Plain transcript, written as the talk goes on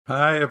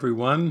Hi,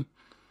 everyone.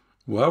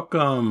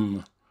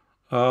 Welcome.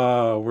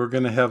 We're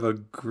going to have a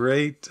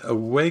great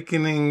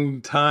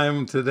awakening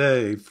time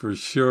today for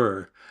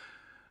sure.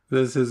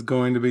 This is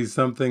going to be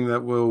something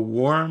that will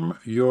warm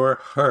your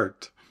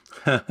heart.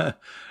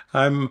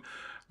 I'm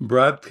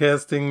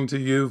broadcasting to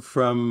you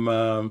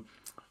from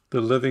the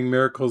Living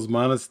Miracles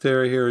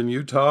Monastery here in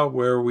Utah,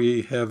 where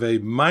we have a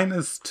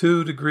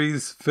 -2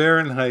 degrees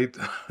Fahrenheit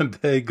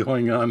day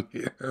going on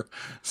here.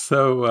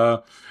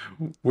 So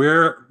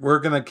we're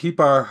going to keep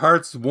our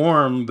hearts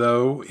warm,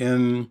 though,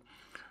 in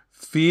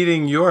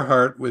feeding your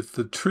heart with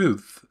the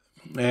truth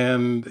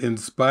and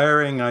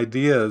inspiring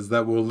ideas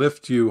that will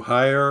lift you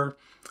higher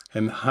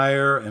and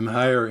higher and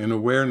higher in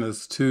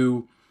awareness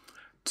to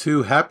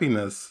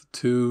happiness,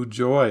 to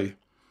joy.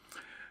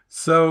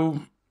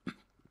 So,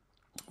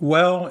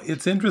 well,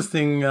 it's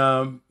interesting.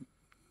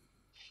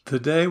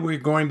 Today we're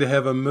going to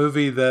have a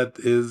movie that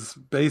is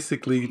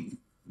basically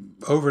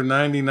over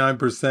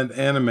 99%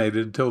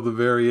 animated till the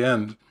very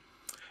end.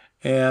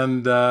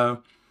 And I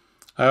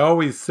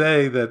always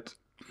say that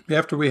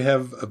after we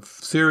have a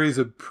series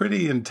of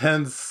pretty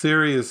intense,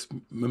 serious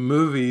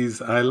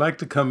movies, I like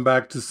to come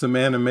back to some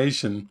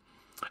animation.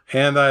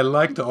 And I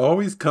like to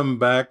always come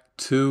back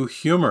to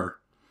humor.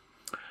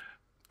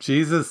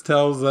 Jesus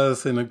tells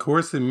us in A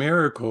Course in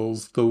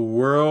Miracles, the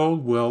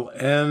world will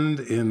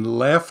end in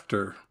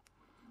laughter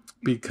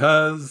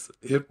because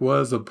it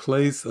was a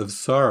place of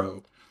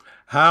sorrow.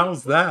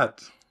 How's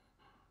that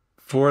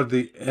for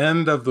the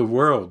end of the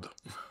world?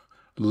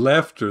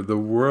 Laughter. The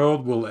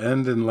world will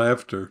end in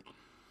laughter.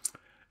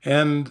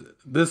 And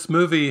this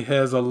movie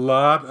has a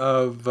lot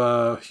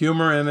of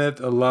humor in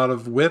it, a lot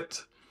of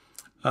wit.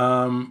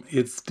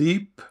 It's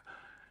deep,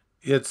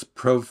 it's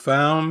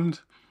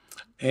profound,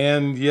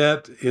 and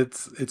yet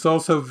it's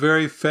also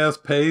very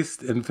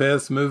fast-paced and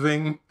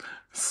fast-moving.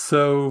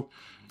 So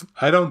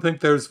I don't think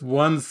there's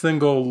one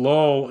single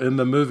lull in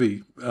the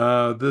movie.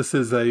 This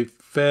is a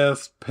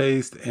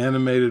fast-paced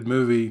animated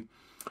movie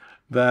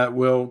that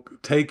will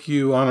take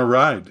you on a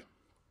ride.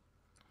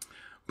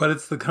 But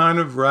it's the kind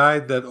of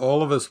ride that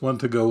all of us want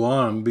to go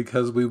on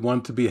because we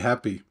want to be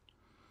happy.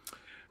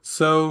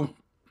 So,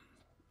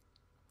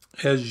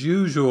 as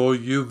usual,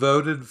 you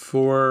voted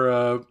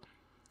for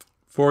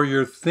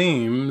your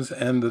themes,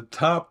 and the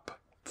top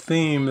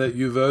theme that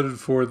you voted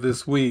for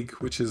this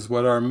week, which is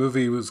what our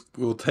movie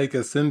will take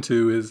us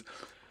into, is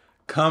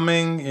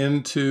coming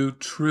into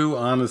true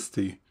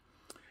honesty,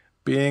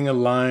 being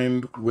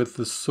aligned with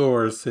the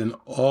source in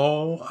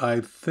all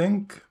I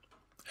think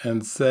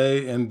and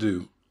say and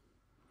do.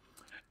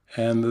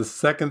 And the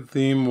second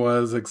theme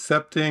was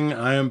accepting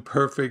I am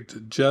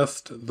perfect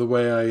just the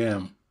way I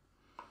am.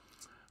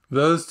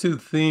 Those two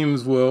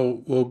themes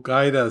will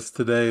guide us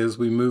today as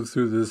we move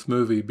through this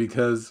movie,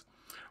 because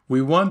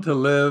we want to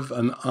live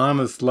an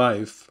honest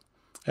life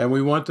and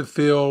we want to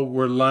feel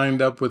we're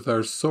lined up with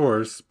our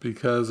source,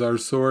 because our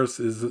source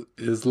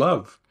is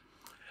love,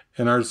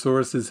 and our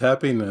source is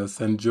happiness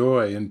and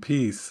joy and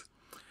peace.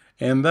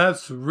 And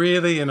that's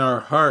really in our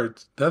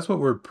heart. That's what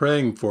we're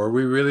praying for.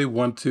 We really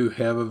want to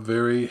have a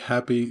very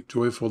happy,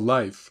 joyful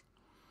life.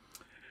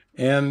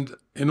 And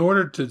in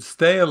order to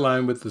stay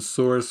aligned with the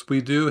source,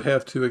 we do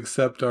have to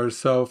accept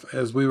ourselves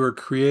as we were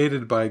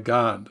created by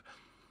God.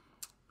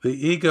 The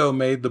ego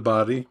made the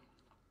body.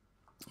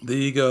 The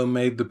ego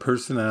made the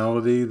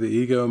personality. The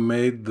ego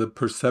made the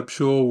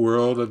perceptual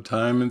world of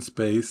time and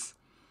space.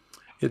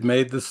 It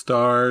made the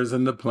stars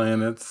and the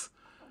planets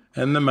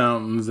and the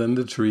mountains and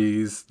the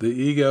trees. The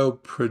ego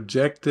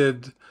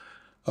projected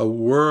a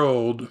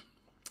world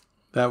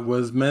that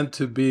was meant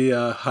to be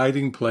a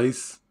hiding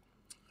place,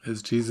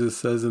 as Jesus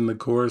says in the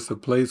Course, a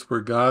place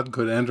where God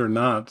could enter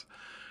not.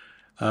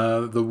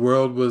 The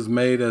world was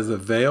made as a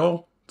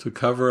veil to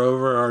cover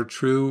over our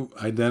true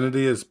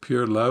identity as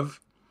pure love.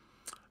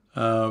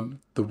 The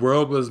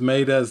world was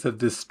made as a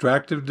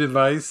distractive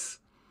device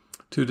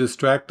to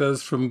distract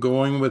us from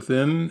going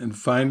within and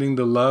finding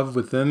the love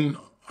within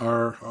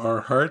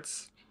our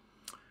hearts.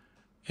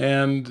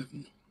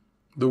 And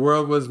the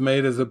world was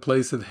made as a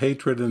place of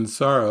hatred and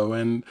sorrow,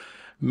 and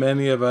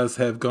many of us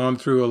have gone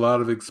through a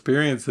lot of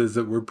experiences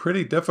that were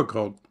pretty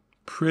difficult,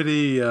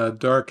 pretty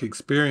dark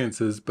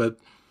experiences, but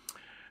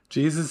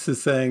Jesus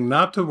is saying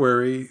not to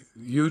worry,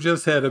 you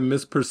just had a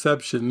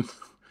misperception,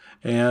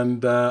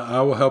 and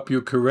I will help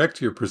you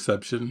correct your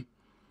perception,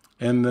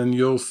 and then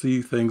you'll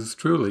see things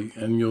truly,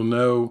 and you'll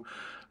know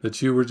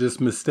that you were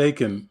just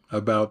mistaken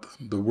about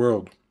the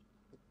world.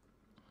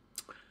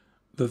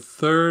 The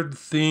third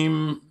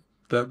theme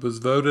that was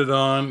voted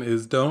on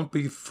is don't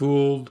be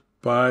fooled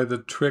by the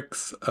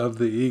tricks of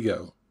the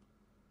ego.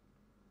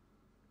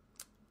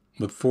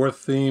 The fourth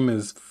theme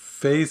is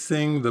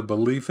facing the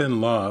belief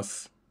in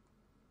loss.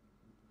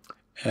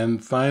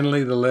 And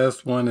finally, the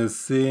last one is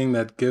seeing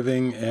that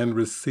giving and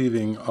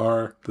receiving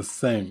are the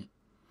same.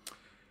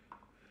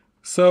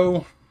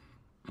 So,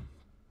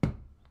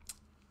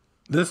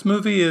 this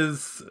movie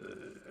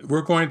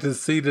we're going to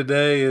see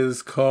today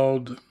is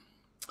called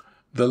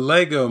The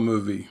Lego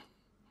Movie.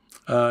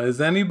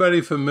 Is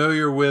anybody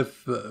familiar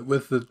with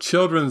the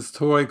children's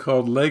toy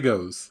called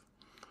Legos?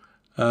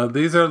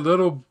 These are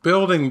little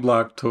building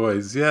block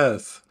toys,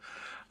 yes,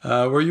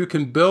 where you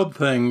can build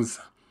things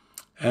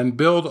and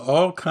build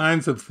all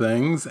kinds of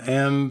things,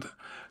 and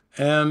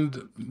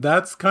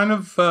that's kind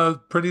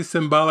of pretty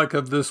symbolic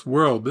of this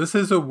world. This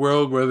is a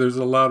world where there's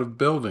a lot of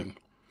building.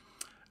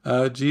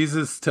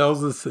 Jesus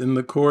tells us in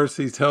the Course,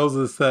 he tells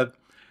us that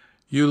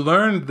you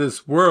learned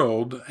this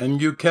world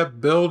and you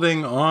kept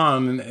building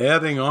on and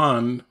adding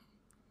on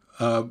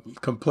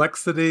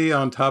complexity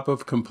on top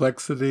of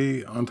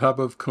complexity on top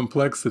of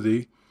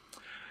complexity.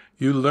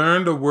 You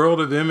learned a world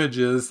of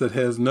images that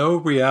has no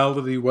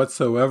reality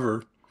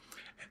whatsoever.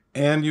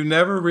 And you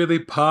never really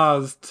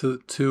paused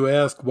to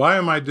ask, why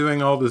am I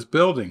doing all this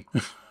building?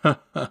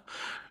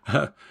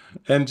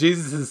 And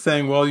Jesus is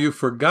saying, well, you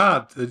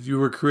forgot that you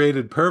were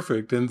created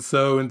perfect. And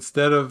so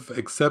instead of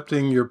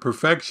accepting your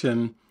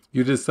perfection,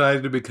 you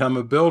decided to become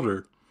a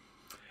builder.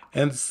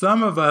 And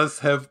some of us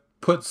have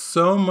put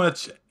so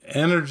much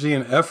energy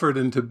and effort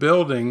into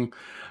building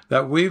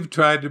that we've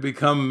tried to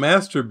become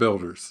master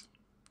builders.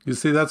 You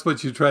see, that's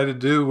what you try to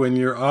do when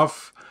you're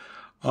off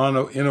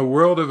in a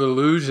world of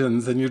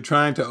illusions and you're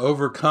trying to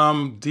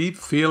overcome deep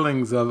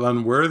feelings of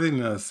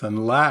unworthiness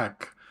and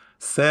lack,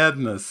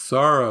 sadness,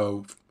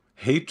 sorrow,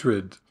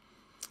 hatred,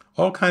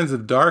 all kinds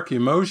of dark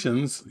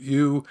emotions.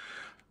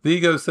 The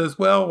ego says,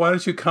 well, why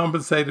don't you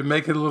compensate and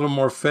make it a little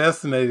more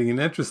fascinating and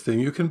interesting?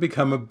 You can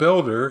become a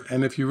builder,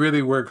 and if you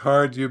really work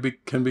hard, you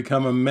can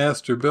become a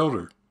master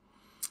builder.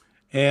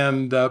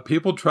 And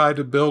people try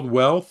to build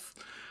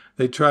wealth.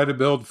 They try to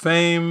build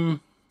fame,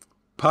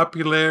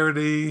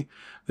 popularity.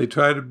 They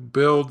try to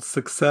build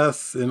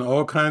success in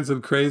all kinds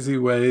of crazy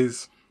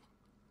ways.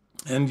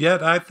 And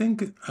yet I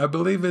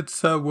believe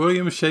it's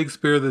William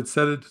Shakespeare that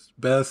said it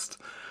best.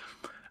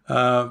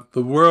 The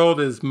world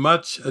is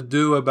much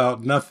ado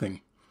about nothing.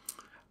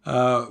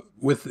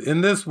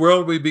 In this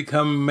world, we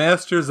become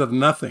masters of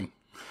nothing.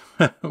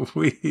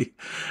 we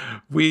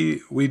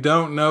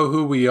don't know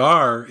who we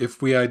are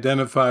if we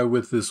identify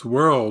with this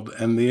world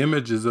and the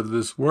images of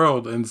this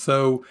world. And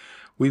so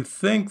we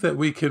think that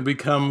we can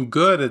become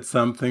good at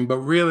something, but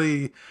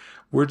really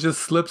we're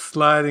just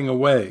slip-sliding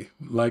away,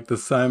 like the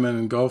Simon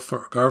and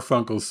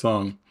Garfunkel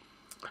song.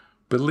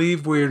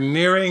 Believe we're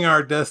nearing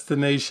our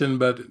destination,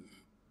 but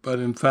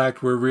in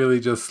fact we're really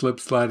just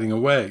slip-sliding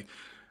away.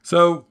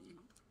 So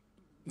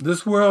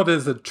this world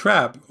is a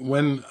trap.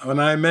 When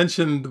I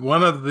mentioned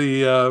one of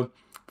the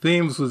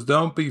themes was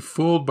don't be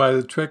fooled by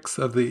the tricks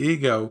of the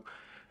ego,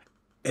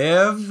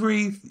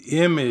 every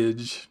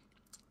image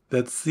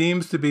that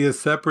seems to be a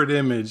separate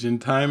image in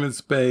time and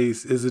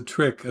space is a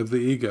trick of the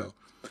ego.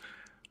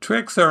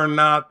 Tricks are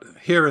not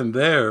here and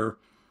there.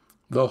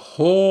 The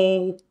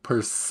whole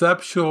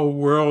perceptual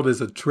world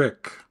is a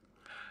trick.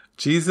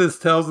 Jesus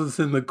tells us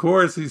in the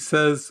Course, he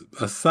says,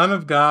 a son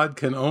of God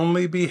can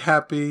only be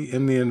happy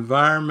in the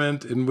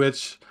environment in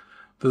which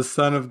the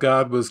Son of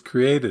God was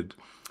created.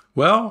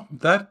 Well,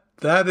 that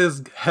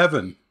is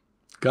heaven.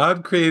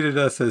 God created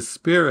us as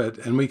spirit,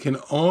 and we can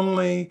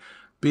only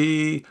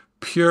be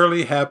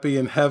purely happy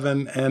in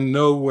heaven and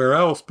nowhere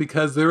else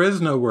because there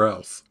is nowhere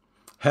else.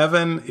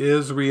 Heaven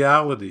is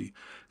reality.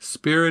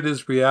 Spirit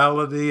is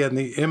reality, and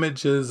the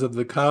images of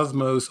the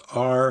cosmos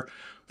are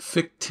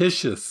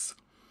fictitious.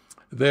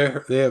 They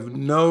have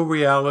no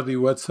reality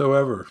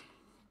whatsoever.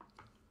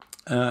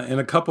 In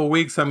a couple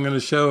weeks, I'm going to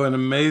show an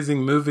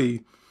amazing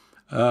movie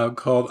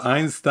called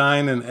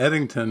Einstein and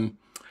Eddington,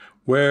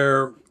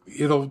 where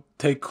it'll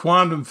take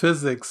quantum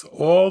physics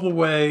all the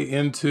way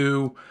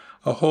into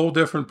a whole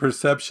different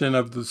perception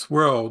of this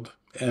world,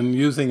 and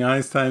using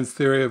Einstein's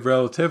theory of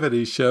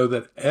relativity show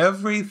that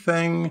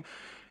everything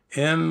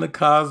in the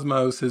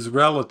cosmos is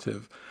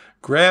relative.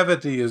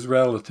 Gravity is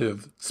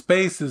relative.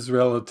 Space is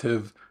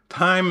relative.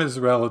 Time is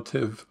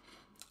relative.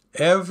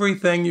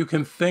 Everything you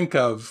can think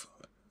of,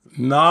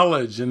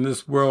 knowledge in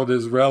this world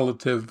is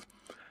relative.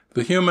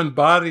 The human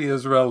body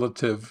is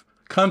relative.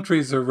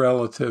 Countries are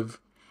relative.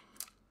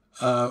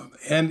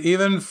 And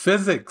even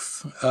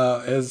physics,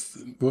 as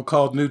we'll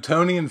call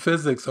Newtonian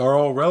physics, are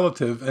all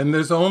relative. And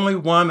there's only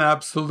one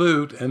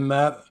absolute, and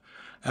that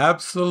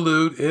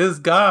absolute is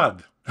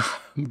God.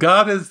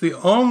 God is the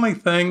only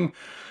thing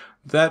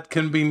that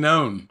can be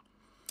known.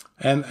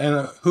 And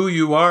who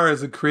you are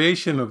as a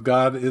creation of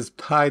God is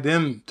tied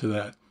into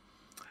that.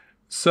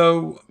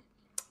 So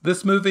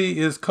this movie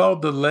is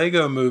called the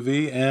Lego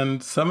Movie,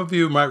 and some of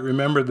you might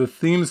remember the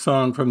theme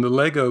song from the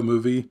Lego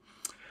Movie.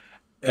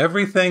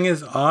 Everything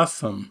is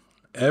awesome.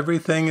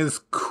 Everything is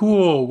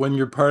cool when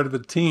you're part of a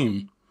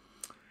team.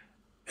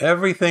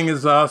 Everything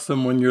is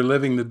awesome when you're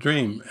living the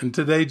dream. And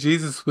today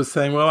Jesus was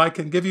saying, well, I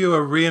can give you a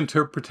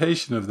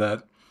reinterpretation of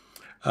that.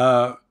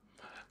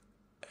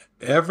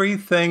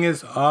 Everything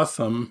is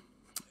awesome.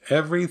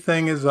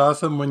 Everything is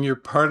awesome when you're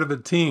part of a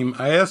team.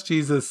 I asked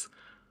Jesus,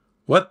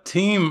 what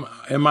team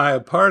am I a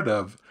part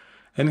of?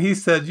 And he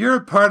said, you're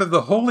a part of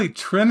the Holy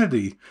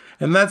Trinity,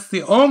 and that's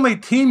the only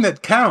team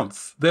that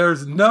counts.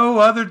 There's no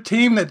other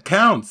team that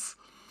counts.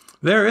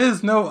 There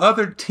is no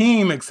other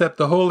team except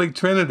the Holy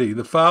Trinity,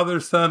 the Father,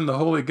 Son, the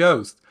Holy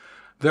Ghost.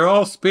 They're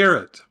all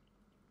spirit.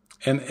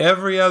 And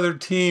every other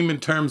team in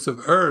terms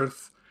of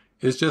earth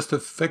is just a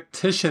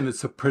fictitious,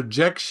 it's a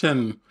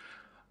projection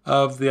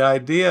of the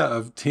idea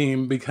of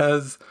team,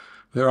 because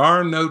there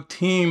are no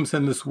teams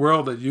in this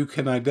world that you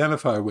can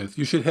identify with.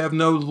 You should have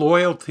no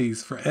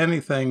loyalties for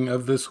anything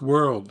of this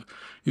world.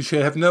 You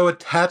should have no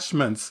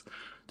attachments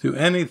to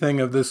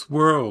anything of this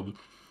world.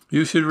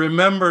 You should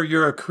remember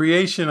you're a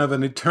creation of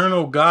an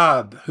eternal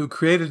God who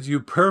created you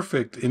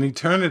perfect in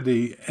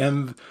eternity,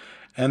 and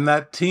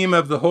that team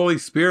of the Holy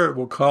Spirit,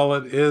 we'll call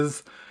it,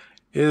 is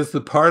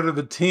the part of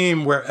a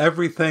team where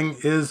everything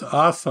is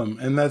awesome.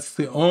 And that's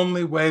the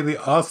only way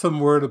the awesome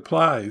word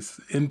applies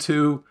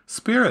into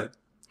spirit,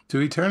 to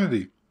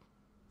eternity.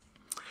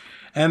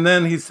 And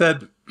then he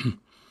said,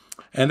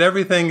 and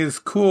everything is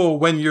cool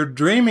when you're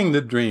dreaming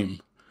the dream.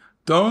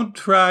 Don't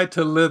try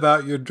to live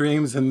out your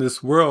dreams in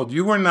this world.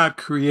 You were not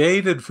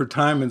created for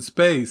time and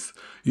space.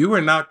 You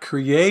were not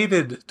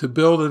created to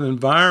build an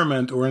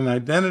environment or an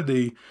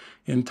identity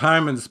in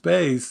time and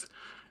space.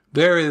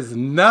 There is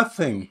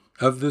nothing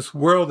of this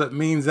world that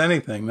means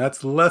anything.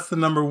 That's lesson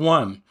number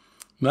 1.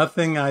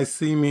 Nothing I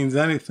see means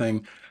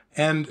anything.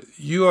 And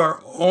you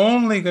are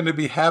only going to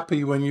be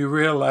happy when you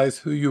realize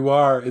who you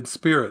are in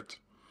spirit.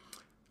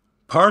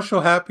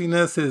 Partial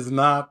happiness is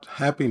not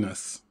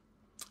happiness.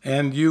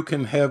 And you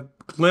can have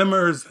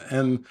glimmers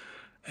and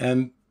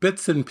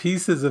bits and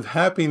pieces of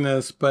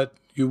happiness, but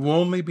you will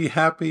only be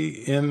happy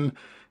in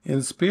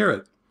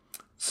spirit.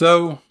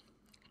 So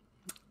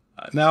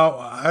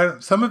now,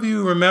 some of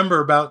you remember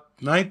about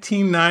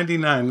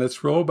 1999.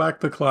 Let's roll back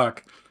the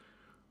clock.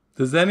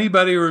 Does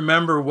anybody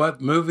remember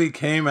what movie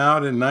came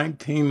out in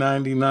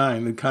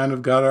 1999 that kind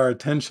of got our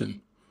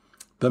attention?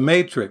 The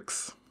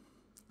Matrix.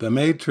 The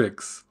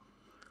Matrix.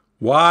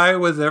 Why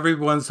was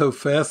everyone so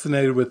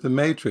fascinated with the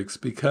Matrix?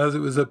 Because it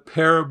was a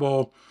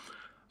parable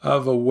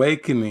of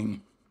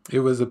awakening.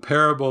 It was a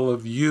parable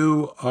of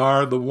you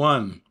are the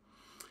one.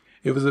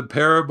 It was a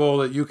parable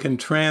that you can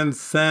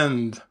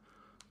transcend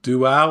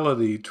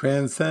duality,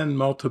 transcend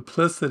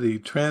multiplicity,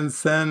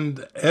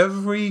 transcend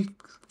every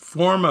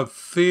form of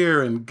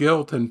fear and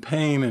guilt and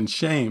pain and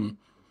shame,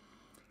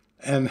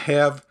 and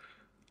have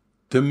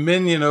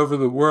dominion over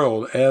the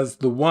world as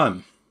the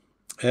one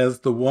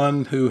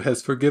who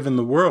has forgiven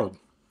the world.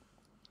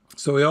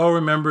 So we all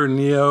remember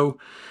Neo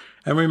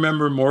and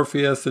remember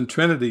Morpheus and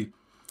Trinity.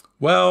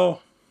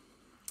 Well,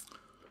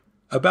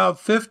 about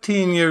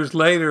 15 years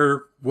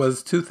later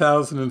was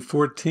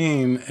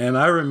 2014, and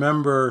I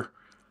remember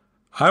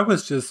I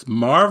was just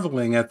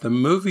marveling at the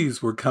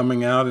movies were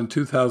coming out in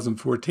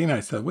 2014. I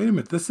said, wait a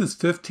minute, this is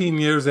 15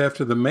 years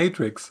after The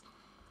Matrix.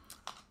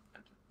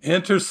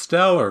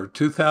 Interstellar,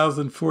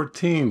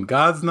 2014.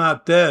 God's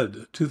Not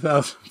Dead,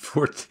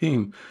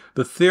 2014.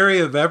 The Theory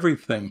of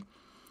Everything,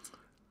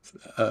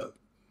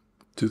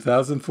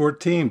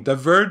 2014.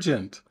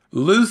 Divergent,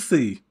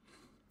 Lucy,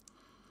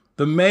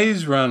 The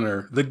Maze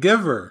Runner, The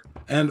Giver,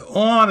 and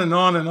on and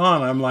on and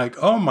on. I'm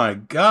like, oh my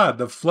God,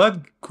 the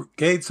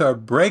floodgates are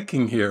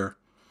breaking here.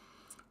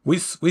 We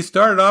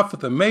started off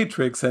with The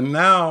Matrix, and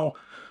now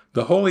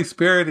the Holy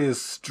Spirit is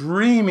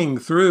streaming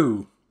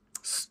through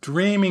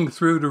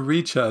to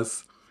reach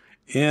us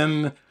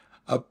in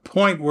a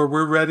point where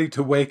we're ready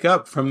to wake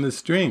up from this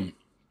dream.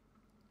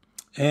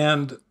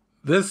 And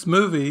this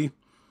movie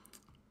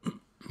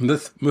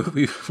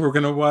we're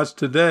going to watch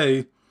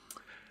today,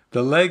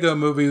 the Lego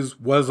movies,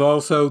 was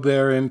also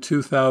there in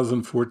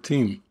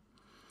 2014.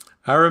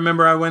 I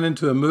remember I went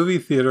into a movie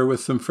theater with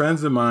some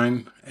friends of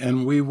mine,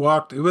 and we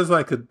walked, it was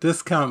like a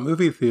discount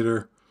movie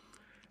theater,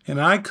 and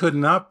I could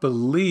not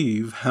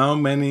believe how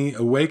many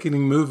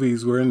awakening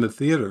movies were in the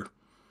theater.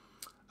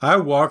 I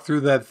walked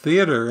through that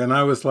theater and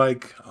I was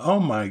like, oh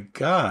my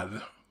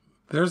God,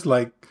 there's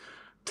like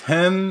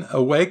 10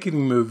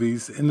 awakening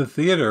movies in the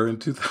theater in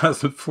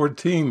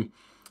 2014.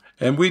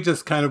 And we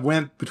just kind of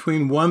went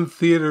between one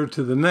theater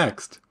to the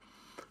next.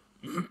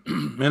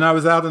 And I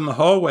was out in the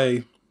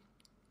hallway,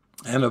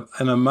 and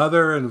a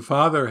mother and a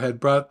father had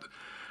brought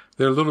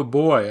their little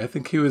boy. I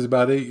think he was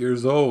about 8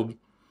 years old.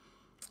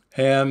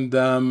 And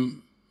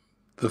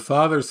the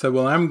father said,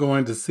 well, I'm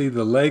going to see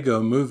the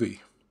Lego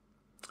movie.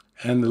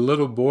 And the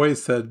little boy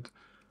said,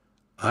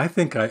 I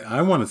think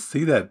I want to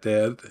see that,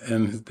 Dad.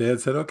 And his dad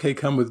said, okay,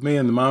 come with me.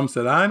 And the mom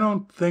said, I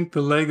don't think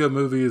the Lego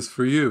movie is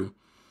for you.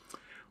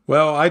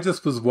 Well, I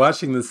just was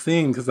watching the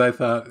scene because I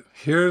thought,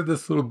 here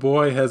this little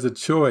boy has a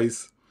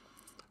choice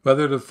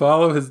whether to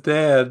follow his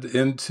dad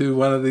into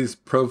one of these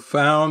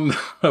profound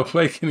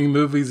awakening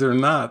movies or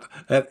not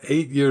at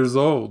 8 years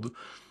old.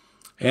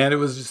 And it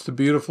was just a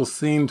beautiful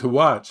scene to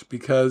watch,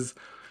 because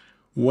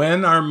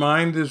when our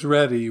mind is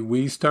ready,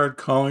 we start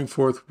calling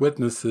forth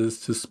witnesses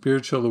to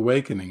spiritual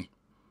awakening.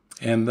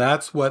 And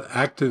that's what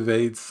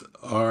activates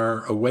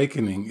our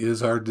awakening,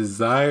 is our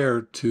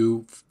desire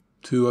to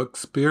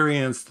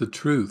experience the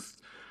truth,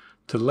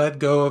 to let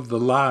go of the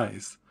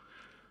lies,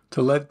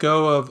 to let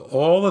go of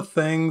all the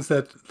things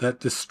that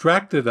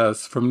distracted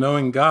us from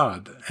knowing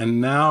God. And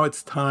now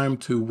it's time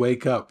to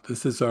wake up.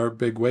 This is our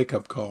big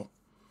wake-up call.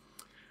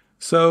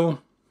 So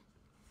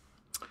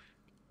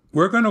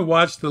we're going to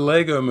watch the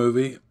Lego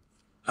movie.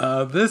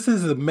 This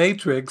is The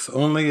Matrix,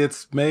 only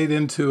it's made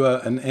into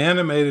an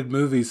animated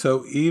movie,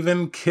 so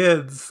even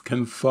kids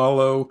can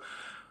follow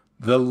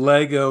the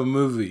Lego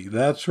movie.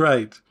 That's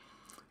right.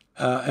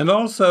 And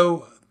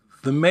also,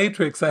 The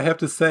Matrix, I have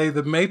to say,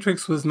 The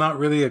Matrix was not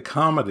really a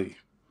comedy.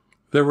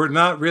 There were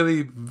not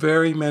really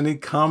very many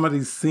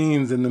comedy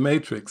scenes in The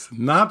Matrix.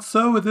 Not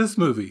so with this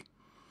movie.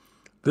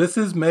 This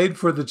is made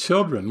for the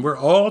children. We're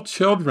all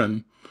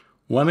children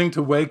wanting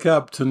to wake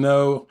up to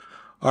know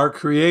our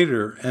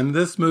Creator. And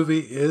this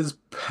movie is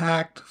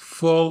packed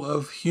full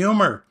of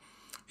humor.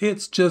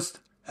 It's just,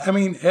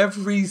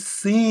 every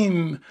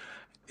scene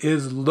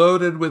is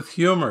loaded with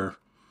humor.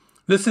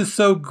 This is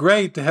so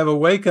great to have a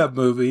wake-up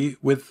movie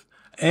with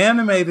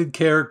animated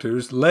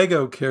characters,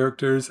 Lego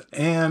characters,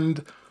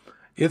 and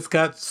it's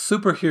got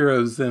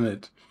superheroes in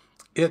it.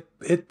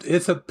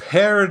 It's a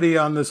parody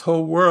on this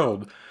whole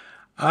world.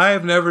 I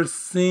have never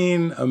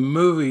seen a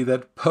movie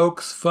that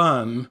pokes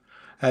fun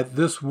at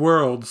this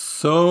world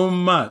so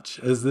much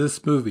as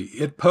this movie.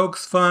 It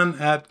pokes fun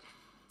at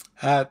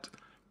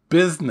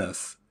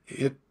business.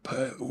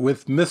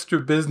 With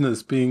Mr.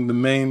 Business being the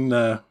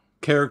main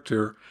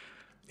character.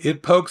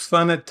 It pokes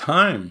fun at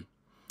time,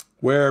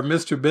 where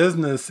Mr.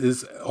 Business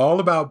is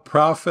all about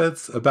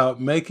profits, about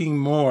making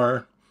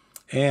more,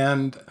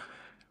 and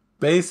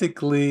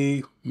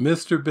basically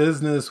Mr.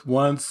 Business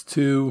wants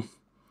to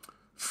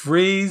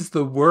freeze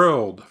the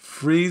world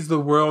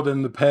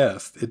in the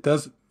past.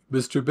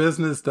 Mr.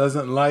 Business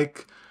doesn't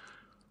like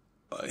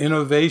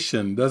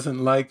innovation,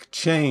 doesn't like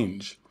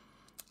change.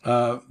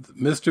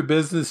 Mr.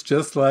 Business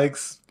just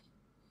likes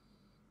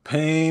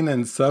pain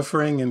and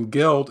suffering and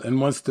guilt and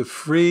wants to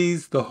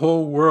freeze the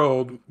whole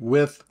world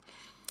with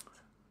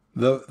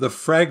the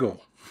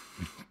Fraggle.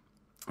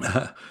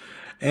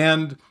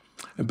 And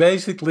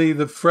basically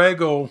the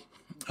Fraggle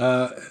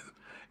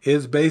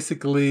is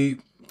basically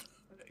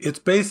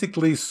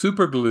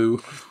super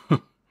glue.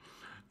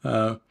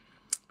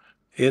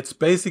 It's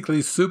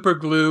basically super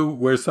glue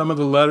where some of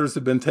the letters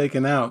have been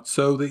taken out.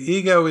 So the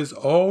ego is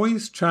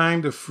always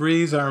trying to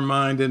freeze our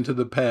mind into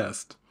the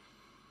past.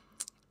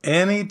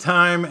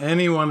 Anytime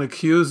anyone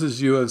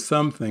accuses you of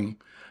something,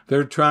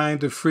 they're trying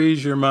to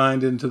freeze your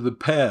mind into the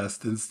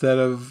past instead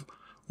of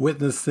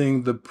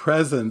witnessing the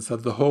presence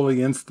of the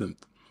holy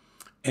instant.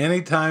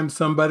 Anytime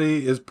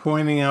somebody is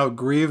pointing out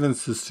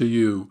grievances to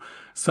you,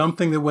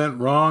 something that went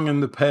wrong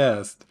in the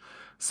past,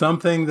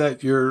 something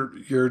that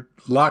you're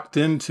locked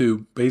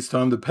into based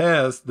on the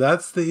past,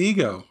 that's the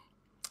ego.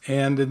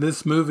 And in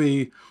this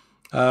movie,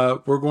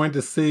 we're going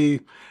to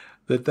see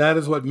that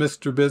is what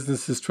Mr.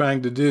 Business is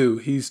trying to do.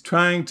 He's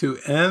trying to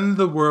end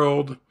the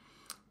world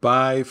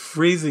by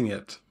freezing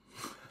it.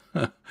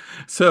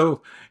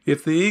 So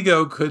if the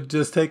ego could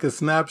just take a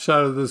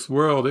snapshot of this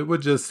world, it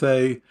would just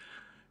say,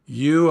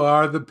 you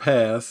are the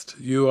past,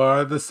 you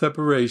are the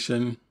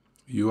separation,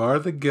 you are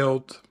the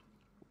guilt,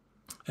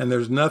 and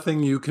there's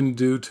nothing you can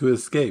do to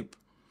escape.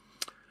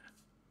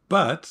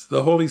 But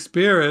the Holy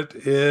Spirit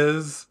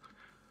is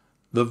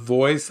the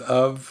voice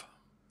of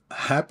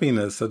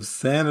happiness, of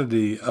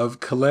sanity, of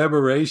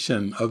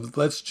collaboration, of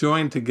let's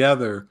join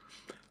together.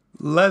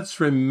 Let's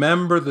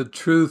remember the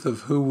truth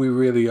of who we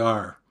really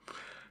are.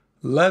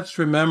 Let's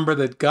remember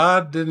that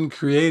God didn't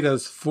create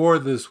us for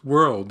this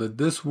world, that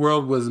this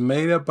world was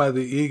made up by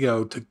the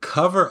ego to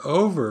cover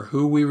over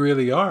who we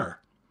really are.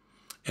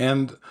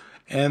 And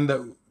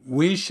that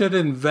we should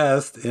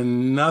invest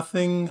in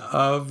nothing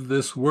of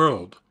this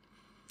world.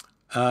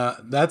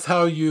 That's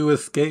how you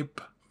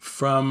escape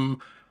from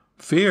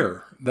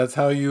fear. That's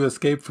how you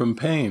escape from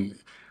pain.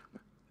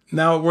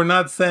 Now, we're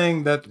not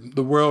saying that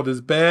the world is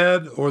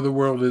bad or the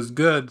world is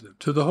good.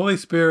 To the Holy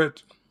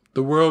Spirit,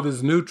 the world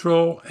is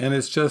neutral, and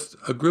it's just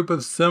a group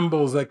of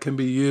symbols that can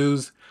be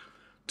used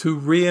to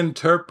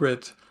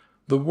reinterpret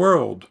the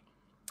world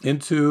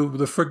into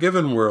the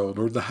forgiven world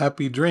or the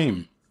happy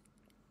dream.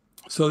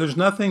 So there's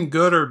nothing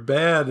good or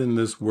bad in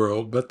this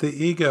world, but the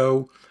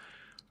ego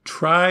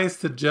tries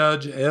to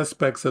judge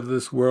aspects of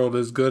this world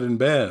as good and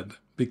bad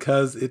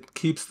because it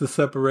keeps the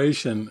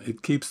separation,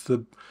 it keeps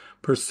the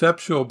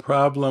perceptual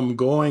problem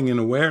going in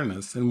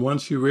awareness. And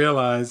once you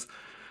realize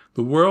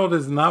the world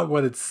is not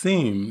what it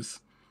seems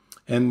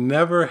and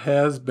never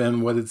has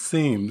been what it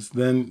seems,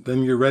 then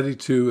you're ready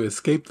to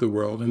escape the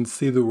world and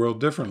see the world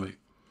differently.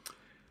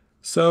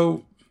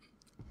 So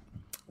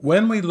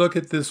when we look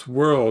at this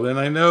world, and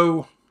I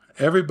know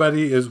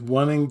everybody is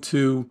wanting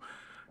to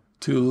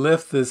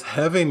lift this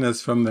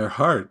heaviness from their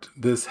heart,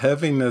 this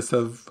heaviness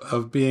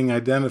of being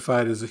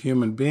identified as a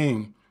human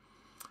being.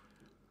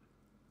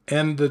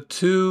 And the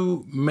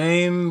two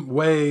main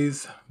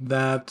ways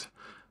that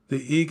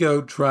the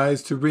ego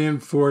tries to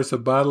reinforce a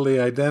bodily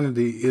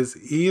identity is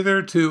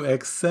either to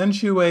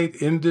accentuate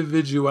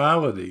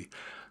individuality,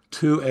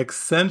 to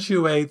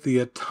accentuate the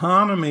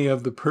autonomy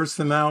of the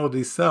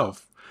personality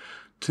self,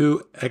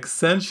 to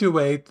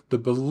accentuate the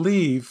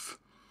belief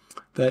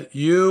that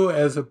you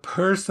as a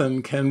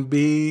person can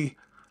be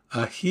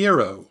a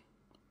hero.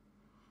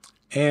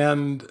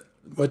 And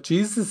what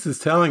Jesus is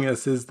telling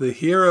us is the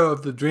hero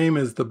of the dream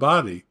is the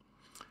body.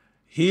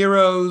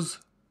 Heroes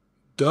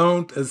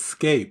don't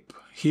escape.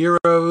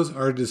 Heroes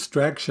are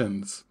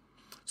distractions.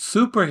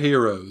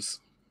 Superheroes,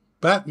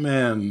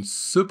 Batman,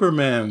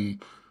 Superman,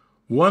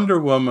 Wonder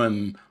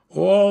Woman,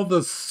 all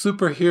the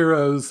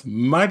superheroes,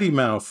 Mighty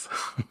Mouse.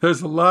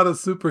 There's a lot of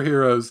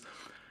superheroes.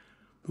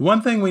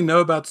 One thing we know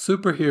about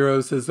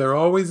superheroes is they're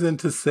always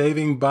into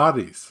saving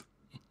bodies.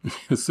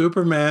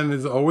 Superman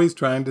is always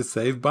trying to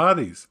save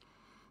bodies.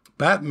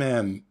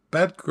 Batman,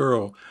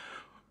 Batgirl,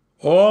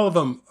 all of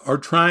them are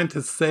trying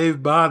to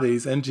save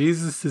bodies, and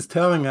Jesus is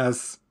telling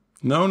us,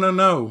 no, no,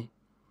 no.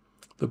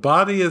 The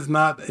body is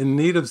not in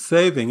need of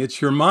saving.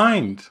 It's your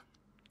mind.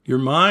 Your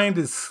mind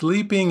is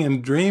sleeping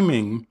and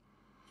dreaming,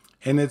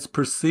 and it's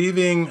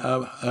perceiving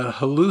a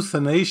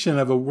hallucination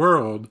of a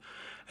world,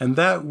 and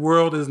that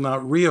world is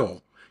not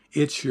real.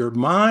 It's your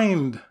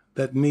mind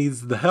that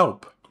needs the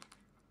help.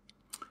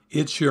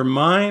 It's your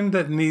mind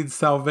that needs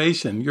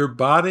salvation. Your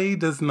body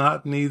does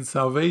not need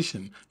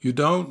salvation. You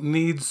don't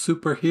need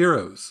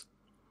superheroes.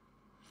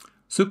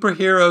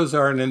 Superheroes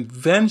are an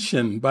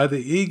invention by the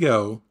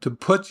ego to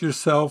put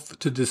yourself,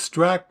 to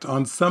distract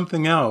on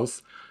something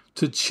else,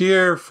 to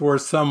cheer for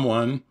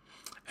someone,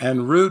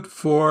 and root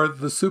for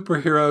the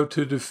superhero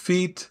to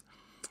defeat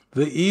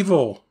the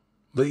evil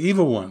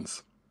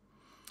ones.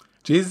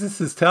 Jesus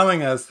is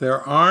telling us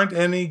there aren't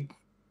any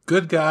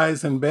good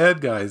guys and bad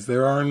guys.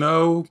 There are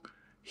no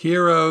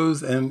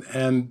heroes and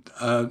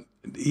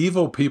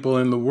evil people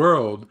in the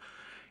world.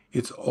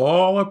 It's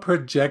all a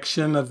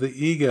projection of the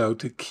ego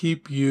to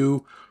keep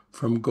you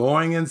from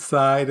going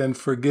inside and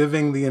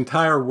forgiving the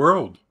entire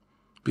world,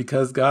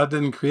 because God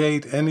didn't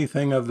create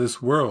anything of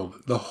this world.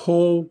 The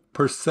whole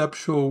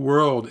perceptual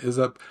world is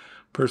a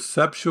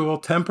perceptual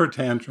temper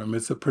tantrum.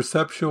 It's a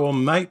perceptual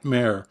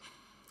nightmare.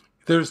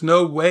 There's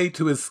no way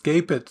to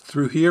escape it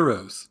through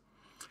heroes.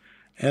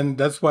 And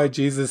that's why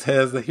Jesus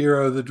has the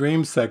hero of the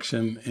dream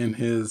section in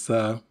his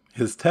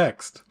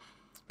text,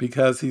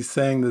 because he's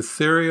saying the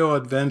serial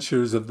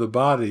adventures of the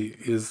body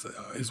is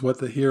what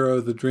the hero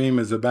of the dream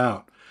is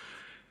about.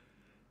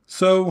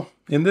 So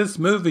in this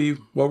movie,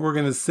 what we're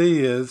going to see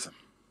is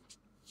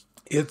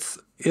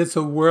it's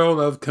a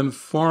world of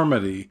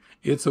conformity.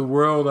 It's a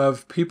world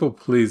of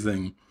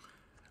people-pleasing.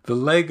 The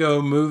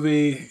Lego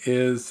movie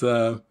is,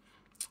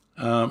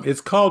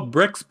 it's called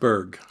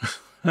Bricksburg.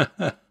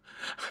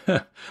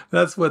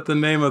 That's what the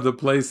name of the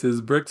place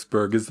is,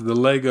 Bricksburg. It's the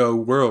Lego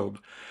world.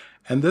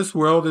 And this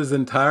world is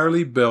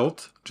entirely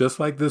built, just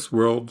like this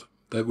world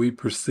that we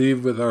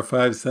perceive with our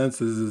five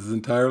senses is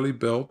entirely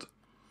built.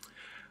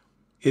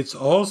 It's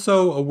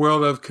also a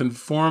world of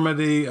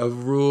conformity,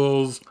 of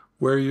rules,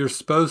 where you're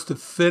supposed to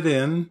fit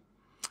in.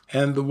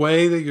 And the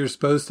way that you're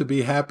supposed to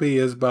be happy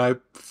is by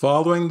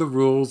following the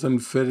rules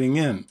and fitting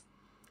in.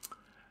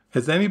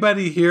 Has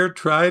anybody here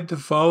tried to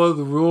follow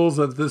the rules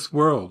of this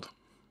world?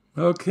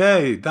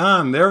 Okay,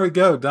 Don, there we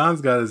go. Don's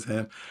got his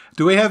hand.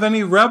 Do we have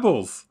any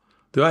rebels?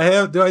 Do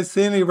I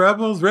see any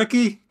rebels?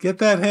 Ricky, get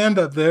that hand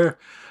up there.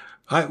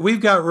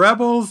 We've got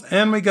rebels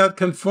and we got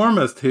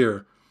conformists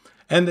here.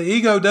 And the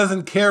ego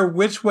doesn't care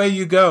which way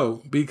you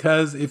go,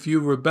 because if you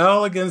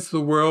rebel against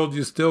the world,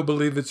 you still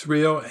believe it's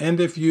real. And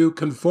if you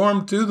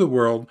conform to the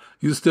world,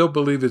 you still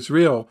believe it's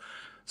real.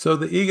 So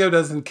the ego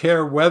doesn't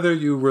care whether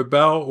you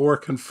rebel or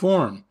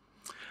conform,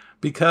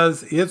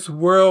 because its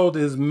world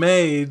is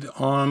made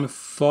on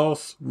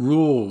false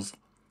rules.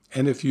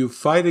 And if you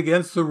fight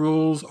against the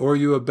rules or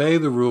you obey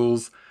the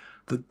rules,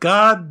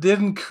 God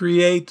didn't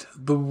create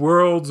the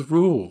world's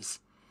rules.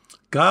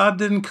 God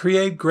didn't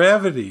create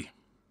gravity.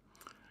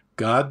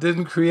 God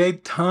didn't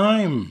create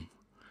time.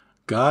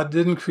 God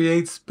didn't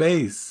create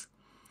space.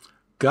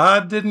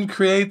 God didn't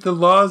create the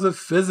laws of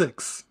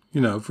physics.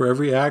 For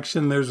every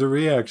action, there's a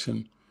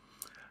reaction.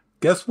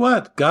 Guess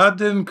what? God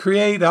didn't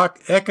create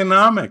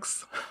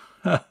economics.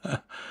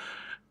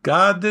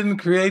 God didn't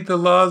create the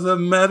laws of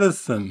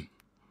medicine.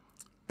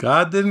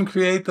 God didn't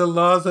create the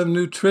laws of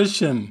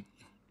nutrition.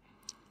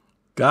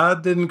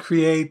 God didn't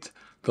create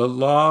the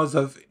laws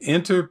of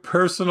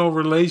interpersonal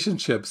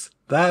relationships.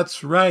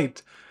 That's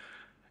right.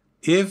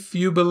 If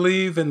you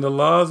believe in the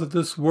laws of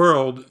this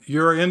world,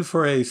 you're in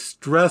for a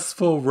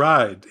stressful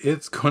ride.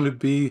 It's going to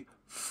be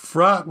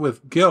fraught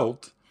with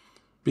guilt,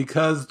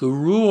 because the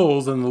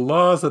rules and the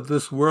laws of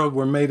this world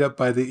were made up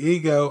by the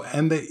ego,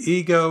 and the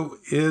ego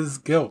is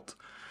guilt.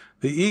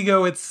 The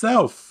ego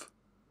itself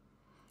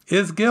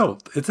is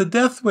guilt. It's a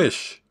death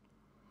wish.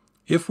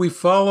 If we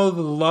follow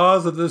the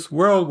laws of this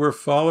world, we're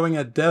following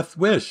a death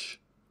wish.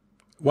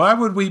 Why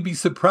would we be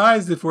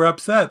surprised if we're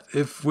upset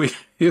if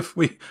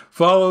we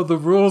follow the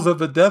rules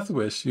of a death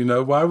wish?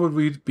 Why would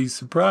we be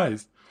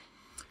surprised?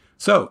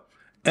 So,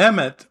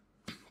 Emmett,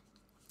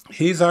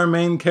 he's our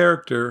main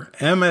character.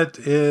 Emmett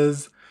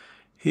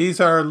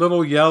he's our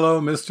little yellow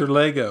Mr.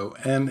 Lego,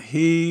 and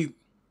he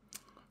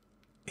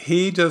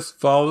he just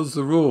follows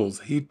the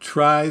rules. He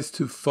tries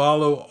to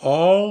follow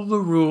all the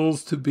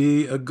rules to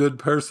be a good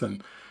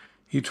person.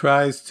 He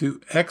tries to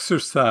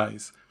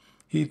exercise.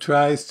 He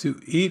tries to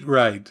eat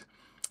right.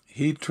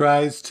 He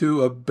tries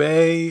to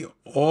obey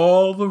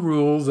all the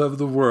rules of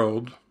the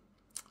world.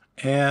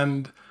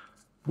 And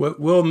what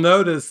we'll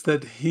notice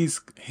that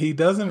he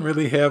doesn't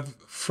really have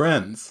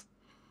friends.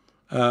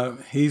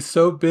 He's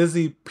so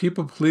busy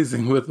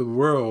people-pleasing with the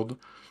world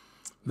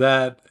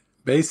that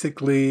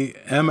basically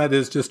Emmett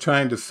is just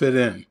trying to fit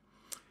in.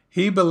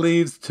 He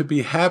believes to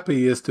be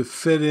happy is to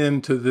fit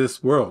into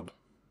this world.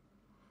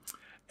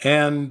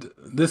 And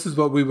this is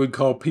what we would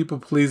call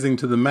people-pleasing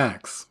to the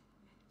max.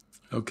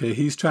 Okay,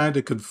 he's trying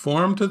to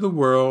conform to the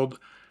world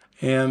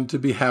and to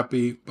be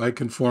happy by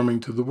conforming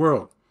to the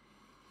world.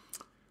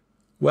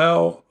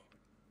 Well,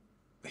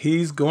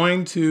 he's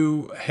going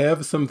to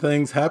have some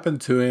things happen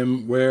to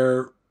him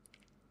where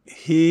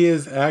he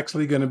is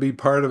actually going to be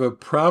part of a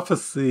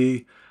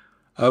prophecy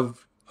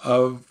of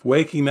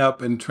waking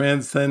up and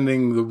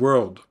transcending the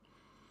world.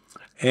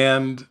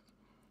 And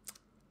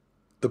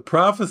the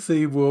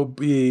prophecy will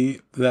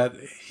be that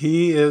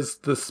he's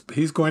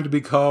going to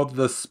be called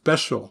the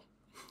special.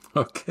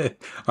 Okay,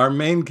 our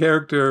main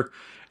character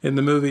in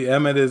the movie,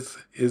 Emmett,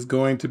 is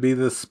going to be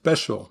the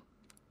special.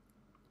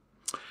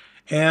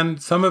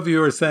 And some of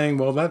you are saying,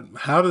 well,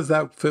 how does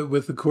that fit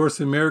with the Course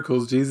in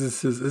Miracles? Jesus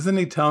says, isn't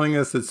he telling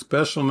us that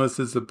specialness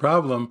is the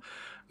problem?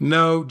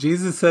 No,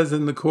 Jesus says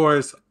in the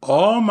Course,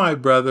 all my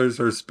brothers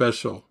are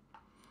special.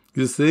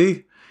 You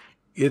see,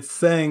 it's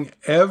saying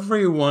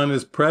everyone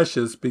is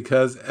precious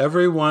because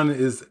everyone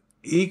is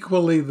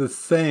equally the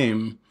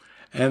same,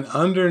 and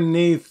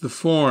underneath the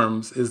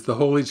forms is the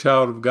Holy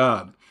Child of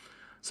God.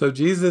 So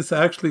Jesus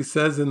actually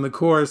says in the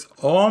Course,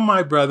 all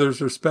my brothers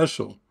are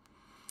special.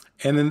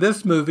 And in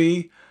this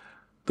movie,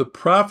 the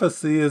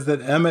prophecy is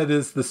that Emmett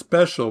is the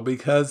special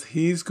because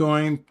he's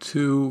going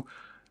to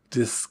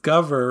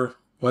discover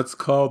what's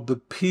called the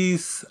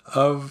piece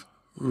of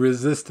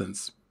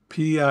resistance,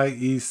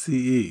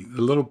 P-I-E-C-E,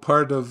 the little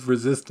part of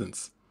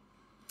resistance.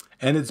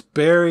 And it's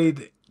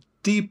buried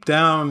deep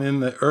down in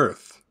the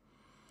earth.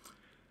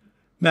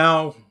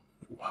 Now,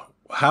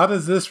 how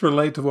does this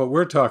relate to what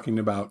we're talking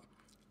about?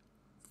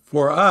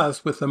 For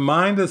us, with the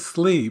mind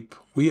asleep,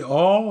 we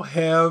all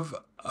have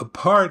a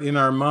part in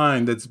our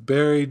mind that's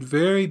buried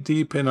very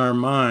deep in our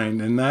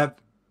mind, and that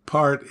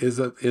part is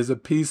a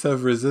piece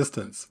of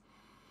resistance.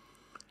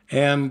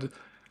 And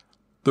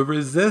the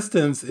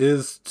resistance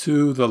is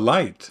to the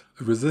light.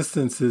 The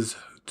resistance is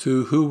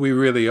to who we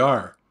really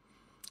are.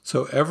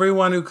 So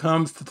everyone who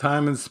comes to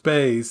time and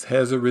space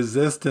has a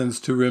resistance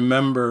to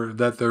remember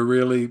that they're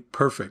really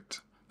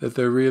perfect, that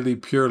they're really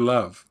pure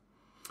love.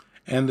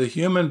 And the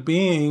human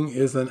being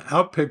is an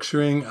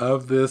outpicturing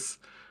of this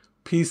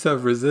piece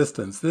of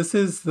resistance. This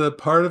is the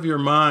part of your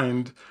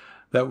mind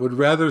that would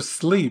rather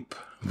sleep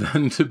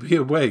than to be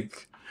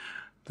awake.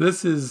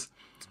 This is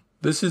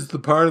the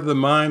part of the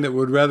mind that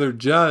would rather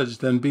judge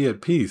than be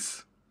at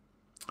peace.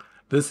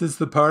 This is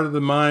the part of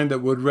the mind that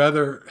would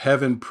rather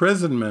have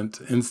imprisonment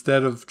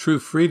instead of true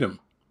freedom.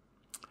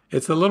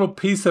 It's a little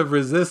piece of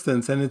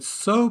resistance, and it's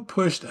so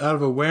pushed out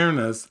of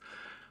awareness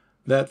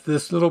that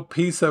this little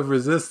piece of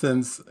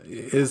resistance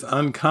is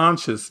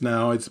unconscious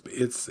now.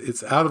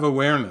 It's out of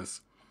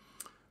awareness.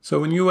 So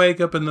when you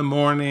wake up in the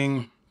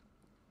morning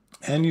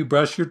and you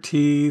brush your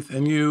teeth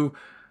and you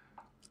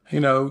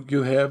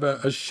have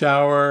a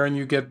shower and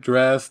you get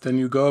dressed and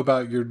you go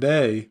about your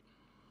day,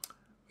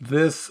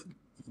 this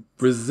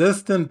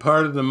resistant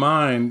part of the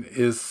mind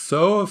is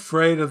so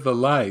afraid of the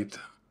light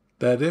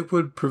that it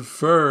would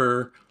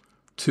prefer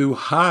to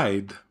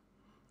hide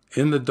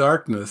in the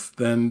darkness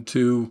than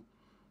to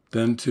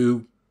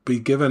be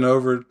given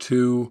over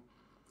to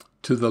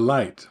the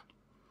light.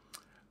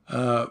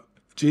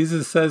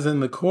 Jesus says in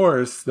the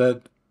Course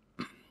that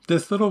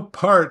this little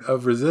part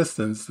of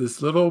resistance,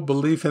 this little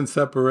belief in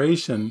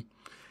separation,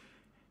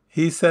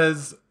 he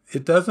says,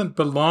 it doesn't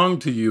belong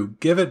to you.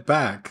 Give it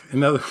back.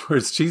 In other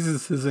words,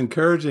 Jesus is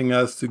encouraging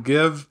us to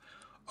give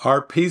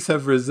our piece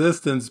of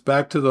resistance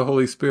back to the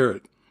Holy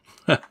Spirit.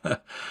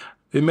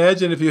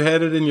 Imagine if you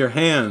had it in your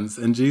hands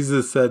and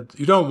Jesus said,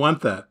 you don't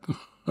want that.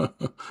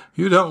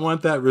 You don't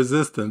want that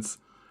resistance.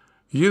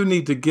 You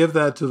need to give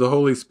that to the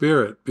Holy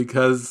Spirit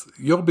because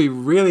you'll be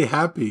really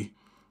happy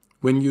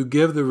when you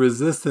give the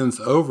resistance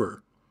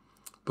over.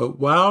 But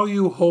while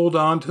you hold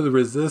on to the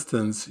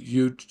resistance,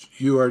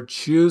 you are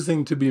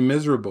choosing to be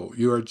miserable.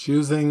 You are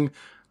choosing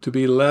to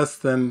be less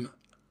than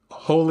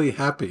wholly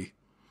happy.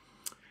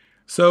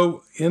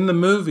 So in the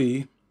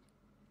movie,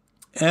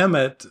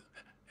 Emmett,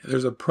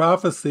 there's a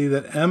prophecy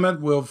that Emmett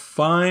will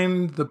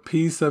find the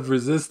piece of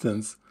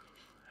resistance.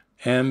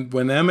 And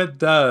when Emmett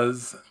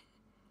does,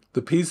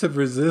 the piece of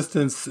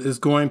resistance is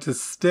going to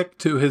stick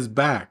to his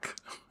back.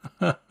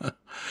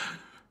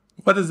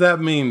 What does that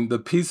mean? The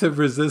piece of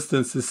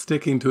resistance is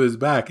sticking to his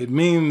back. It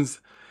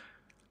means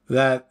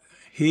that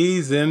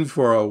he's in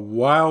for a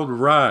wild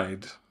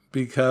ride,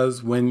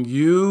 because when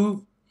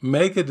you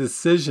make a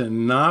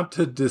decision not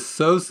to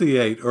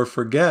dissociate or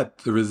forget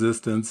the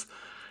resistance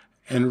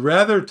And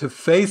rather to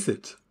face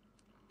it,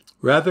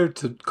 rather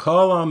to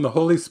call on the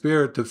Holy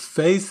Spirit to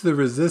face the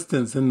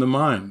resistance in the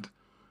mind,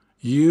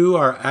 you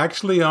are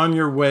actually on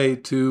your way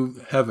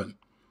to heaven.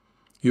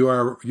 You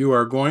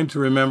are going to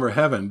remember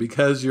heaven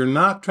because you're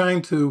not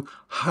trying to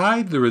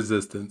hide the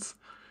resistance.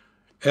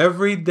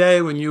 Every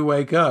day when you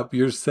wake up,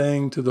 you're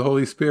saying to the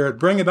Holy Spirit,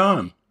 bring it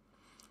on.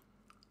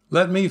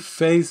 Let me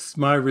face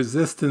my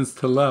resistance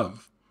to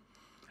love.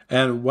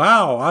 And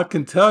wow, I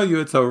can tell you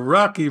it's a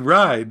rocky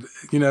ride.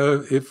 You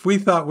know, if we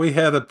thought we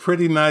had a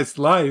pretty nice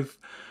life,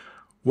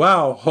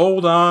 wow,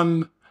 hold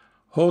on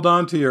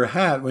to your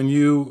hat when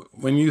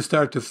you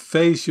start to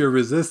face your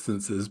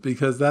resistances,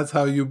 because that's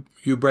how you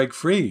break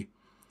free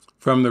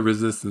from the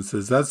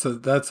resistances. That's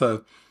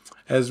a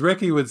as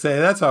Ricky would say,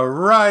 that's a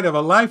ride of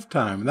a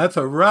lifetime. That's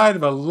a ride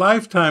of a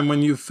lifetime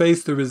when you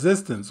face the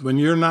resistance, when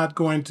you're not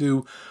going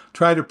to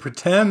try to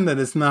pretend that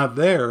it's not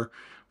there,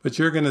 but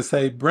you're going to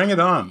say, bring it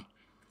on.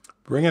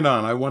 Bring it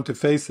on. I want to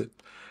face it.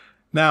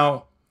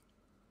 Now,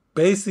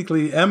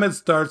 basically, Emmett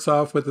starts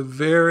off with a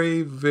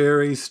very,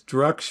 very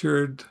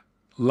structured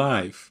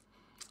life.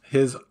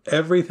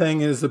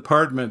 Everything in his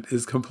apartment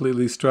is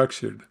completely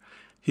structured.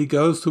 He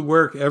goes to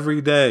work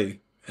every day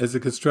as a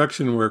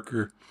construction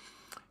worker.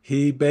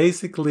 He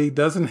basically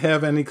doesn't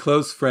have any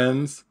close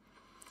friends,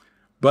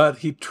 but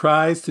he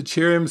tries to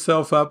cheer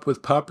himself up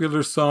with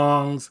popular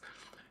songs.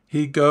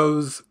 He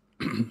goes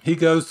to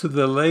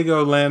the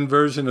Legoland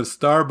version of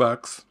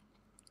Starbucks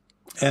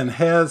and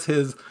has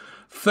his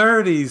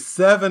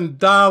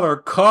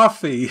 $37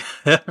 coffee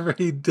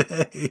every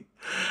day.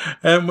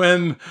 And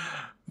when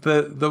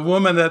the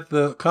woman at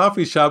the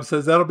coffee shop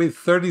says, that'll be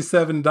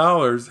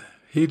 $37,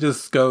 he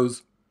just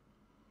goes,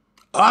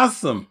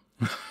 awesome.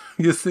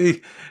 You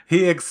see,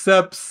 he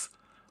accepts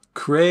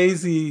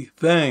crazy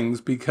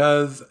things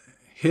because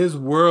his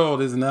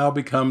world has now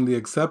become the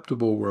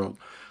acceptable world.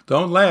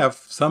 Don't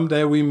laugh.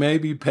 Someday we may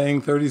be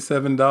paying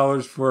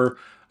 $37 for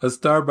a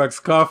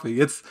Starbucks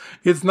coffee. It's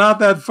not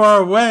that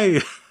far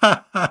away.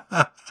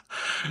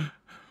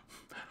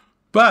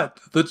 But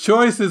the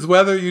choice is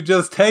whether you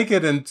just take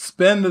it and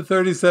spend the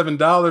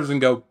 $37 and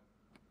go,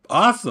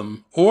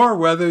 awesome, or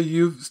whether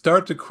you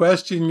start to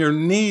question your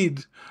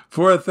need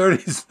for a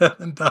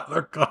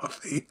 $37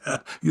 coffee.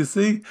 You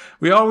see,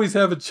 we always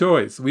have a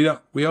choice. We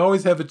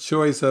always have a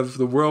choice of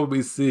the world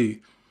we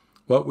see,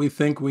 what we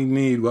think we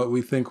need, what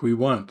we think we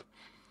want.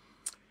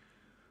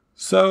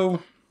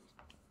 So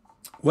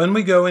when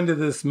we go into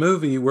this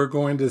movie, we're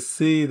going to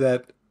see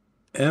that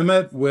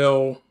Emmett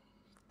will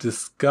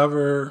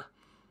discover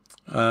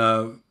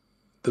the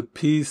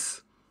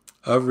piece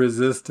of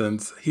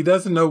resistance. He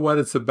doesn't know what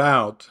it's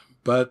about,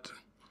 but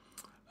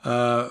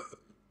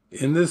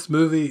in this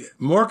movie,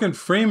 Morgan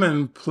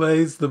Freeman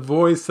plays the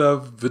voice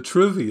of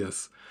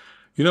Vitruvius.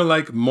 You know,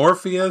 like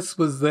Morpheus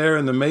was there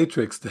in the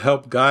Matrix to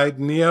help guide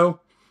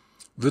Neo.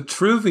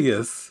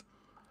 Vitruvius,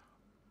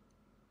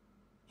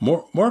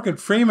 Morgan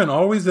Freeman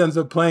always ends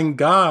up playing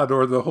God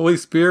or the Holy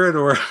Spirit,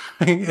 or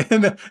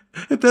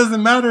it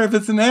doesn't matter if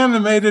it's an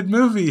animated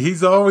movie.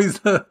 He's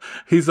always the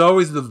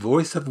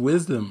voice of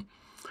wisdom.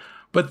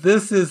 But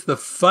this is the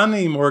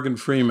funny Morgan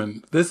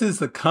Freeman. This is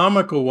the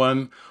comical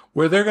one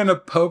where they're going to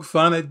poke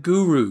fun at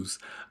gurus.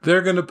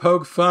 They're going to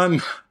poke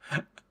fun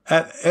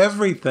at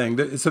everything.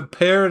 It's a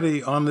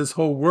parody on this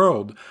whole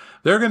world.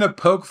 They're going to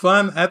poke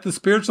fun at the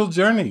spiritual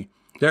journey.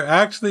 They're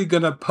actually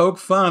going to poke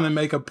fun and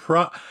make a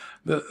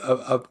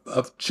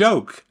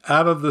joke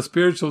out of the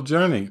spiritual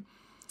journey.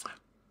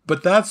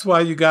 But that's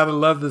why you got to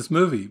love this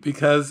movie,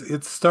 because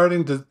it's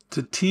starting to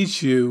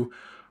teach you,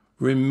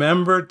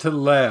 remember to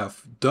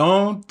laugh.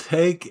 Don't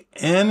take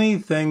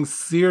anything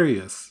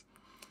serious.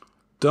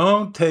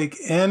 Don't take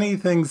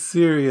anything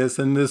serious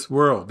in this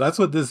world. That's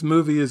what this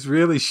movie is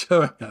really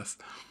showing us.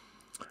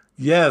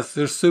 Yes,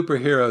 there's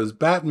superheroes.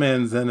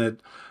 Batman's in it.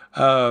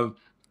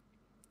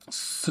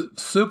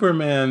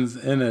 Superman's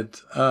in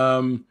it.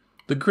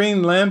 The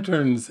Green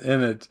Lantern's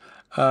in it.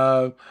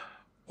 A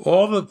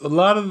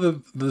lot of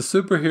the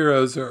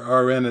superheroes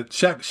are in it.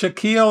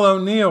 Shaquille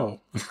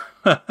O'Neal.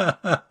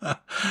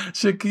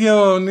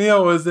 Shaquille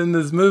O'Neal is in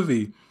this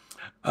movie.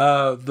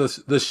 The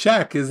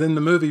Shaq is in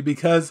the movie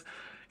because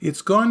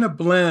it's going to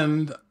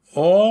blend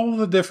all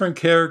the different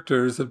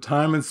characters of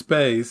time and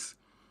space,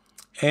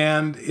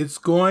 and it's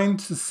going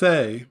to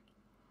say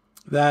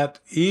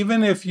that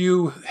even if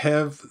you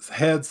have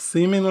had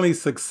seemingly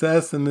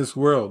success in this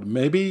world,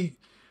 maybe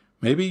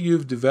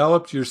you've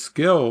developed your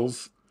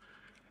skills,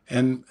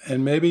 and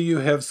maybe you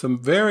have some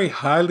very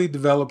highly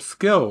developed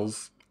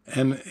skills,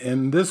 and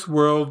in this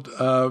world,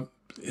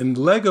 in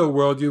Lego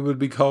world, you would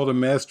be called a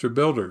master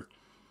builder.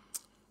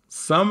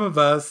 Some of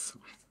us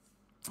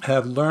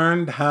have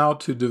learned how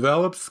to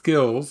develop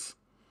skills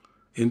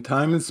in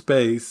time and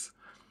space,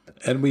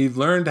 and we've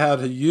learned how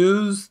to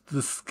use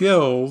the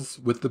skills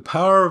with the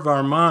power of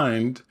our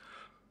mind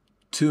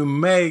to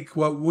make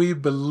what we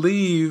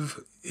believe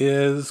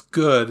is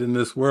good in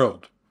this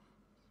world.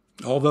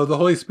 Although the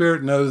Holy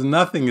Spirit knows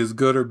nothing is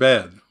good or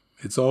bad.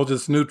 It's all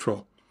just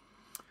neutral.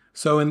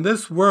 So in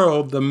this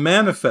world, the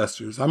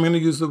manifestors, I'm going to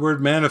use the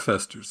word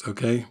manifestors,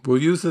 okay?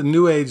 We'll use a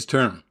New Age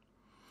term.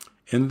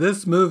 In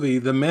this movie,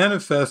 the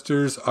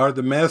manifestors are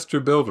the master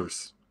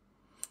builders.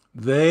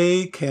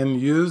 They can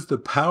use the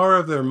power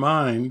of their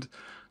mind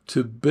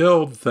to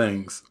build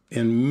things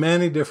in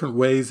many different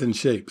ways and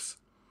shapes.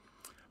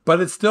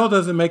 But it still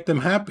doesn't make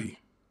them happy.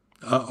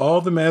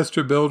 All the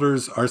master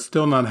builders are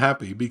still not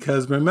happy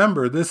because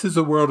remember, this is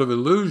a world of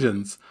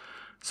illusions.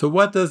 So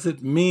what does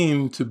it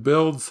mean to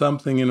build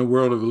something in a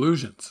world of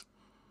illusions?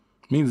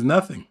 It means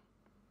nothing.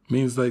 It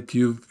means like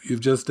you've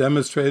just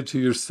demonstrated to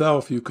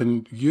yourself you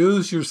can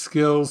use your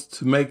skills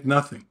to make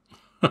nothing.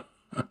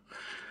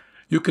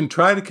 You can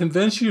try to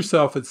convince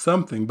yourself it's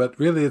something, but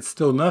really it's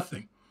still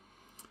nothing.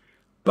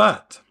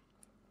 But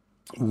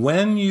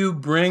when you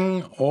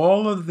bring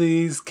all of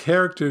these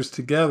characters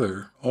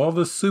together, all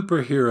the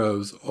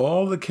superheroes,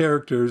 all the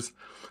characters,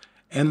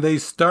 and they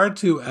start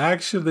to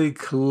actually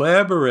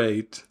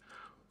collaborate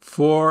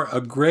for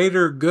a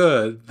greater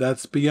good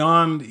that's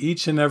beyond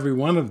each and every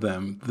one of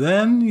them,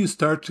 then you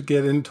start to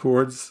get in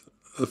towards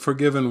the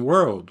forgiven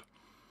world.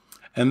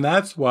 And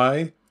that's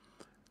why,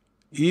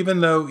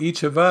 even though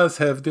each of us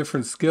have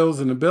different skills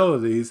and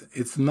abilities,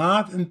 it's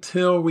not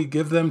until we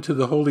give them to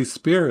the Holy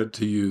Spirit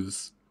to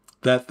use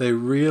that they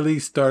really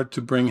start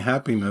to bring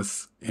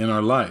happiness in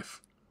our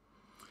life.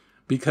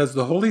 Because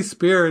the Holy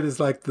Spirit is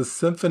like the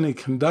symphony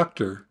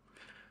conductor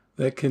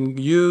that can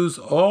use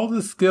all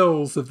the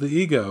skills of the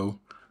ego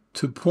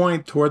to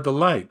point toward the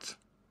light.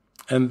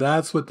 And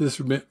that's what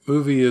this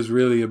movie is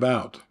really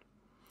about.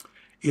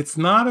 It's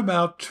not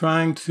about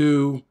trying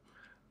to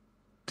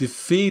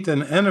defeat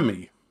an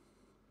enemy,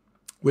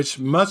 which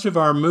much of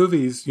our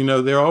movies,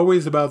 they're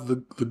always about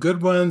the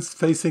good ones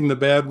facing the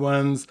bad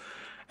ones,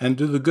 and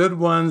do the good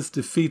ones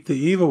defeat the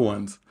evil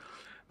ones.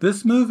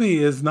 This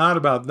movie is not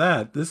about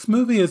that. This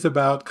movie is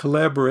about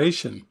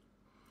collaboration.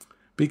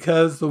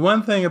 Because the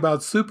one thing about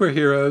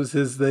superheroes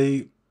is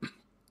they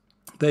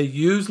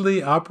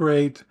usually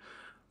operate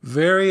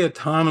very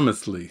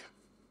autonomously.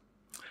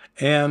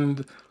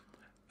 And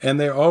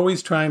they're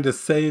always trying to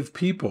save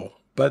people.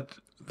 But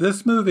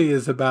this movie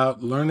is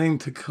about learning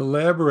to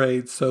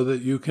collaborate so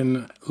that you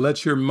can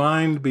let your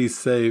mind be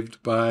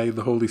saved by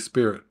the Holy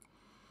Spirit.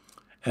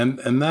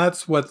 And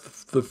that's what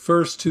the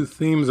first two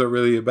themes are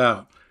really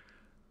about.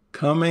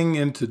 Coming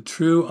into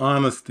true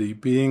honesty,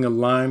 being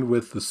aligned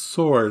with the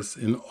source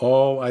in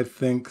all I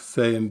think,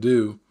 say, and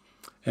do,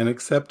 and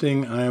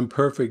accepting I am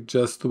perfect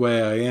just the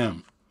way I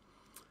am.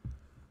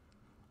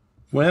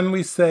 When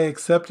we say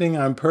accepting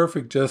I'm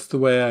perfect just the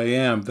way I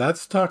am,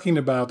 that's talking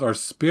about our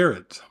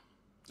spirit.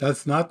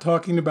 That's not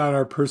talking about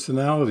our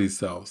personality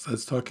selves.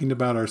 That's talking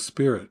about our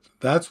spirit.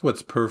 That's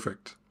what's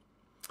perfect.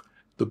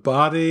 The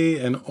body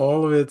and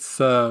all of its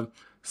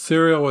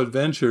serial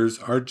adventures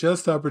are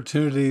just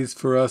opportunities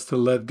for us to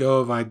let go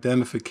of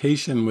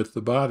identification with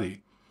the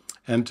body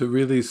and to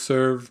really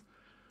serve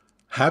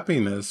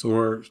happiness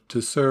or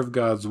to serve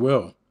God's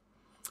will.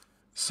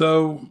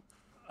 So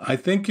I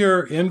think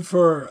you're in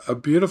for a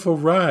beautiful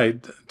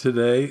ride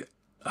today.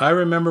 I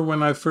remember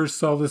when I first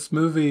saw this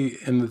movie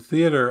in the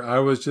theater,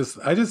 I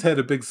just had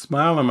a big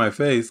smile on my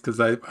face because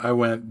I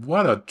went,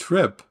 what a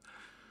trip.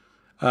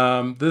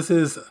 This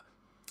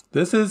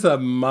is a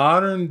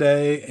modern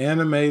day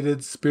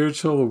animated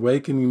spiritual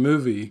awakening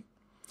movie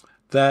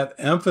that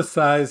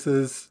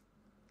emphasizes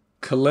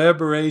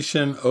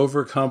collaboration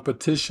over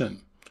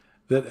competition,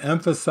 that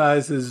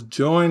emphasizes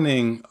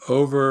joining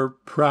over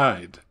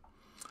pride,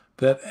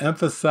 that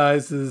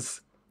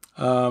emphasizes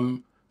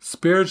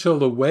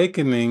spiritual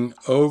awakening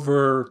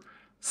over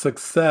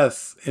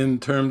success in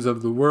terms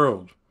of the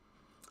world.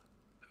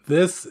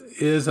 This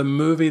is a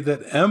movie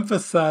that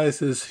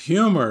emphasizes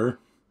humor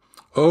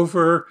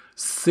over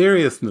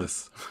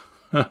seriousness.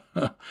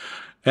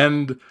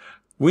 And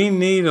we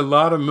need a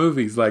lot of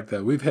movies like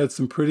that. We've had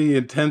some pretty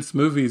intense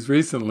movies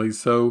recently,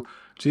 so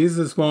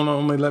Jesus won't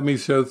only let me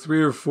show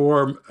 3 or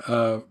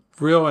 4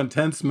 real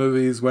intense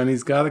movies when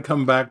he's got to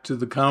come back to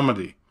the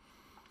comedy.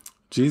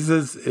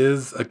 Jesus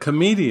is a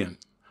comedian.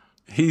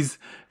 He's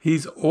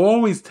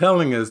always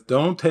telling us,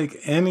 don't take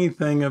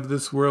anything of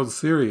this world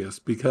serious,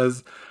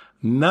 because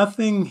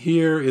nothing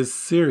here is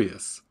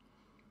serious.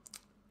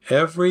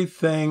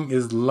 Everything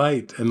is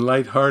light and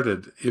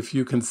lighthearted if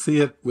you can see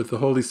it with the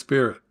Holy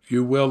Spirit.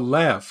 You will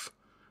laugh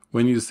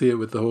when you see it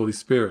with the Holy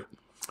Spirit.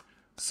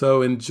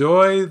 So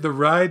enjoy the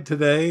ride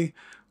today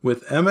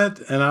with Emmett,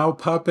 and I'll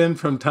pop in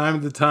from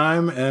time to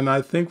time, and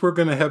I think we're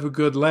going to have a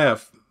good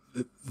laugh.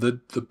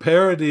 The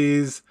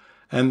parodies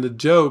and the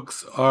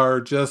jokes are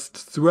just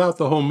throughout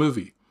the whole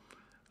movie.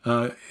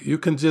 You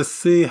can just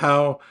see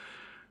how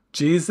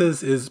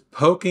Jesus is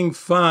poking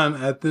fun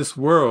at this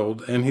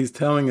world, and he's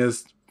telling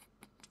us,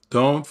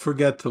 don't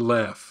forget to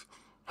laugh.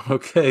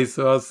 Okay,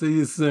 so I'll see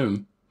you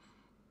soon.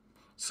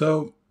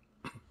 So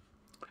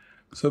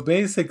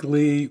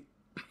basically,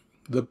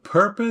 the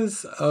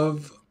purpose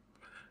of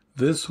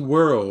this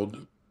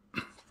world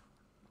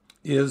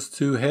is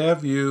to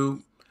have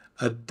you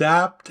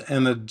adapt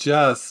and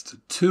adjust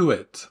to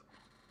it,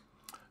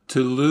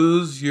 to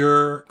lose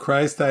your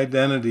Christ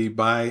identity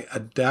by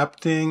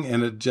adapting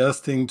and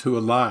adjusting to a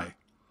lie.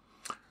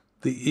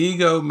 The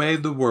ego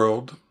made the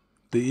world.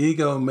 The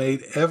ego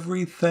made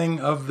everything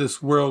of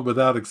this world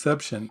without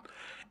exception.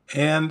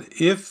 And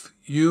if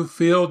you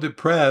feel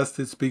depressed,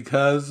 it's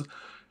because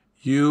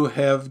you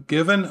have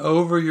given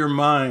over your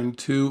mind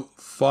to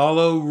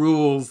follow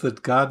rules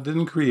that God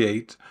didn't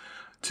create,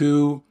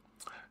 to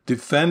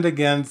defend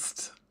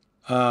against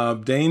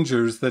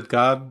dangers that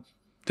God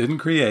didn't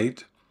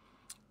create,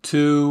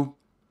 to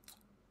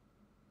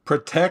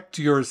protect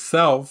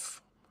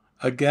yourself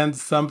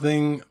against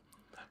something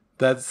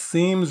that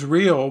seems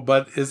real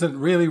but isn't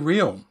really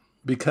real,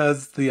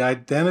 because the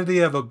identity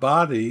of a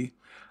body,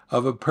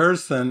 of a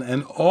person,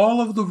 and all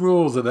of the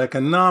rules of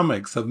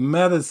economics, of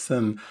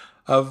medicine,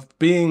 of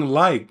being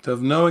liked,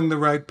 of knowing the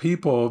right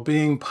people, of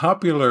being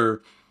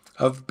popular,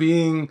 of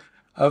being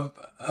of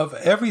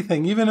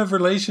everything, even of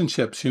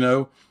relationships,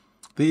 the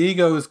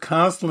ego is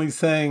constantly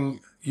saying,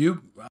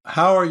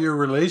 how are your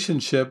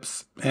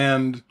relationships?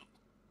 And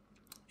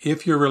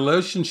if your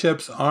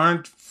relationships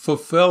aren't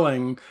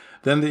fulfilling,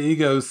 then the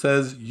ego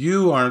says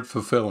you aren't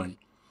fulfilling.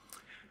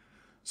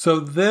 So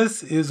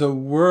this is a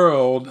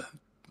world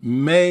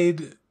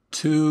made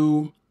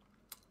to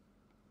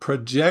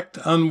project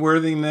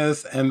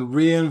unworthiness and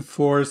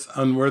reinforce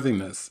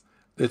unworthiness.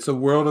 It's a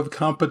world of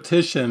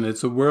competition.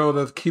 It's a world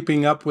of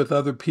keeping up with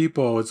other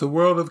people. It's a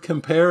world of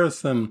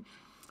comparison.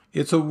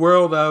 It's a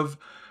world of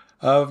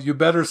you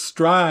better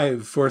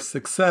strive for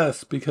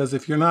success, because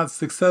if you're not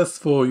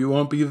successful, you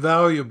won't be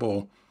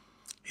valuable.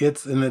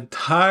 It's an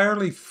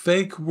entirely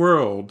fake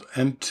world,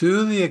 and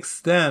to the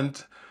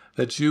extent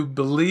that you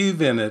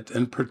believe in it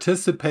and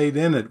participate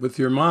in it with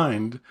your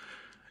mind,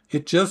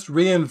 it just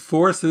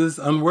reinforces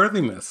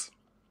unworthiness,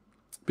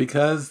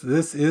 because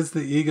this is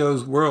the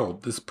ego's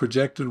world, this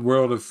projected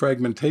world of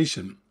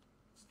fragmentation.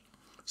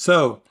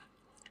 So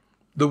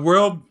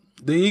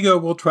the ego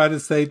will try to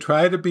say,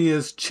 try to be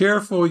as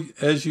cheerful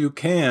as you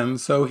can.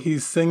 So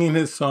he's singing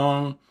his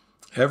song,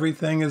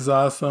 everything is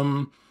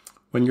awesome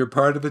when you're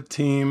part of a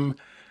team.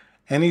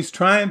 And he's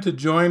trying to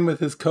join with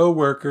his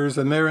coworkers,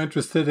 and they're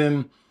interested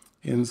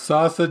in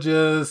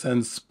sausages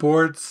and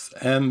sports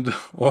and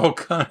all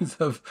kinds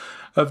of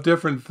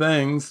different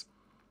things.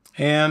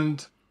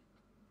 And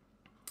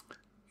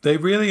they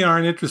really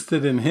aren't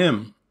interested in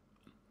him.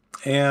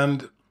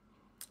 And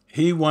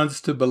he wants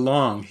to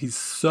belong. He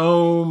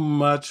so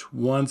much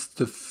wants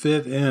to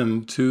fit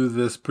into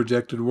this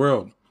projected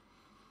world.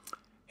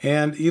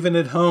 And even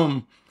at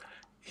home,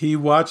 he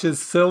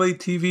watches silly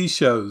TV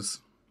shows.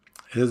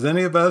 Has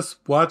any of us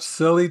watched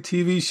silly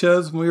TV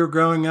shows when we were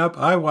growing up?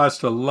 I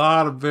watched a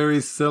lot of very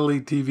silly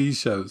TV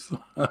shows.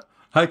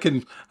 I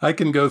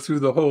can go through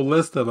the whole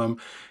list of them.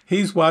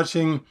 He's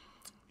watching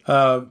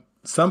some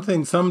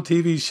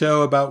TV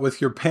show about with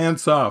your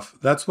pants off.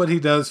 That's what he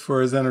does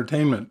for his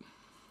entertainment.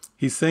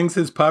 He sings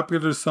his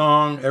popular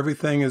song,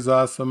 Everything is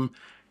Awesome.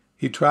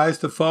 He tries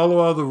to follow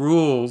all the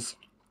rules,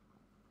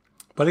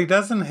 but he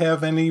doesn't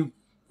have any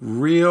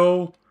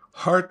real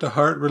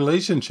heart-to-heart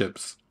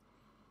relationships.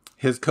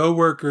 His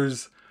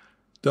coworkers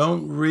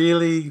don't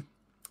really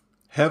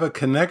have a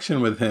connection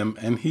with him,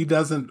 and he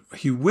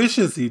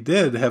wishes he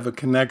did have a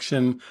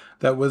connection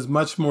that was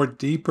much more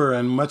deeper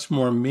and much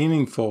more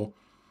meaningful,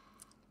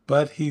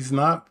 but he's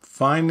not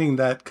finding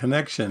that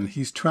connection.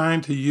 He's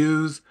trying to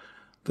use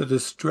the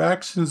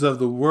distractions of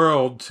the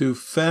world to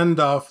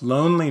fend off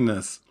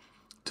loneliness,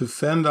 to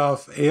fend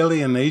off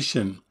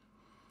alienation.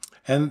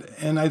 And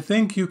I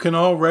think you can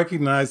all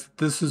recognize that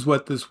this is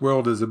what this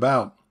world is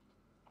about.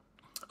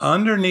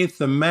 Underneath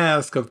the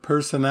mask of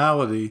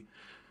personality,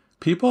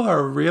 people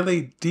are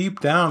really deep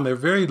down, they're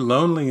very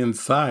lonely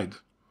inside.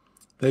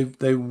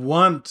 They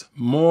want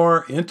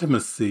more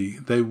intimacy.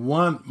 They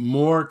want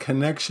more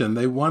connection.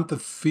 They want the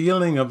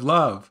feeling of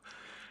love.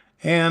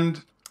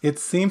 And it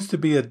seems to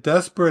be a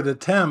desperate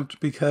attempt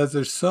because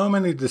there's so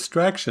many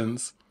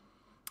distractions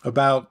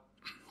about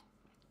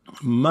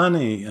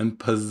money and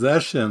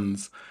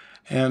possessions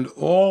and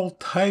all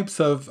types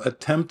of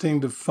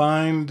attempting to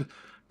find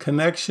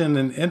connection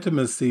and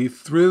intimacy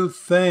through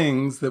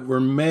things that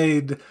were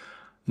made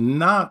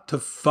not to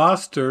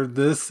foster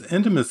this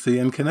intimacy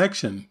and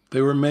connection.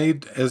 They were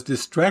made as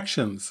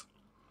distractions.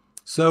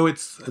 So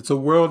it's a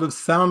world of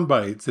sound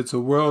bites. It's a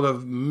world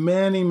of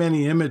many,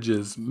 many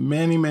images,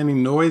 many, many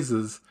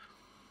noises.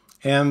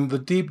 And the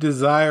deep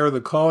desire,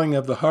 the calling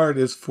of the heart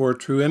is for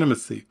true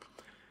intimacy.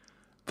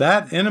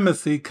 That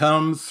intimacy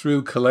comes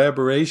through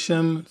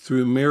collaboration,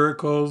 through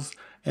miracles,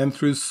 and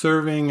through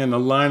serving and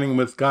aligning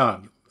with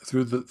God,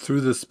 through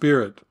the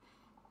Spirit.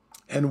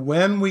 And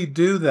when we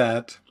do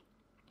that,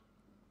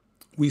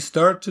 we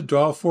start to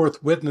draw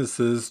forth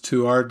witnesses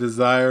to our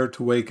desire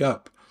to wake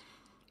up.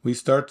 We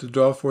start to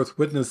draw forth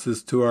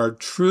witnesses to our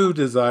true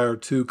desire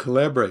to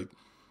collaborate.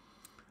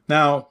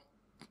 Now,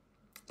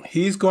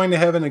 he's going to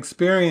have an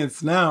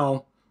experience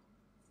now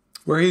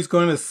where he's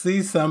going to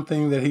see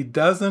something that he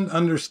doesn't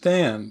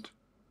understand.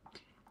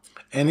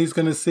 And he's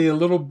going to see a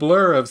little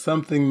blur of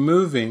something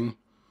moving.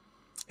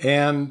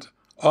 And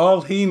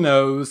all he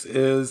knows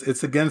is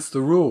it's against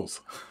the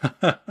rules.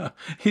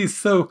 he's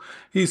so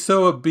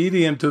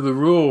obedient to the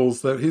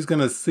rules that he's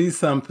going to see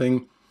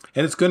something,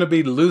 and it's going to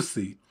be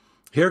Lucy.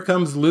 Here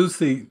comes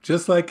Lucy,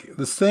 just like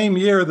the same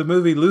year the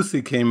movie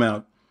Lucy came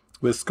out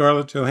with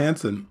Scarlett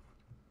Johansson.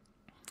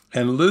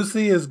 And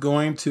Lucy is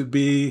going to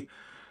be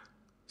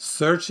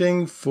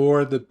searching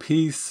for the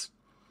piece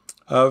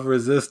of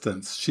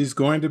resistance. She's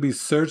going to be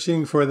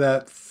searching for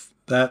that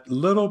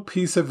little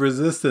piece of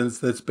resistance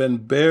that's been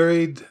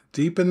buried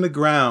deep in the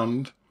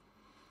ground,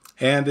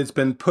 and it's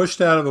been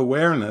pushed out of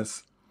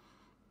awareness,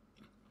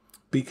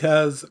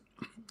 because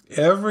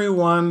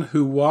everyone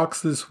who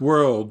walks this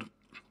world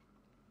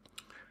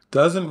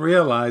doesn't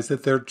realize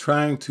that they're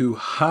trying to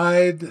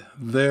hide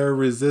their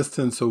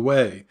resistance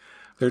away.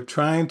 They're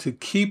trying to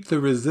keep the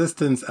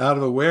resistance out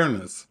of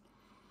awareness,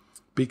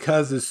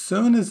 because as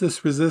soon as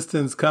this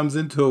resistance comes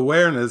into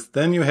awareness,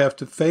 then you have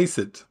to face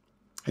it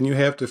and you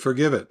have to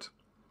forgive it.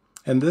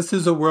 And this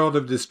is a world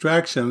of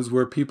distractions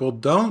where people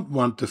don't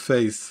want to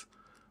face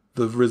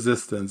the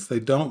resistance. They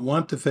don't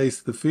want to face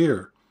the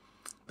fear.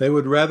 They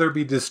would rather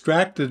be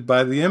distracted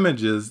by the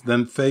images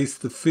than face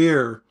the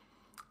fear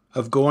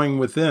of going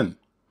within.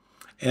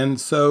 And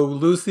so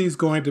Lucy's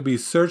going to be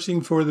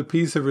searching for the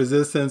piece of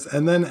resistance,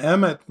 and then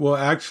Emmett will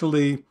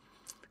actually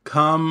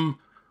come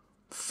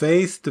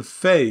face to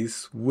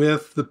face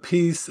with the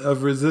piece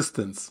of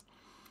resistance.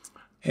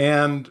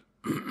 And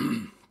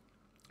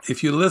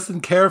if you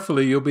listen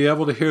carefully, you'll be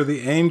able to hear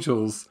the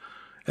angels.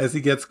 As he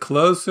gets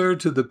closer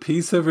to the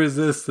piece of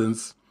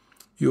resistance,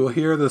 you'll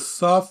hear the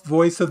soft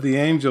voice of the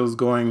angels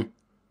going,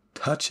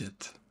 touch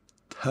it,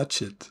 touch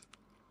it.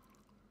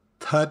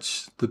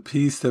 Touch the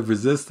piece of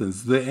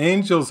resistance. The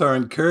angels are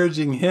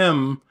encouraging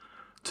him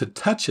to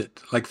touch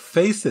it, like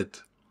face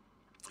it.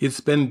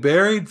 It's been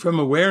buried from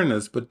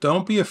awareness, but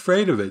don't be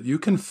afraid of it. You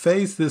can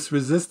face this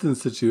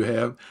resistance that you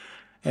have.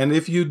 And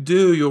if you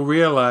do, you'll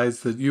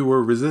realize that you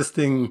were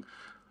resisting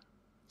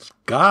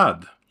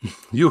God.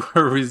 You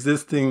were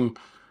resisting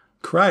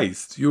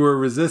Christ. You were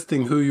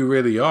resisting who you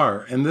really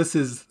are. And this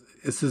is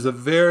a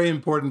very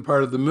important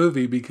part of the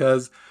movie,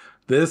 because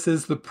this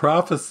is the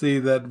prophecy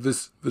that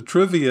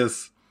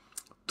Vitruvius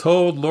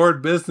told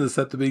Lord Business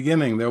at the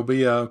beginning. There'll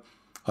be a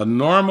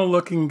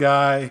normal-looking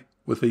guy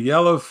with a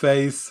yellow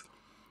face,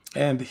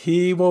 and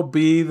he will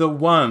be the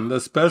one, the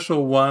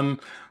special one,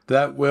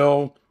 that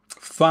will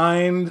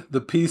find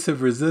the piece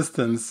of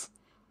resistance,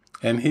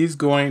 and he's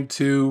going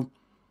to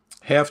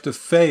have to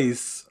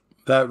face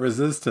that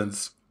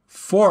resistance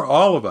for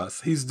all of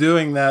us. He's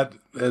doing that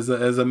as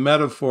a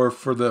metaphor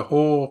for the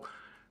whole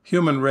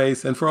human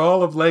race and for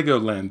all of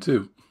Legoland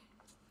too.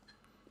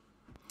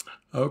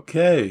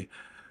 Okay.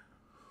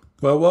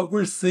 Well, what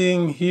we're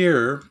seeing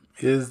here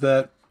is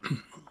that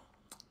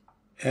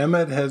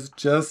Emmett has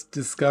just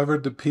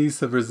discovered the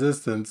piece of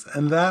resistance,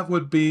 and that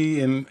would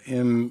be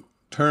in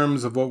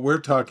terms of what we're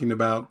talking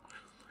about.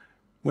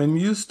 When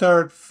you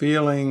start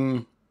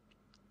feeling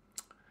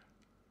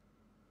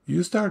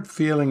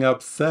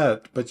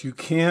upset, but you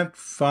can't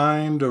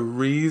find a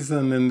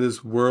reason in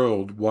this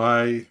world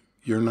why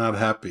you're not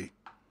happy.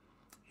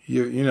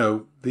 You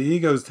know, the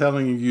ego's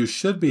telling you you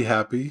should be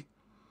happy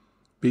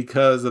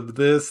because of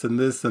this and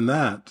this and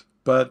that.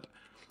 But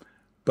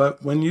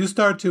when you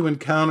start to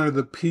encounter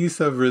the piece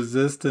of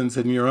resistance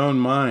in your own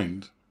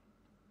mind,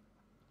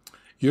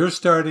 you're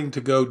starting to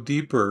go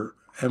deeper.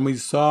 And we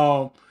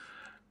saw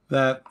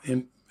that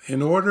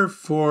in order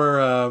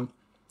for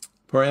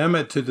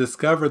Emmett to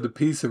discover the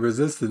piece of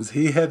resistance,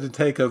 he had to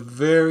take a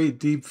very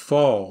deep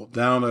fall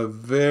down a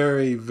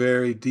very,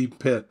 very deep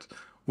pit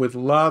with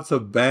lots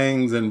of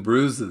bangs and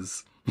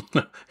bruises.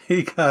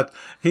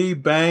 He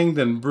banged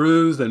and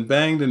bruised and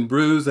banged and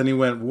bruised, and he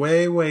went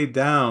way, way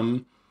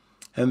down,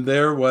 and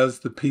there was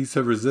the piece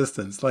of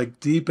resistance, like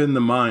deep in the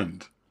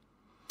mind.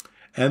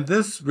 And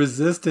this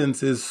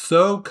resistance is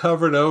so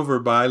covered over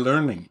by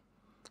learning.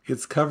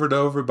 It's covered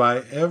over by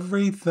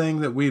everything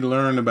that we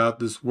learn about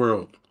this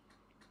world.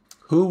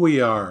 Who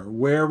we are,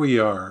 where we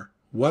are,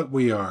 what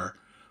we are.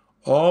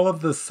 All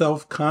of the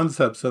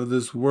self-concepts of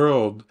this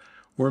world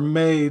were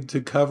made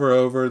to cover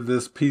over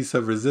this piece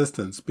of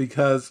resistance,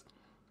 because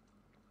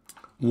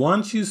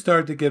once you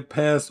start to get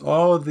past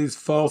all of these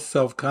false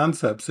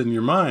self-concepts in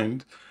your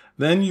mind,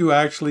 then you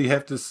actually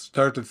have to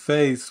start to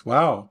face,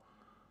 wow,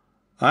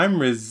 I'm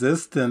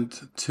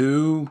resistant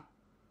to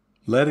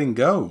letting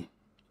go.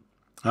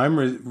 I'm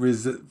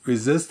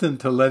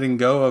resistant to letting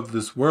go of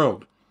this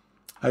world.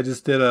 I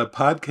just did a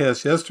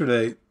podcast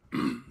yesterday,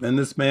 and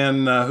this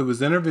man who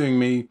was interviewing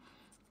me,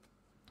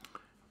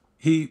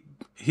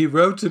 he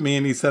wrote to me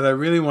and he said, I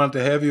really want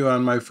to have you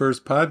on my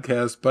first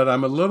podcast, but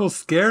I'm a little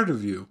scared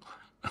of you.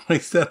 I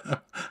said,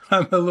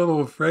 I'm a little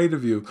afraid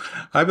of you.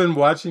 I've been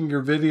watching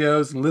your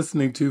videos and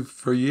listening to you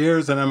for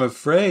years, and I'm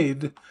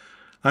afraid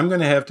I'm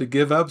going to have to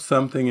give up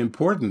something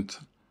important,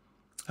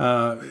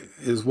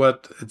 is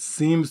what it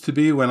seems to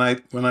be when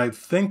I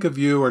think of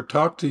you or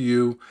talk to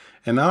you.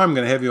 And now I'm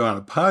going to have you on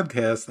a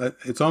podcast.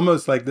 It's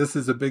almost like this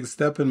is a big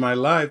step in my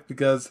life,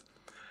 because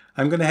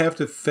I'm going to have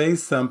to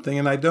face something,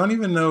 and I don't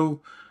even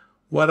know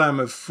what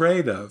I'm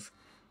afraid of.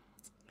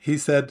 He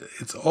said,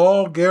 it's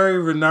all Gary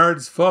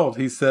Renard's fault,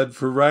 he said,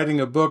 for writing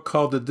a book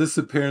called The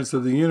Disappearance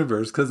of the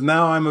Universe, because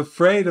now I'm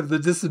afraid of the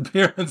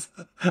disappearance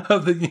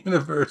of the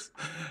universe.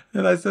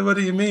 And I said, what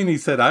do you mean? He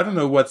said, I don't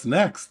know what's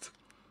next.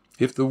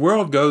 If the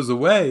world goes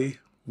away,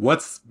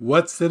 what's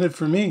in it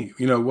for me?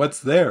 What's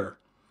there?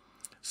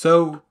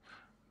 So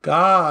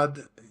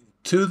God,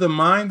 to the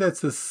mind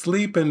that's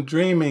asleep and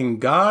dreaming,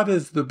 God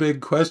is the big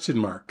question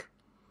mark.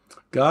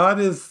 God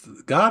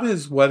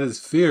is what is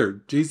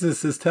feared.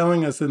 Jesus is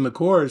telling us in the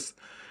Course,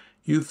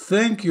 you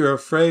think you're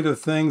afraid of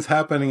things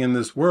happening in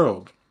this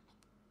world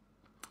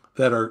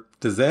that are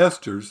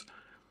disasters.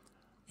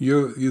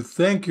 You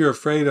think you're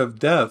afraid of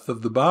death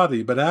of the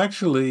body, but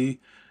actually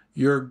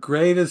your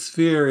greatest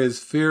fear is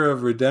fear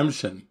of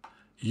redemption.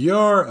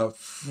 You're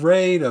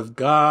afraid of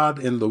God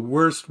in the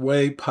worst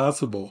way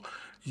possible.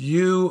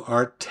 You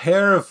are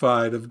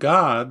terrified of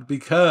God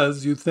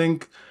because you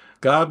think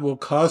God will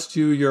cost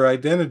you your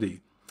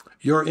identity,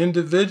 your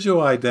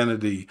individual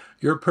identity,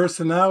 your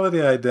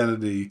personality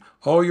identity,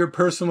 all your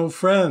personal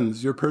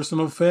friends, your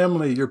personal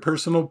family, your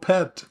personal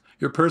pet,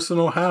 your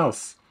personal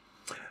house.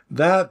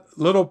 That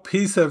little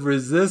piece of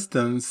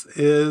resistance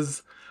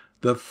is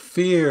the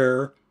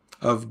fear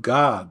of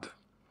God.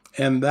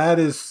 And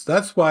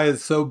that's why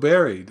it's so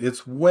buried.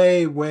 It's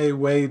way, way,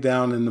 way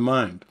down in the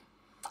mind.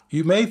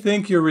 You may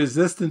think you're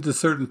resistant to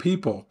certain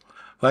people.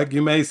 Like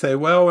you may say,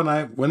 well,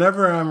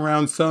 whenever I'm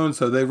around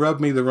so-and-so, they rub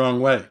me the wrong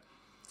way.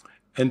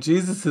 And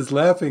Jesus is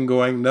laughing,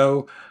 going,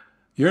 no,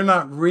 you're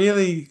not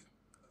really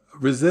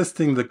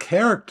resisting the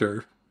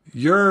character.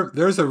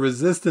 There's a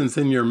resistance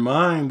in your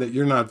mind that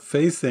you're not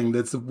facing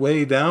that's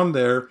way down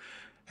there,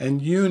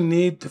 and you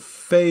need to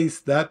face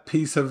that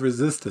piece of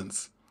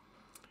resistance.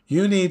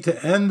 You need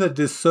to end the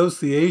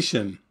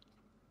dissociation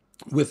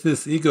with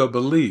this ego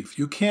belief.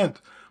 You can't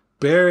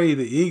bury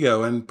the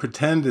ego and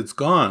pretend it's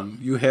gone.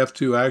 You have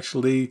to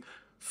actually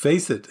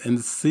face it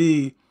and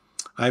see,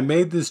 I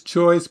made this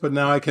choice, but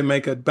now I can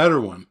make a better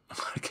one.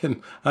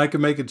 I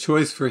can make a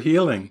choice for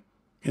healing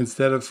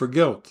instead of for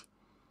guilt.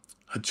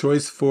 A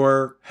choice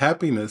for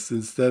happiness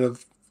instead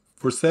of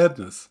for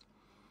sadness.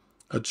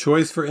 A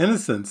choice for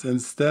innocence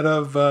instead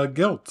of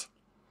guilt.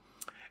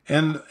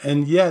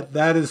 And yet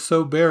that is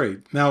so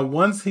buried. Now,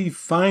 once he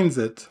finds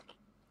it,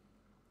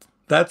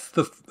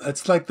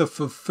 that's like the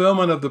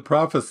fulfillment of the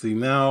prophecy.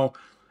 Now,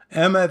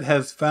 Emmett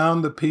has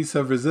found the piece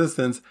of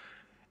resistance,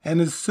 and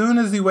as soon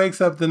as he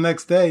wakes up the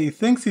next day, he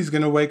thinks he's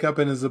going to wake up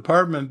in his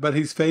apartment, but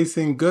he's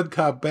facing good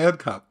cop, bad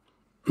cop.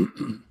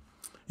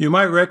 You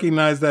might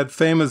recognize that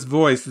famous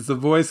voice. It's the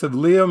voice of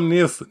Liam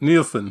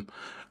Neeson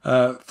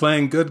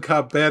playing good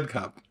cop, bad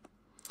cop.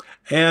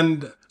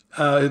 And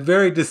a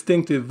very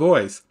distinctive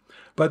voice.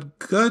 But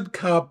good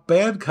cop,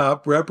 bad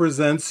cop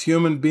represents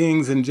human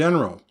beings in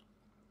general.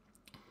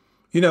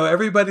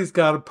 Everybody's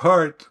got a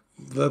part.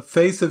 The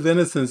face of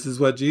innocence is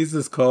what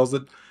Jesus calls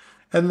it.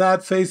 And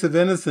that face of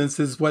innocence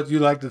is what you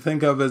like to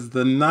think of as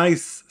the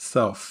nice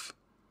self.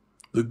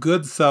 The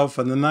good self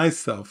and the nice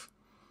self.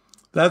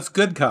 That's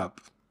good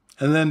cop.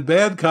 And then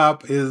bad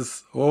cop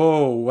is,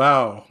 oh,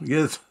 wow,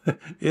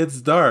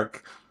 it's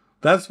dark.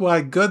 That's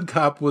why good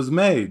cop was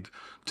made.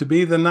 To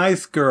be the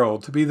nice girl,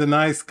 to be the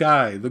nice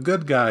guy, the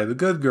good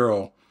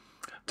girl.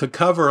 To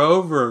cover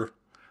over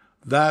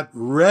that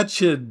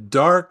wretched,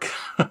 dark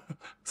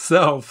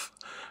self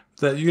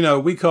that,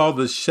 we call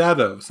the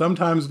shadow.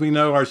 Sometimes we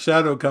know our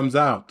shadow comes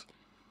out.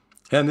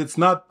 And it's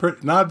not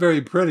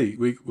very pretty.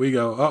 We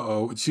go,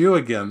 uh-oh, it's you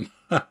again.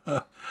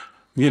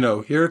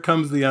 Here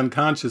comes the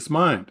unconscious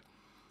mind.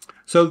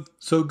 So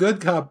good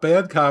cop,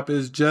 bad cop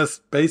is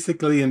just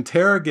basically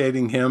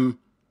interrogating him,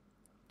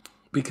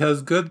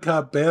 because good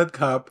cop, bad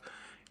cop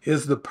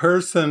is the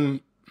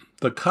person,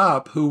 the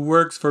cop, who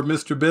works for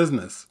Mr.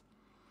 Business.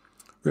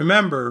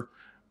 Remember,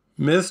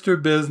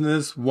 Mr.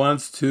 Business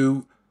wants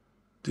to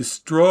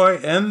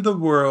end the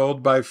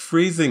world by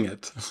freezing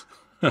it.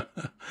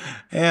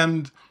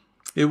 And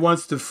it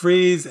wants to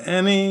freeze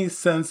any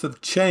sense of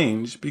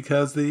change,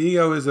 because the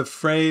ego is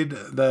afraid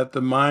that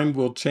the mind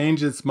will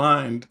change its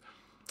mind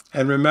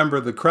and remember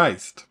the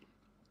Christ.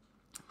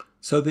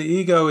 So the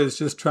ego is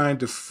just trying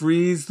to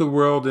freeze the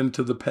world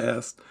into the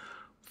past,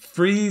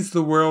 freeze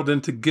the world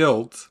into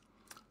guilt,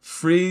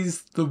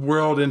 freeze the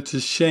world into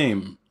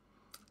shame,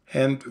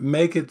 and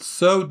make it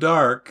so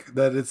dark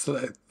that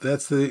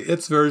that's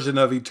its version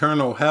of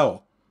eternal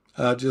hell.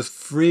 Just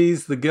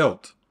freeze the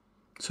guilt,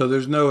 so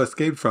there's no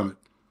escape from it.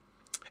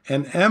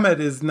 And Emmett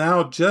is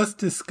now just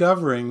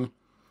discovering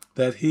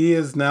that he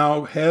is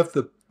now have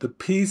the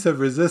piece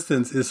of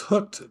resistance is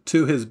hooked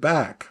to his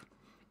back,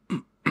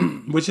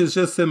 which is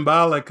just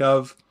symbolic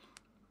of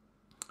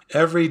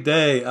every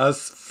day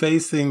us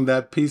facing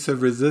that piece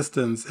of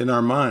resistance in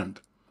our mind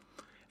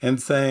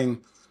and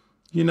saying,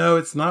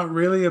 it's not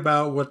really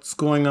about what's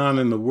going on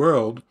in the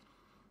world.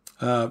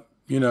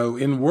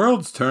 In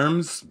world's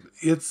terms,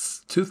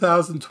 it's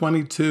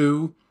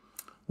 2022.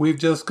 We've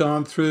just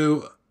gone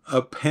through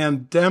a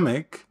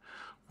pandemic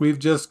we've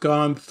just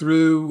gone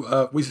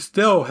through, we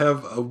still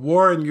have a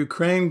war in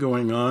Ukraine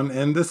going on,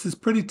 and this is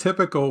pretty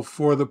typical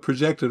for the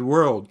projected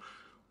world.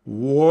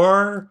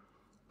 War,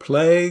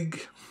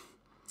 plague,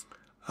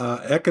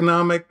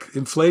 economic,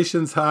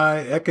 inflation's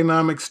high,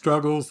 economic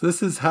struggles.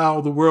 This is how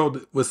the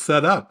world was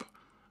set up,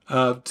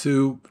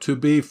 to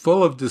be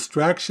full of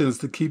distractions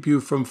to keep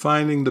you from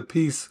finding the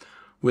peace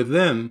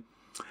within.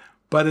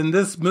 But in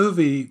this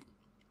movie,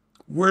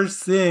 we're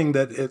seeing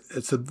that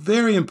it's a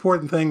very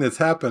important thing that's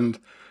happened,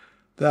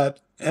 that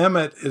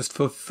Emmett is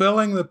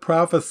fulfilling the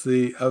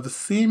prophecy of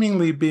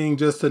seemingly being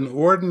just an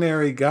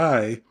ordinary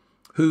guy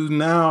who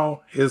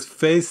now is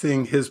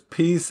facing his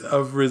piece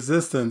of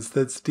resistance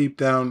that's deep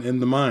down in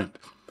the mind.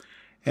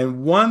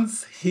 And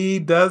once he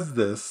does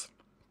this,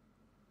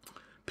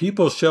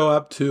 people show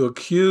up to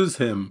accuse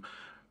him.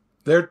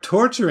 They're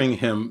torturing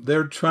him.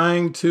 They're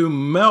trying to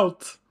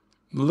melt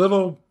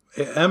little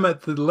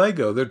Emmett the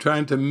Lego. They're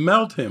trying to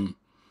melt him.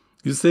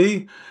 You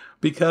see?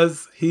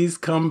 Because he's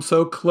come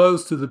so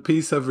close to the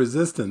piece of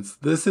resistance.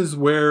 This is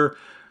where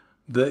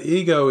the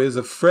ego is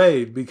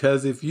afraid,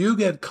 because if you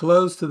get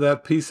close to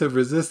that piece of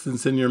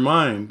resistance in your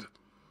mind,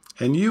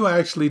 and you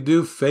actually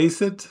do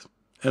face it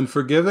and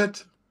forgive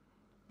it,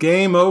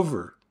 game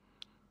over.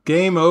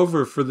 Game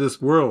over for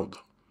this world.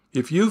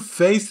 If you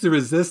face the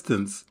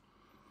resistance,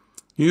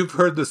 you've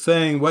heard the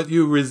saying, what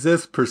you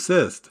resist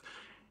persists.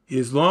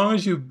 As long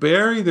as you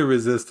bury the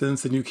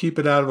resistance and you keep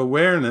it out of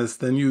awareness,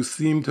 then you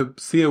seem to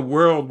see a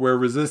world where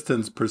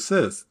resistance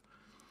persists.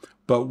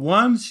 But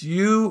once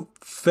you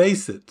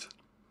face it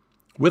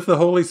with the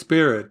Holy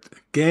Spirit,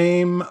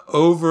 game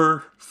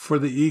over for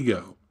the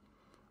ego.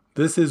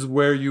 This is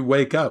where you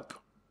wake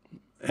up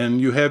and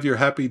you have your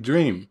happy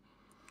dream.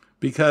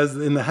 Because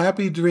in the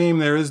happy dream,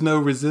 there is no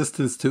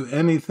resistance to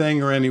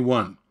anything or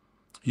anyone.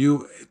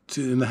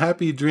 In the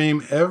happy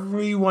dream,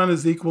 everyone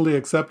is equally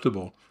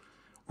acceptable.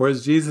 Or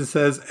as Jesus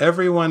says,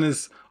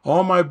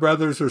 all my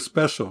brothers are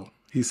special,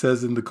 he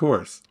says in the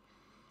Course.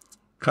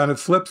 Kind of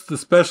flips the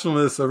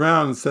specialness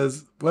around and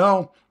says,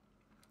 well,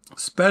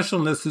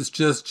 specialness is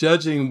just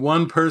judging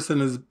one person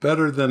as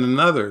better than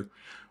another,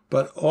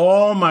 but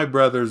all my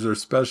brothers are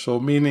special,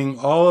 meaning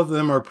all of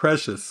them are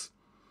precious,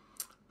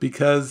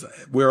 because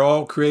we're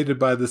all created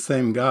by the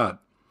same God.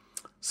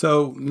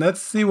 So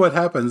let's see what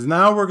happens.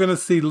 Now we're going to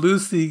see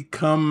Lucy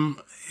come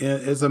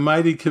as a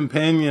mighty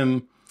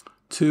companion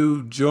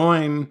to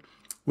join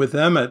with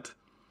Emmett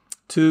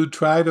to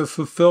try to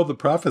fulfill the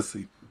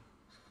prophecy.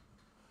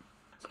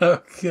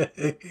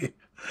 Okay.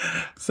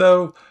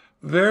 So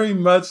very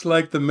much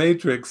like the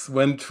Matrix,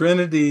 when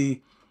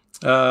Trinity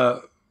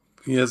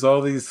has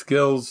all these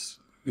skills,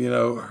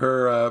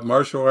 her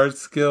martial arts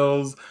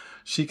skills,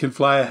 she can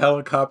fly a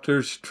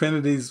helicopter.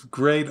 Trinity's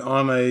great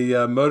on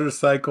a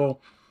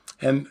motorcycle.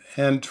 And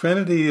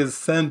Trinity is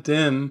sent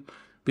in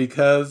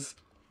because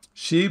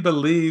she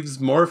believes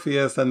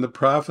Morpheus and the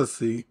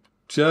prophecy,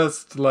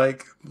 just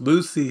like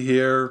Lucy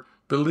here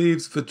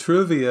believes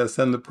Vitruvius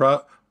and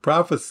the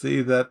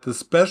prophecy that the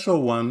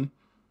special one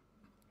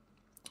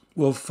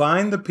will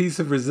find the piece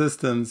of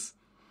resistance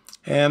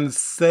and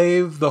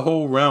save the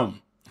whole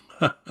realm.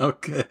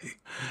 Okay,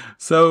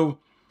 so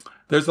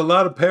there's a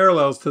lot of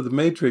parallels to the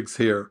Matrix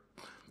here.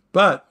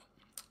 But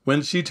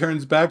when she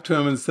turns back to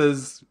him and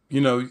says,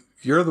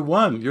 you're the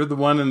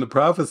one in the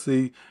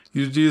prophecy,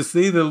 do you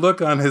see the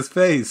look on his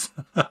face?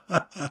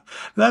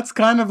 That's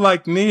kind of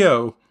like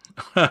Neo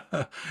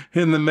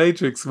in the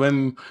Matrix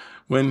when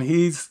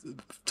he's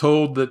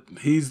told that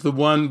he's the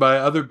one by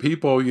other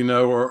people,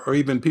 or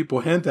even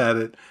people hint at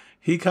it.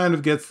 He kind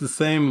of gets the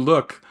same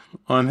look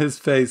on his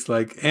face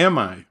like, am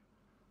I?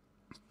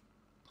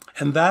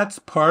 And that's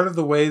part of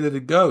the way that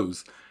it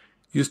goes.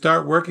 You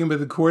start working with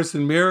the Course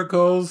in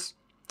Miracles,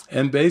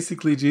 and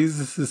basically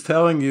Jesus is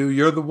telling you,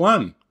 you're the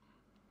one.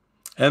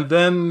 And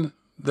then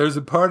there's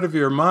a part of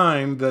your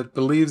mind that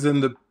believes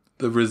in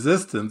the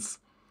resistance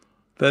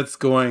that's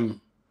going,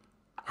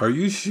 are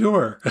you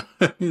sure?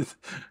 Is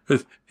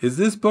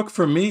this book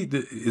for me?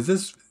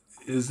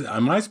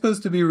 Am I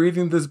supposed to be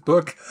reading this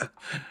book?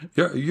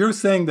 You're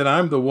saying that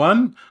I'm the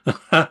one?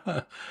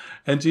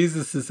 And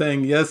Jesus is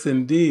saying, yes,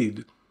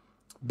 indeed.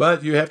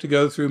 But you have to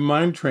go through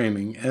mind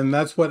training. And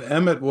that's what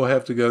Emmett will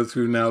have to go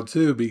through now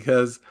too,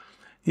 because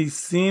he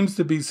seems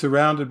to be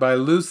surrounded by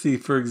Lucy,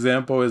 for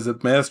example, as a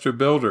master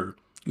builder.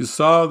 You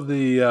saw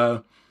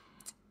the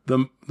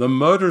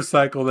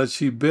motorcycle that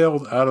she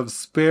built out of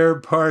spare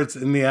parts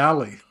in the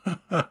alley.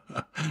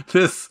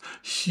 This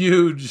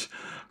huge,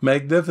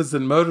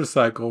 magnificent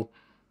motorcycle.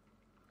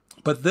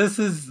 But this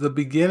is the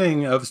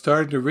beginning of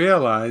starting to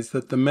realize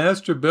that the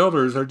master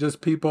builders are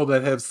just people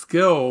that have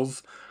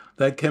skills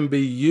that can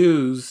be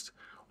used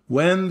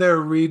when they're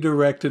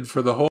redirected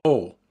for the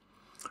whole.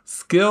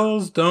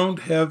 Skills don't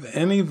have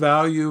any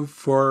value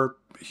for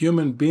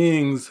human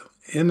beings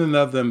in and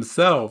of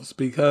themselves,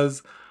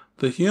 because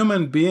the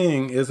human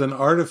being is an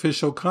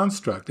artificial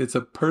construct. It's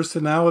a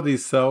personality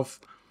self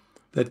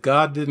that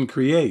God didn't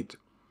create.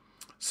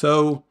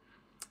 So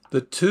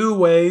The two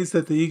ways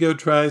that the ego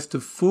tries to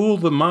fool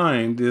the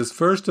mind is,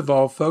 first of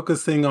all,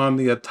 focusing on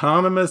the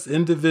autonomous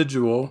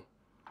individual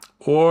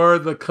or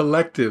the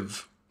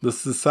collective, the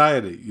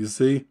society, you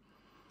see?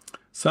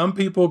 Some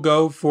people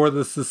go for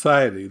the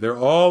society. They're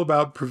all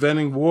about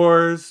preventing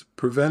wars,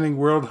 preventing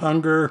world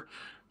hunger,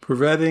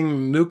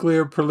 preventing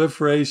nuclear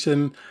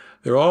proliferation.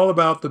 They're all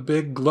about the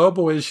big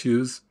global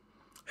issues.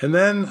 And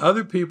then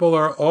other people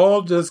are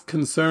all just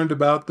concerned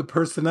about the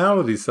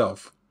personality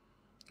self.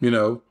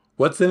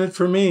 What's in it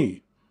for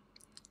me?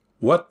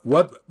 What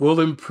will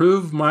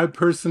improve my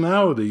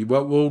personality?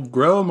 What will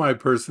grow my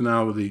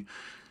personality?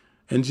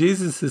 And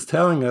Jesus is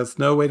telling us,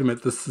 no, wait a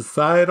minute,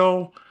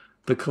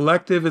 the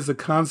collective is a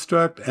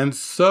construct, and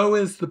so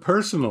is the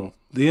personal,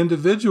 the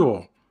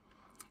individual.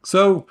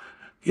 So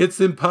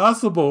it's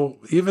impossible,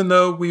 even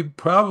though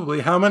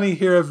how many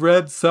here have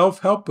read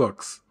self-help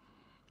books?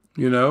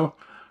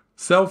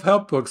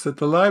 Self-help books at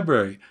the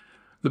library.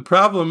 The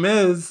problem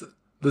is,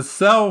 the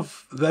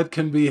self that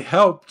can be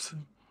helped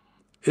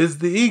is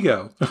the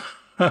ego.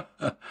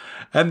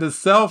 And the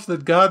self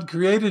that God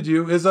created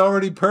you is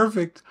already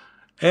perfect,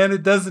 and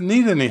it doesn't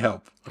need any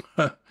help.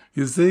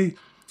 You see?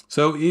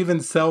 So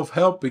even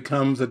self-help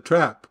becomes a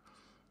trap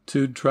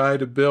to try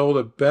to build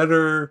a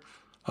better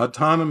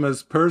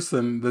autonomous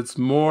person that's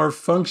more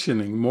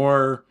functioning,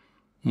 more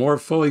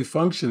fully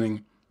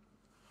functioning.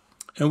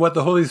 And what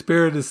the Holy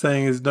Spirit is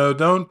saying is, no,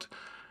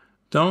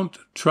 don't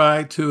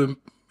try to...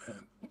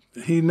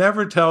 He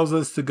never tells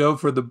us to go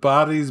for the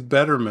body's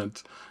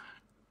betterment.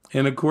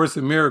 In A Course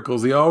in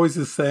Miracles, he always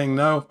is saying,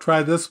 no,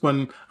 try this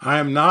one. I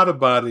am not a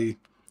body.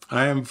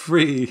 I am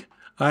free.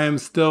 I am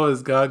still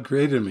as God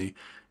created me.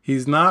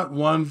 He's not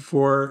one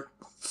for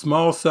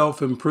small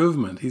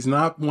self-improvement. He's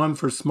not one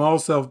for small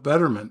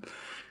self-betterment.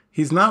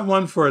 He's not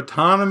one for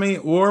autonomy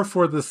or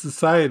for the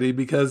society,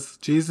 because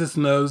Jesus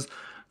knows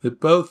that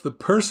both the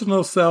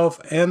personal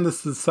self and the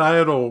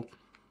societal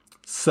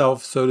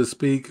self, so to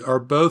speak, are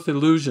both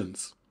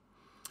illusions.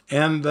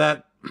 And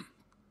that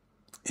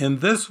in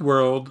this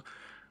world,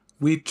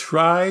 we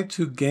try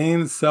to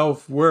gain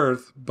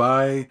self-worth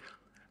by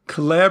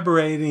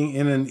collaborating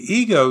in an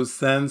ego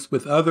sense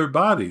with other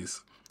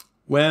bodies,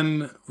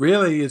 when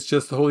really it's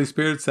just the Holy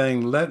Spirit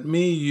saying, let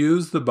me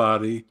use the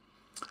body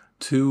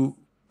to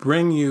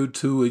bring you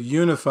to a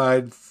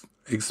unified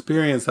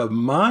experience of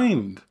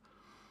mind,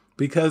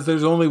 because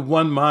there's only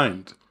one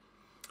mind.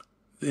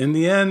 In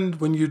the end,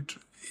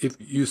 if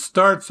you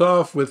starts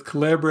off with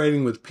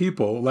collaborating with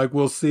people, like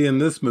we'll see in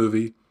this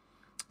movie,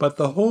 but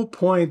the whole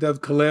point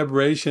of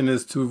collaboration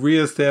is to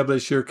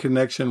reestablish your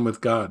connection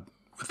with God,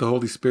 with the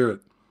Holy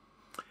Spirit.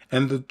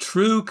 And the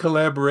true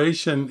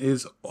collaboration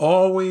is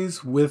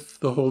always with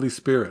the Holy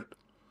Spirit.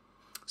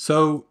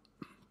 So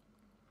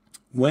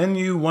when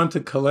you want to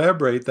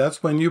collaborate,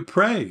 that's when you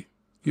pray.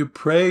 You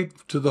pray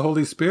to the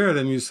Holy Spirit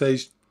and you say,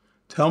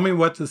 tell me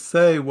what to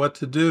say, what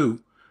to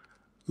do.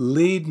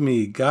 Lead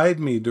me,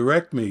 guide me,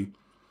 direct me.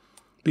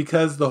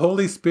 Because the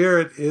Holy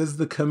Spirit is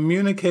the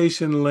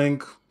communication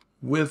link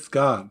with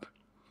God.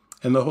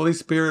 And the Holy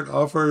Spirit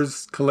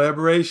offers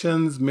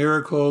collaborations,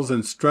 miracles,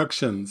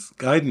 instructions,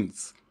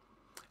 guidance.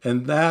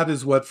 And that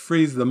is what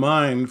frees the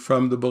mind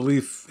from the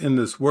belief in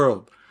this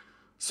world.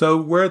 So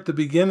we're at the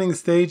beginning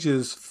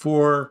stages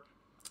for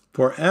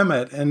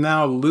Emmett, and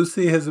now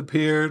Lucy has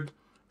appeared.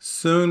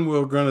 Soon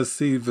we're going to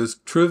see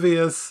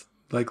Vitruvius,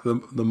 like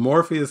the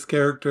Morpheus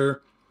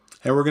character,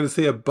 and we're going to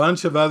see a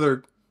bunch of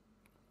other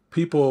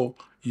people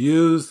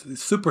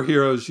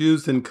superheroes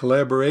used in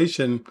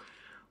collaboration.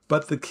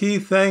 But the key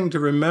thing to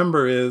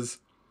remember is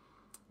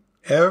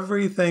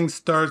everything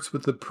starts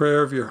with the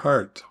prayer of your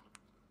heart.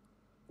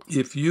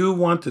 If you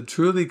want to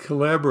truly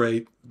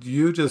collaborate,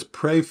 you just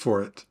pray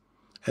for it.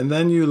 And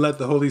then you let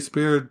the Holy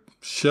Spirit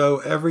show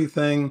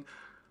everything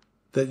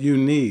that you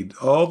need.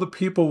 All the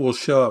people will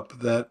show up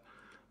that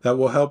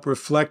will help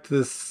reflect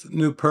this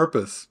new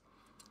purpose.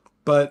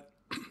 But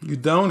you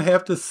don't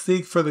have to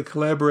seek for the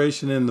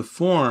collaboration in the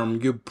form.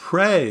 You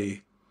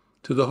pray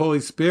to the Holy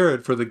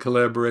Spirit for the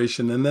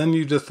collaboration, and then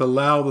you just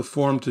allow the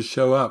form to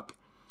show up.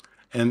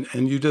 And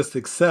you just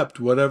accept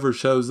whatever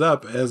shows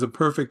up as a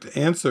perfect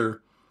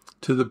answer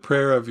to the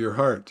prayer of your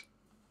heart.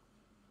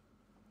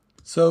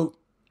 So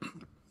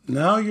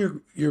now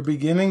you're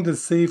beginning to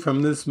see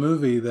from this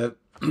movie that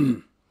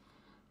the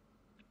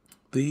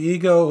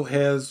ego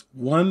has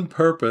one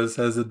purpose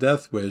as a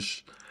death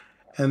wish,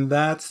 and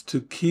that's to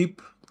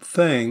keep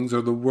things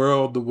or the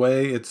world the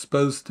way it's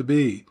supposed to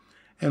be.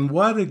 And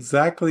what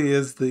exactly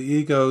is the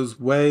ego's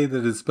way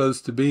that it's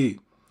supposed to be?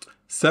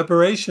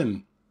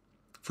 Separation,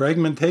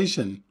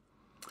 fragmentation.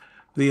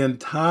 The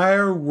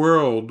entire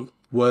world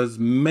was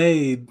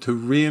made to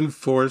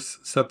reinforce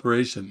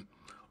separation.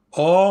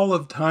 All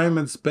of time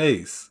and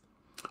space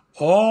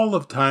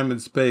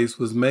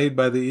was made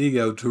by the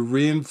ego to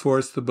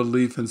reinforce the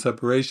belief in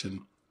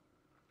separation,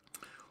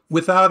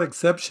 without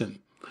exception.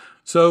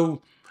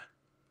 So,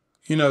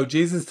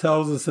 Jesus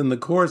tells us in the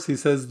Course, he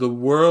says, the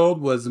world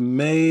was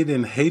made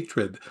in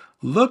hatred.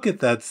 Look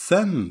at that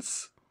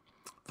sentence.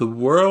 The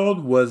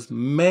world was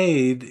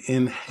made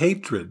in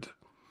hatred.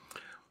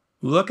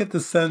 Look at the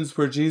sentence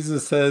where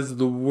Jesus says,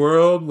 the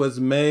world was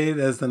made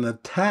as an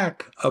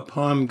attack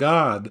upon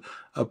God,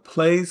 a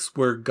place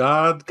where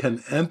God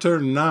can enter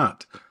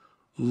not.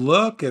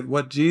 Look at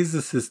what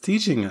Jesus is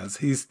teaching us.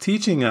 He's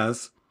teaching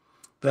us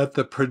that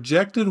the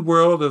projected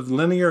world of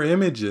linear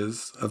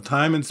images of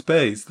time and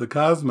space, the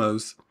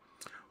cosmos,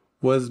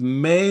 was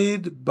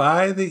made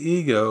by the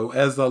ego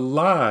as a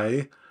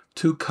lie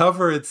to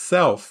cover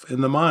itself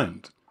in the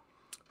mind,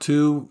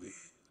 to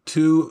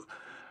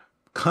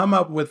come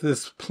up with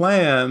this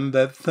plan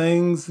that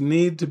things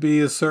need to be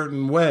a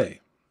certain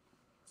way.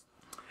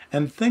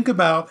 And think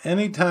about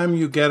any time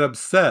you get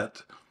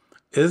upset,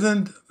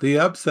 isn't the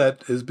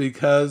upset is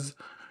because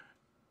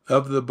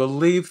of the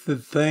belief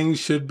that things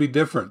should be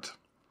different.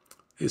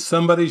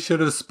 Somebody should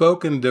have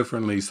spoken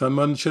differently.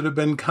 Someone should have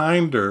been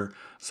kinder.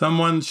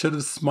 Someone should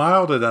have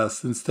smiled at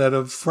us instead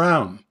of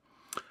frown.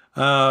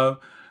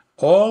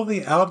 All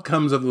the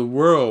outcomes of the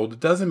world, it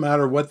doesn't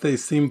matter what they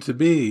seem to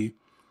be.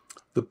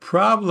 The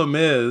problem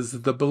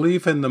is the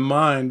belief in the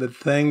mind that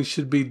things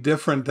should be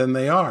different than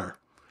they are.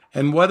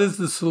 And what is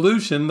the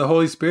solution? The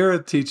Holy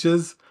Spirit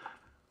teaches,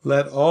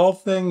 let all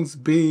things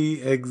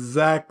be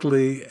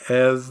exactly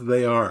as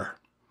they are.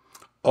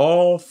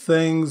 All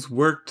things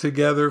work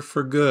together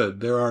for good.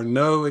 There are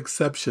no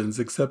exceptions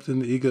except in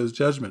the ego's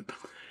judgment.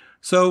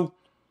 So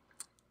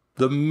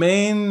the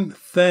main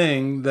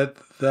thing that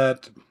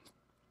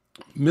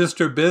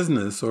Mr.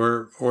 Business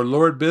or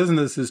Lord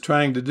Business is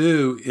trying to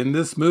do in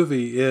this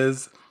movie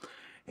is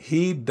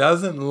he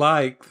doesn't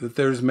like that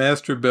there's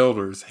master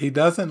builders. He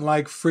doesn't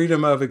like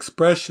freedom of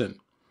expression.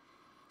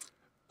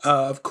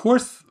 Of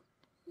course,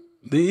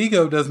 the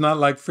ego does not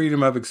like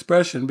freedom of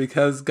expression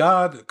because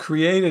God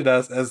created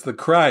us as the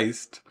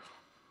Christ.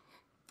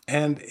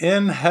 And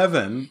in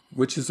heaven,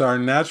 which is our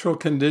natural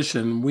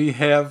condition, we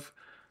have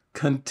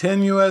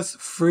continuous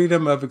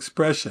freedom of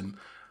expression.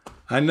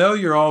 I know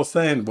you're all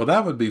saying, well,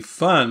 that would be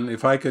fun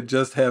if I could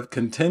just have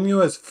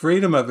continuous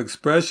freedom of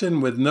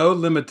expression with no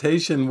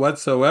limitation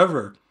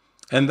whatsoever.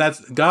 And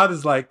God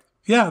is like,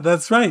 yeah,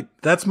 that's right.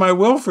 That's my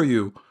will for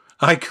you.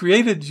 I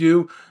created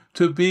you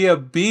to be a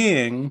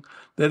being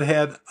that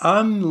had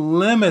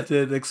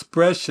unlimited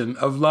expression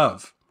of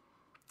love.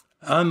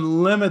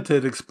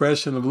 Unlimited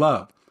expression of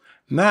love.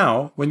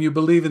 Now, when you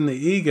believe in the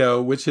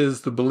ego, which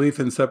is the belief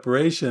in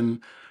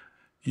separation,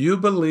 you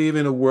believe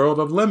in a world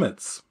of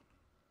limits.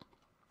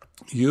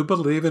 You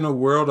believe in a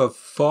world of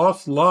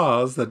false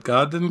laws that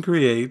God didn't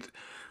create.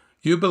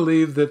 You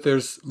believe that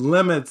there's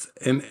limits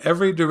in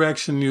every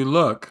direction you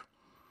look.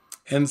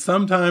 And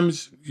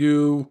sometimes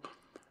you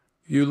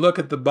look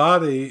at the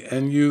body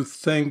and you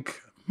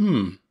think,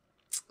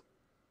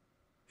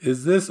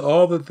 is this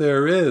all that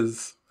there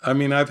is? I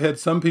mean, I've had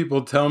some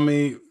people tell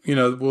me,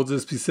 we'll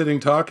just be sitting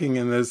talking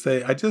and they'll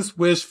say, I just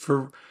wish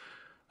for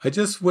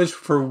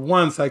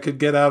once I could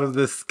get out of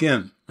this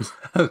skin.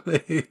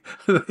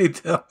 They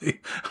tell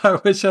me, I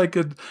wish I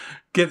could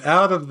get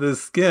out of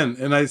this skin.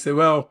 And I say,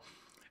 well,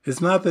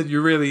 it's not that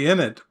you're really in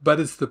it, but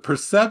it's the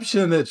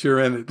perception that you're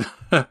in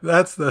it.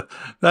 That's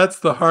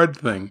the hard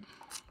thing.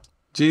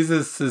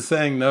 Jesus is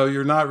saying, no,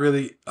 you're not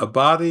really a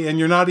body and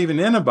you're not even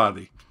in a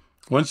body.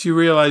 Once you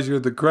realize you're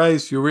the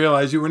Christ, you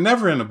realize you were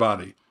never in a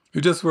body.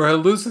 You just were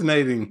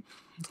hallucinating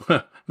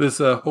this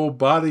whole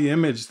body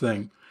image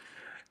thing.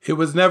 It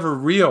was never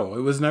real.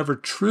 It was never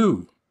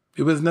true.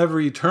 It was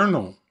never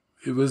eternal.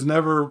 It was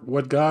never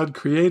what God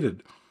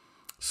created.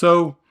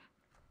 So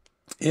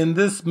in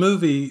this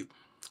movie,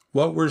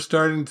 what we're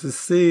starting to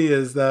see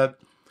is that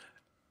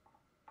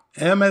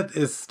Emmett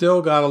has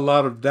still got a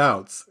lot of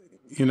doubts.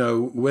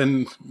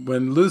 When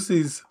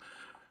Lucy's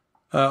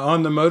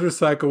on the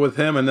motorcycle with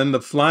him and then the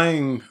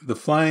flying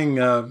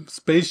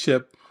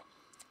spaceship,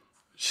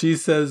 she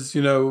says,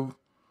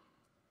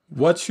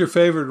 what's your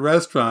favorite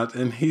restaurant?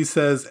 And he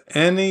says,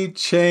 any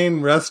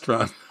chain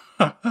restaurant.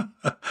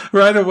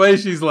 Right away,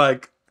 she's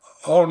like,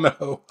 oh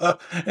no,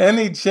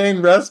 any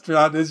chain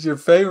restaurant is your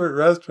favorite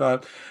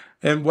restaurant.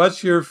 And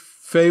what's your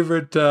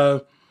favorite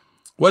TV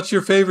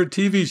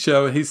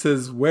show? And he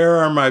says, where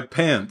are my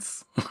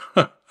pants?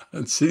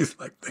 And she's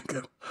like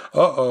thinking,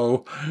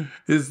 uh-oh,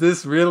 is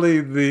this really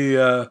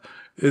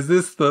is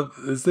this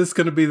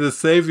going to be the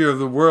savior of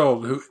the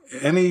world?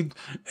 Any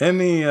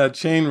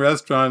chain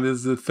restaurant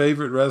is the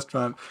favorite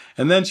restaurant.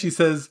 And then she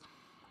says,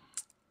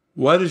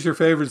 what is your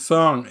favorite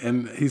song?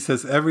 And he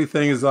says,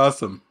 everything is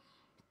awesome.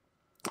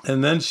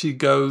 And then she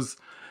goes,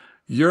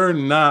 you're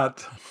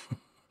not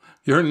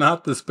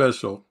the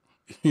special,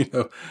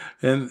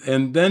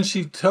 and then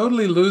she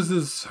totally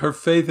loses her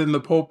faith in the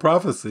whole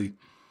prophecy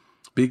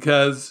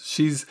because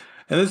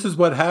and this is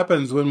what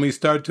happens when we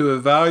start to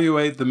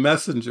evaluate the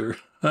messenger.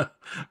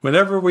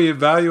 Whenever we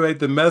evaluate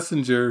the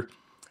messenger,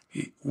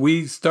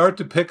 we start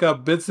to pick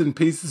up bits and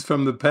pieces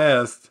from the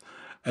past,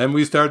 and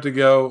we start to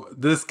go,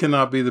 this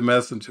cannot be the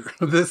messenger.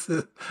 This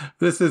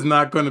is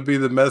not going to be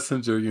the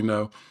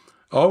messenger,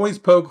 Always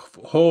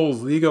poke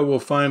holes. The ego will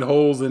find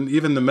holes in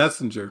even the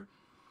messenger.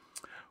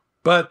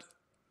 But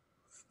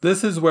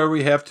this is where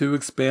we have to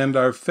expand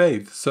our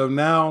faith. So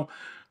now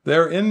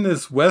they're in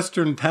this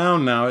western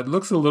town now. It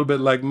looks a little bit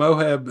like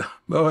Moab,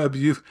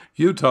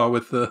 Utah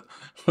with the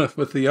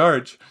with the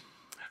arch,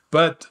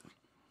 but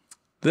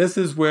this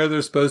is where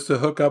they're supposed to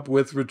hook up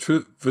with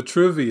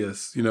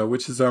Vitruvius,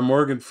 which is our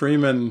Morgan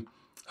Freeman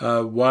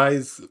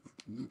wise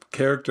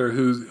character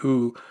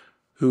who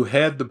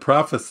had the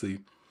prophecy.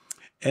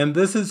 And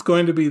this is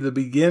going to be the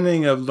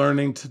beginning of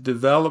learning to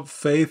develop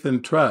faith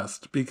and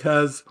trust,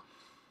 because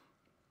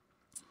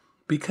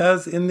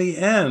in the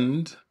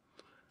end,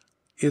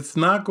 it's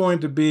not going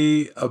to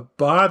be a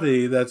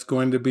body that's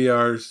going to be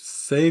our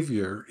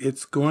savior.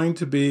 It's going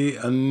to be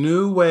a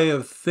new way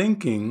of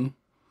thinking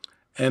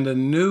and a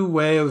new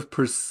way of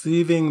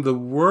perceiving the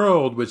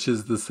world, which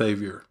is the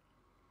savior.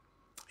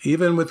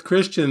 Even with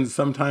Christians,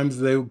 sometimes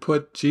they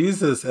put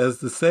Jesus as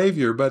the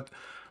savior, but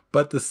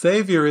the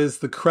savior is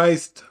the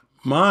Christ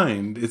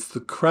mind. It's the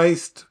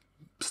Christ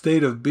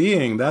state of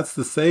being. That's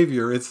the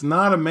savior. It's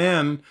not a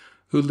man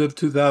who lived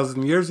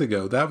 2,000 years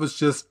ago. That was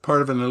just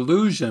part of an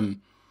illusion,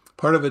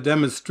 part of a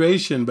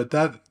demonstration, but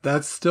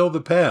that's still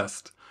the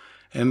past.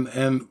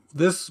 And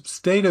this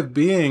state of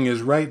being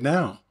is right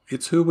now.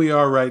 It's who we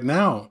are right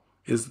now,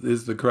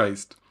 is the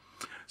Christ.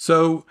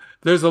 So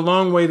there's a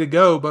long way to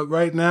go, but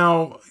right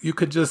now you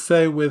could just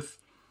say with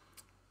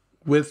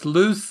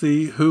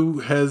Lucy, who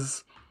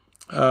has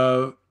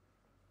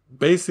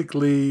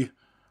basically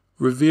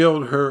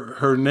revealed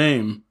her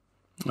name,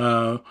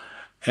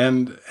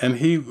 and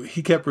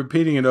he kept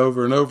repeating it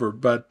over and over,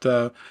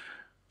 but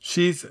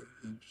she's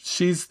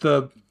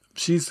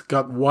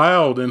got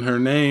wild in her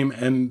name,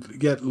 and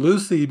yet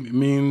Lucy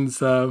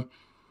means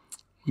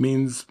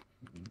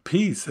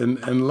peace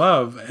and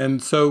love.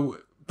 And so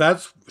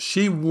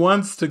she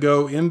wants to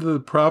go into the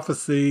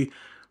prophecy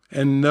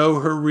and know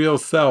her real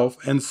self,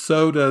 and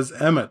so does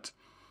Emmett.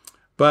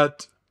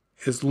 But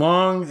as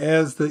long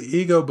as the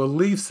ego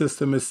belief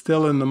system is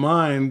still in the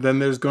mind, then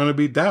there's going to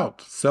be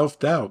doubt,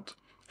 self-doubt.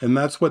 And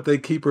that's what they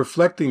keep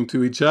reflecting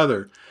to each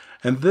other.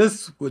 And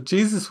this, what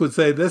Jesus would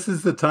say, this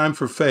is the time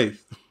for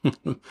faith.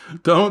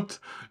 Don't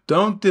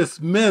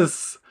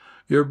dismiss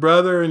your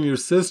brother and your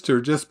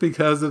sister just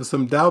because of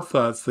some doubt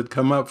thoughts that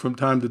come up from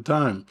time to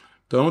time.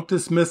 Don't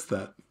dismiss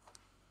that.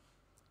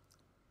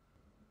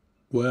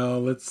 Well,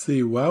 let's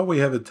see. Well, we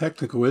have a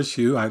technical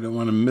issue. I don't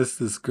want to miss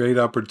this great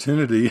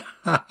opportunity.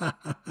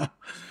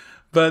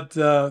 But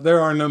there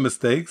are no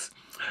mistakes.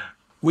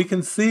 We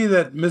can see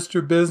that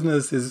Mr.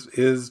 Business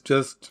is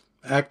just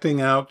acting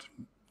out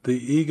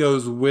the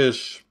ego's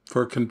wish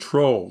for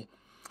control.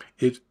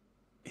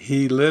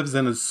 He lives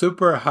in a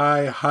super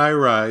high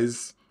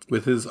rise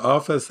with his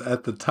office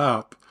at the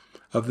top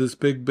of this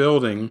big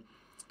building,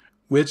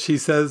 which he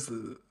says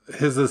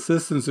his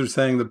assistants are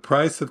saying the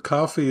price of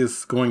coffee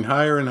is going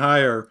higher and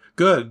higher.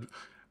 Good.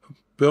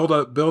 Build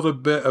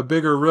a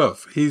bigger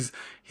roof.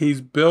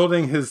 He's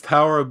building his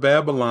Tower of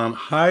Babylon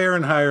higher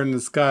and higher in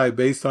the sky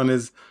based on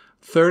his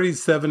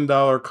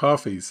 $37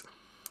 coffees.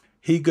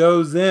 He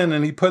goes in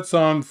and he puts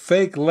on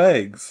fake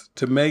legs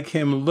to make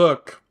him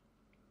look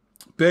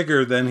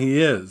bigger than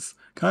he is.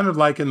 Kind of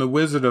like in The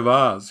Wizard of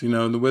Oz. In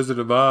The Wizard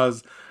of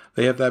Oz,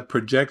 they have that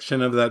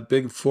projection of that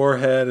big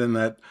forehead and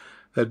that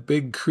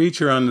big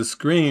creature on the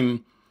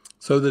screen,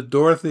 so that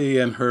Dorothy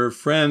and her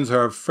friends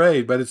are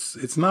afraid, but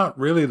it's not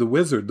really the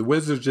wizard. The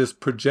wizard's just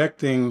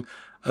projecting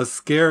a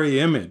scary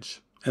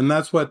image, and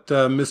that's what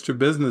Mr.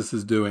 Business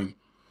is doing.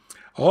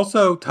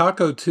 Also,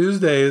 Taco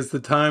Tuesday is the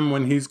time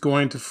when he's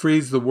going to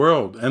freeze the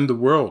world, end the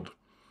world.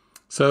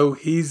 So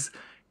he's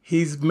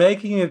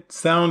making it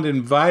sound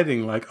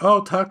inviting, like,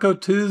 oh, Taco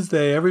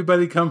Tuesday,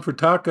 everybody come for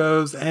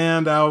tacos,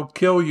 and I'll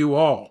kill you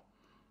all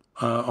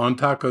on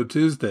Taco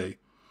Tuesday.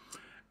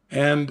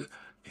 And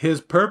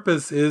his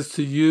purpose is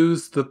to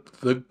use the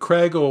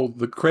Kregel,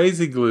 the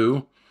crazy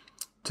glue,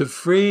 to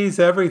freeze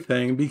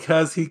everything,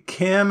 because he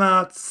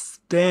cannot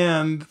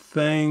stand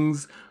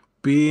things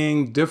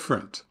being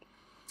different.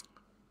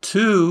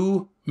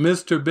 To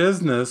Mr.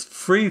 Business,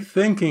 free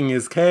thinking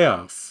is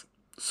chaos.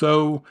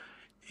 So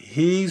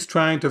he's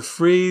trying to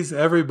freeze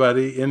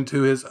everybody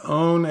into his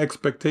own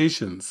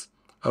expectations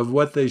of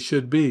what they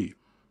should be.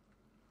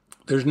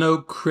 There's no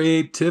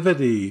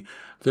creativity.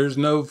 There's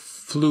no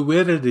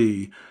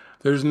fluidity.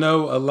 There's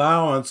no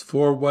allowance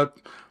for what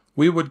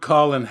we would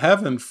call in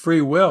heaven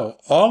free will.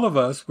 All of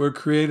us were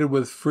created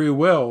with free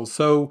will.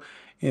 So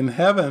in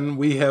heaven,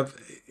 we have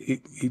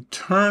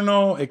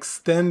eternal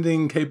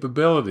extending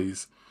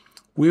capabilities.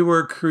 We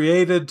were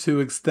created to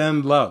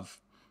extend love.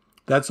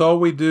 That's all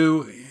we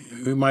do,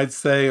 we might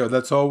say, or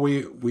that's all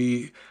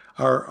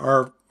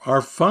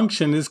our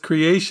function is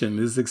creation,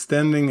 is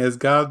extending as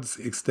God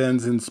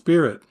extends in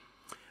spirit.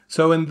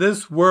 So in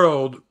this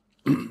world,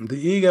 the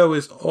ego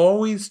is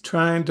always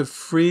trying to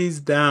freeze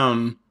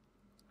down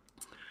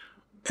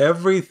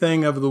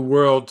everything of the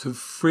world, to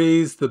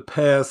freeze the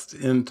past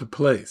into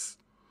place.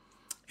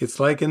 It's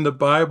like in the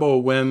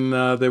Bible when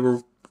they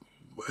were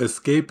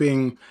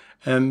escaping,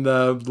 and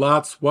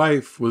Lot's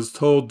wife was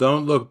told,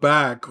 don't look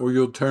back or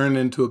you'll turn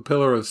into a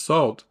pillar of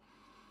salt.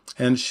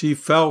 And she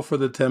fell for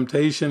the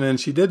temptation, and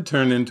she did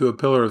turn into a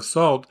pillar of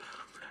salt.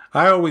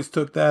 I always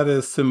took that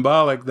as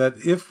symbolic that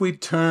if we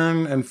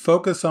turn and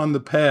focus on the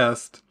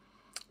past,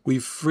 we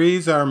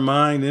freeze our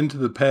mind into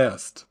the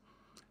past.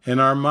 And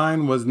our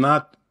mind was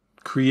not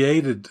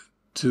created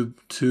to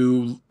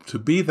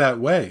be that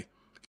way.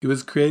 It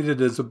was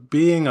created as a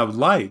being of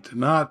light,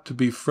 not to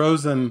be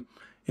frozen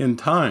in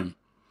time.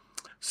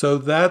 So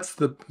that's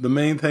the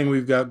main thing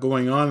we've got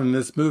going on in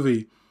this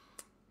movie.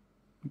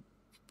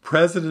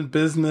 President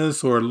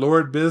Business or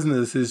Lord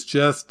Business is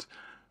just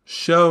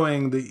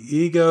showing the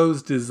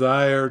ego's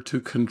desire to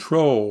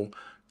control,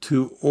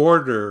 to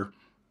order,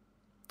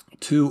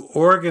 to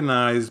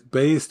organize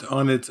based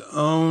on its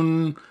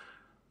own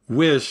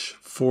wish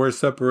for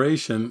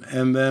separation.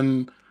 And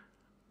then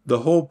the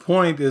whole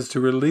point is to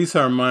release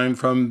our mind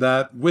from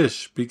that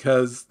wish,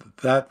 because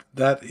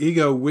that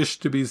ego wish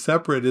to be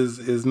separate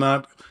is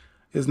not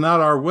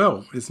our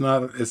will. It's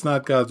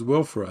not God's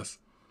will for us.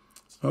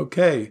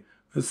 Okay,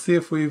 let's see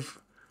if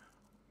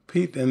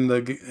Pete and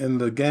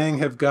the gang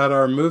have got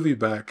our movie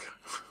back.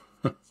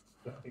 Yeah,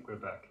 I think we're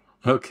back.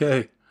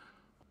 Okay.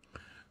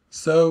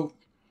 So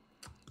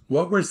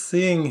what we're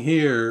seeing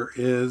here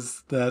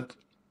is that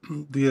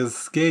the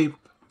escape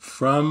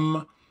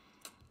from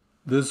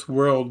this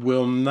world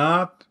will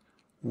not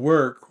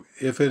work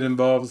if it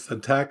involves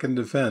attack and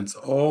defense.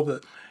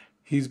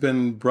 He's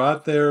been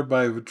brought there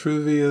by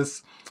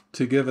Vitruvius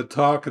to give a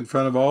talk in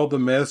front of all the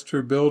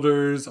master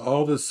builders,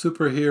 all the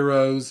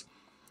superheroes,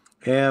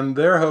 and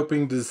they're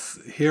hoping to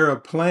hear a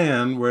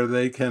plan where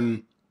they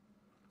can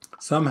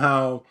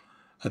somehow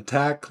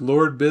attack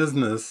Lord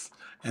Business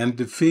and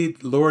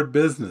defeat Lord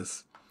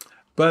Business.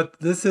 But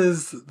this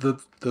is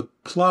the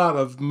plot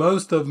of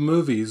most of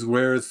movies,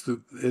 where it's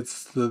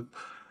the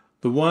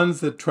ones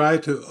that try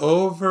to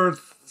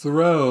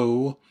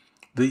overthrow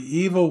the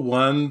evil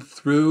one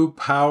through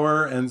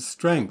power and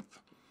strength.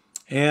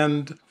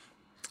 And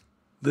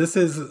this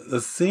is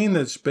a scene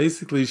that's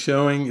basically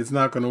showing it's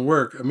not going to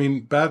work. I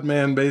mean,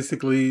 Batman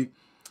basically,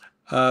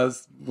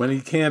 when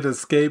he can't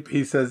escape,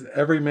 he says,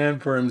 every man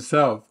for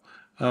himself.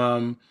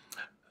 All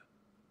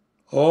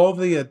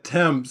the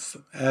attempts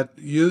at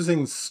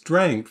using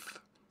strength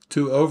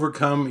to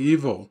overcome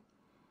evil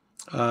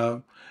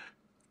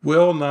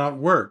will not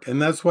work.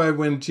 And that's why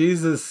when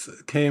Jesus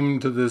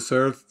came to this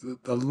earth,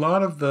 a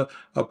lot of the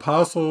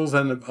apostles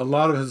and a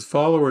lot of his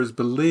followers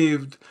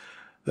believed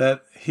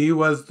that he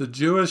was the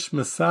Jewish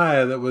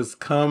Messiah that was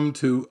come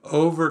to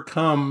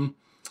overcome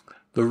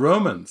the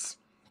Romans.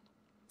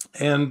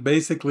 And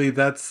basically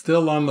that's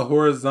still on the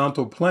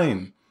horizontal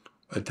plane,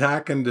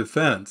 attack and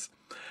defense.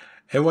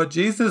 And what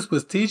Jesus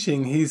was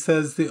teaching, he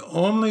says the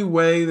only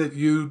way that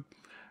you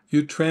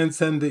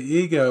transcend the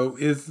ego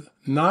is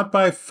not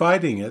by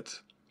fighting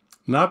it,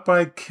 not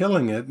by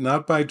killing it,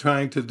 not by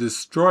trying to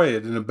destroy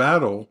it in a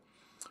battle,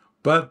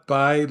 but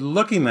by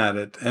looking at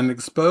it and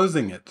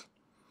exposing it.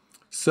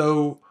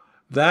 So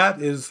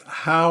that is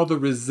how the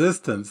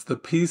resistance, the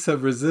piece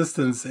of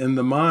resistance in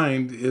the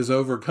mind, is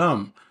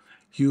overcome.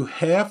 You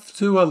have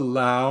to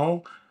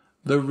allow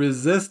the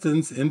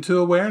resistance into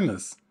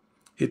awareness.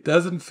 It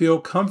doesn't feel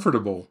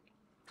comfortable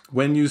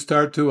when you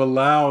start to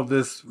allow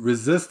this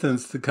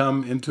resistance to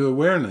come into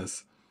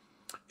awareness.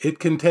 It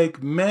can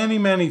take many,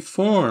 many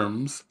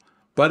forms,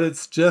 but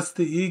it's just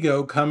the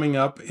ego coming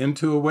up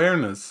into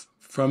awareness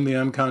from the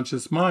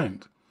unconscious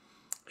mind.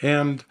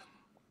 And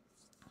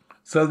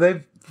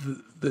so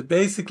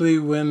basically,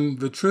 when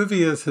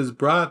Vitruvius has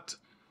brought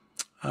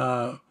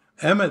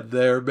Emmett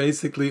there,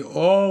 basically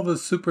all the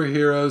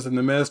superheroes and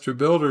the master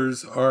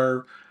builders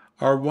are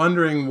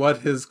wondering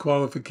what his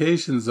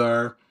qualifications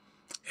are,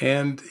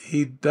 and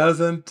he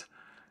doesn't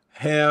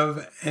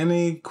have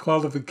any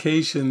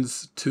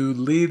qualifications to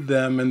lead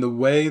them in the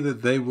way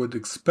that they would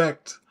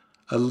expect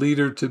a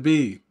leader to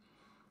be.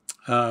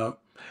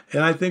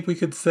 And I think we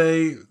could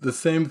say the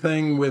same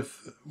thing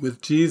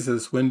with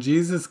Jesus. When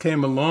Jesus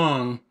came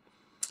along,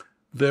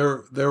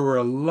 there were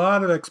a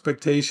lot of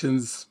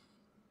expectations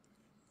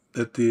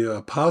that the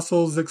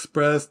apostles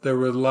expressed. There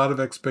were a lot of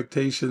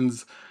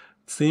expectations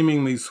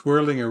seemingly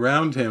swirling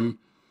around him,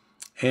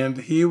 and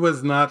he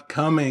was not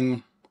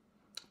coming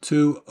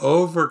to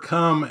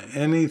overcome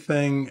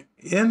anything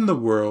in the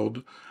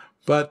world,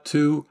 but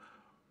to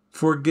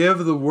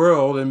forgive the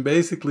world and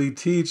basically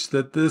teach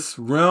that this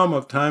realm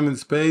of time and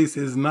space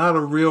is not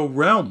a real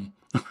realm.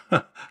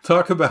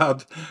 Talk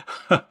about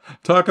a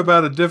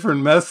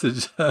different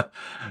message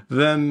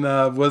than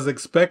was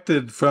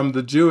expected from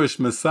the Jewish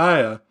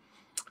Messiah.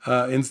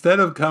 Instead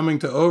of coming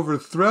to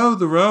overthrow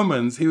the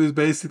Romans, he was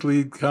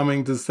basically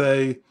coming to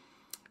say,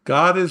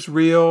 God is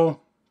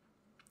real,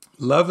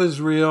 love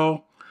is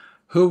real,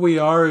 who we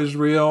are is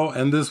real,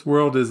 and this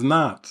world is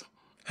not.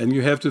 And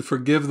you have to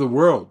forgive the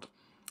world.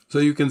 So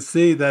you can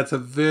see that's a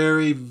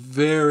very,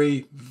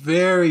 very,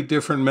 very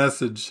different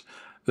message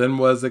than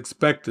was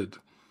expected.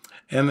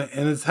 And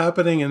it's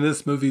happening in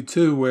this movie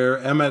too, where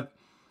Emmett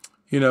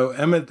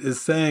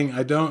is saying,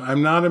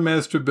 I'm not a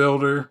master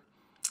builder.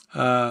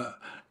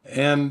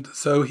 And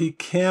so he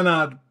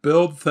cannot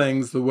build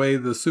things the way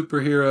the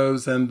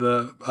superheroes and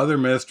the other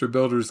master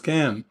builders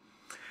can.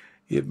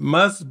 it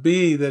must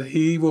be that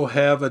he will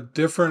have a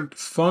different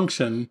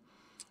function,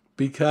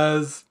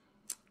 because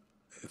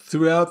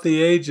throughout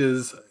the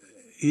ages,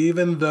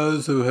 even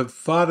those who have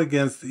fought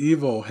against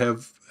evil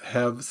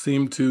have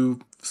seemed to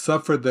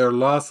suffer their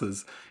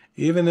losses.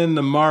 Even in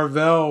the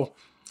Marvel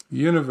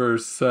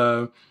universe,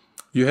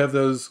 you have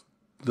those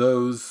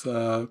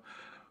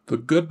the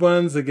good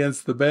ones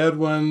against the bad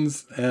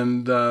ones,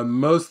 and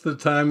most of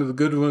the time the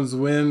good ones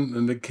win,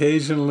 and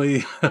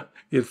occasionally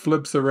it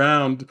flips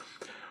around.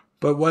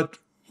 But what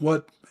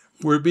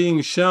we're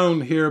being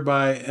shown here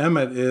by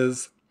Emmett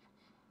is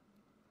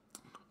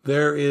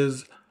there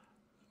is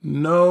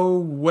no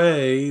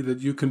way that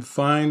you can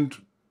find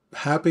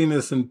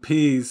happiness and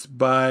peace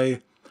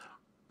by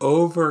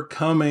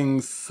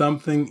overcoming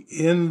something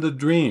in the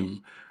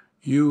dream.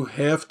 You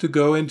have to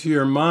go into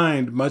your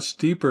mind much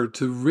deeper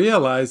to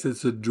realize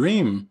it's a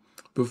dream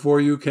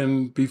before you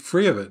can be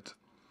free of it.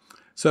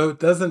 So it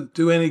doesn't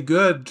do any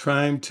good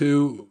trying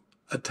to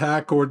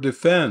attack or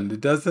defend.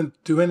 It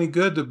doesn't do any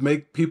good to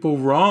make people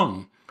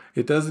wrong.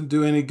 It doesn't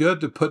do any good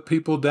to put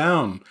people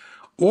down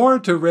or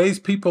to raise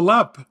people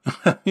up.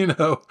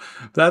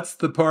 That's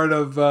the part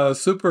of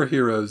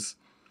superheroes.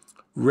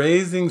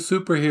 Raising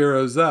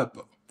superheroes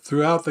up.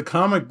 Throughout the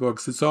comic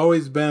books, it's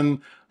always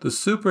been the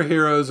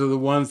superheroes are the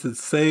ones that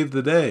save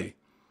the day.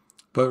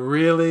 But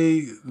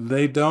really,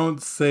 they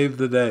don't save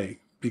the day,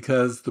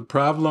 because the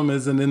problem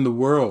isn't in the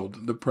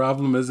world. The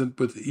problem isn't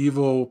with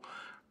evil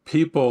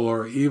people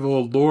or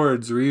evil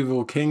lords or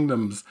evil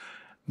kingdoms.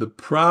 The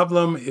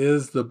problem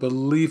is the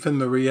belief in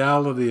the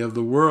reality of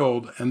the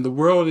world, and the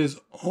world is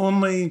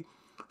only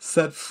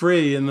set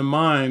free in the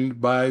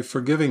mind by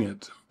forgiving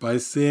it, by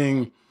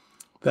seeing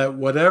that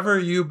whatever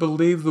you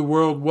believe the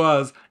world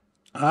was,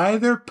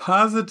 either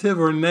positive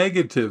or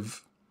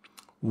negative,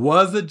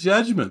 was a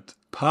judgment.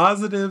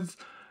 Positive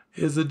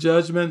is a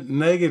judgment,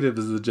 negative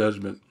is a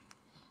judgment.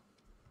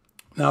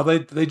 Now,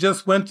 they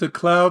just went to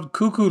Cloud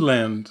Cuckoo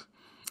Land,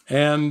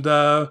 and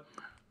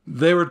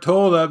they were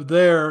told up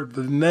there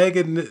the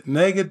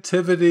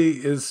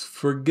negativity is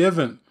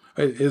forgiven,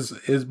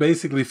 is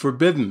basically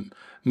forbidden.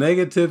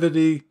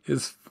 Negativity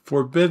is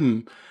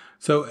forbidden.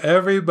 So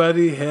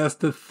everybody has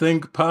to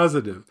think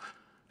positive.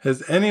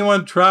 Has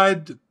anyone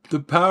tried the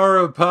power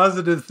of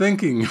positive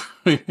thinking?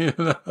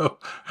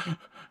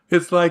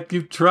 It's like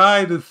you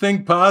try to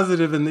think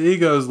positive and the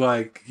ego's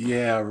like,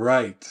 yeah,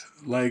 right.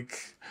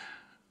 Like,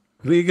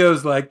 the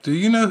ego's like, do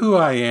you know who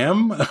I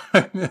am?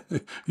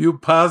 You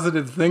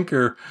positive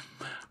thinker.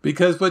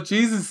 Because what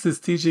Jesus is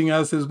teaching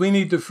us is we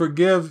need to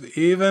forgive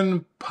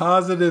even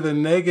positive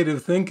and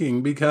negative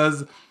thinking,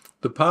 because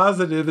the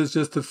positive is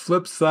just the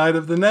flip side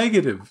of the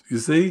negative, you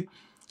see?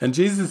 And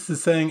Jesus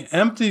is saying,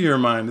 empty your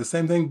mind. The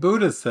same thing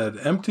Buddha said,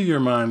 empty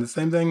your mind. The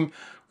same thing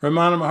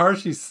Ramana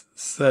Maharshi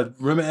said,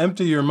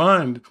 empty your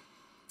mind.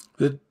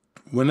 That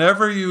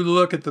whenever you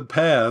look at the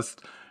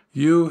past,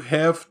 you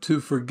have to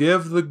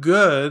forgive the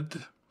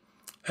good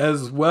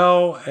as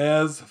well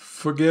as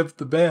forgive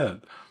the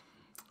bad.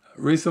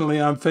 Recently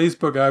on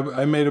Facebook,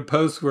 I made a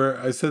post where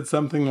I said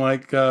something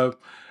like,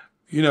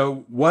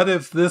 what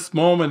if this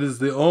moment is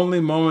the only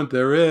moment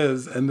there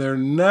is, and there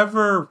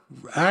never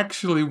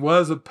actually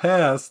was a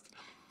past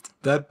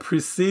that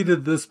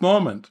preceded this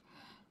moment?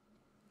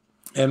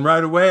 And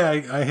right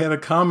away I had a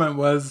comment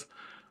was,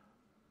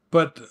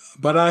 but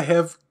I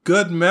have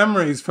good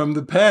memories from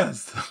the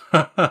past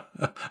that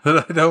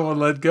I don't want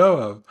to let go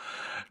of.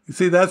 You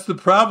see, that's the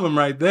problem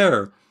right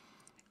there.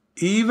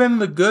 Even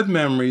the good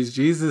memories,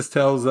 Jesus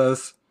tells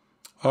us,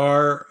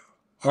 are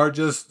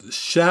just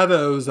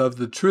shadows of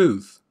the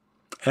truth.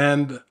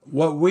 And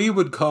what we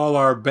would call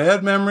our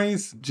bad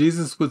memories,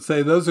 Jesus would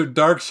say those are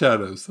dark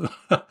shadows.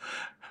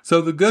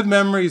 So the good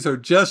memories are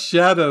just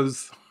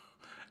shadows,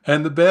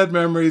 and the bad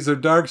memories are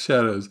dark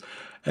shadows.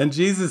 And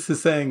Jesus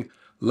is saying,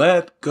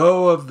 let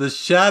go of the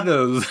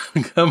shadows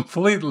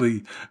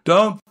completely.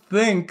 Don't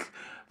think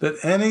that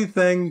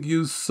anything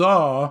you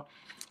saw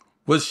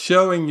was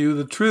showing you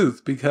the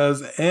truth,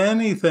 because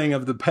anything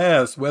of the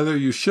past, whether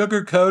you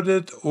sugarcoat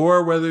it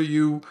or whether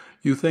you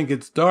think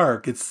it's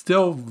dark, it's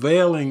still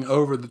veiling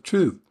over the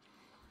truth.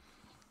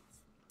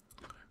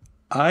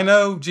 I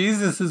know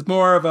Jesus is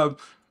more of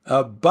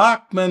a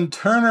Bachman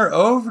Turner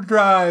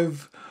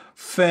Overdrive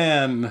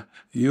fan.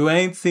 You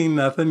ain't seen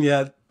nothing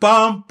yet.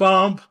 Bump,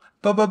 bump.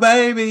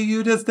 Baby,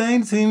 you just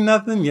ain't seen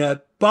nothing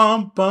yet.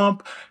 Bump,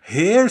 bump.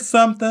 Here's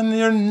something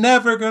you're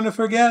never going to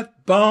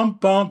forget.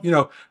 Bump, bump.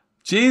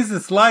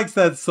 Jesus likes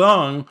that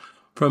song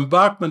from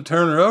Bachman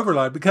Turner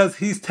Overdrive because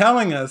he's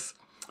telling us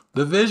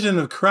the vision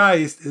of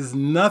Christ is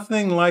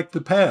nothing like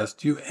the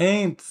past. You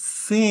ain't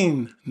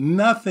seen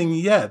nothing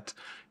yet.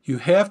 You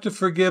have to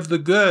forgive the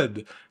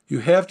good. You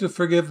have to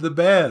forgive the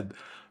bad.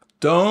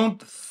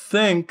 Don't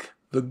think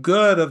the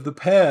good of the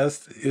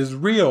past is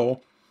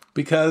real,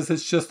 because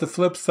it's just the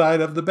flip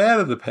side of the bad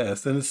of the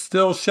past, and it's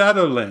still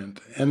Shadowland.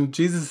 And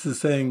Jesus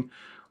is saying,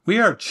 we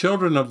are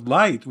children of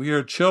light. We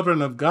are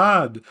children of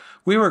God.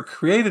 We were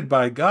created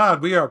by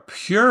God. We are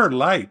pure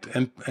light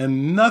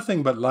and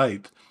nothing but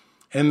light.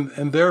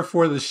 And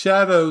therefore the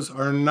shadows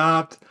are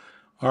not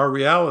our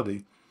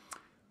reality.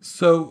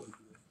 So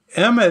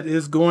Emmett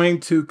is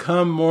going to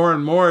come more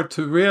and more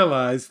to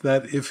realize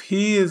that if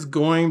he is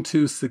going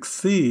to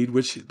succeed,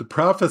 which the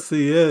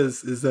prophecy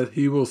is that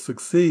he will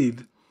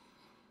succeed,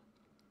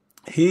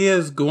 he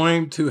is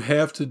going to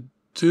have to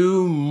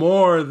do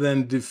more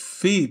than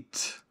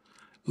defeat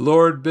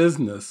Lord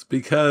Business,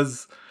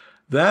 because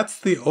that's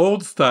the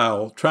old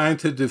style, trying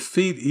to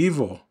defeat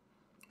evil.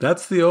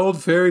 That's the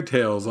old fairy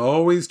tales,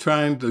 always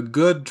trying to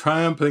good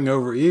triumphing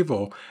over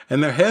evil.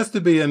 And there has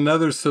to be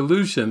another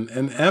solution.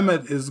 And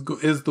Emmett is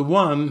the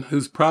one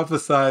who's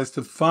prophesied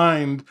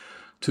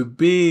to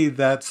be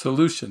that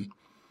solution.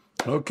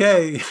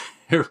 Okay,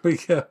 here we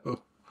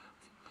go.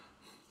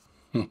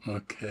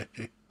 Okay.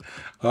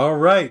 All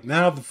right,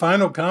 now the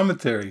final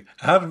commentary.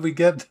 How did we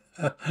get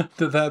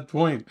to that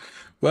point?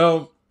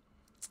 Well,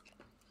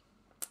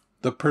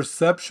 the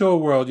perceptual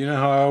world, you know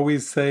how I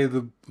always say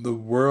the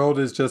world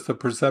is just a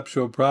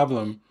perceptual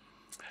problem.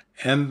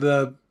 And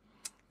the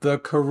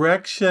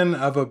correction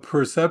of a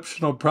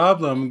perceptual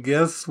problem,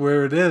 guess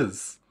where it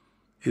is?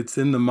 It's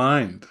in the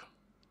mind.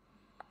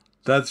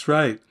 That's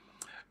right.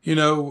 You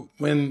know,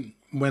 when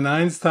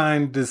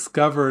Einstein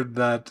discovered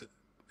that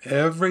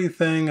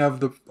everything of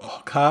the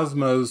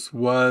cosmos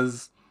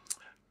was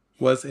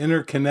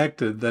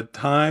interconnected, that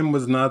time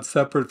was not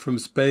separate from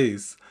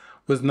space,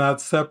 was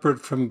not separate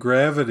from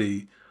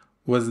gravity,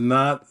 was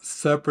not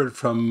separate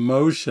from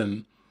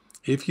motion.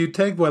 If you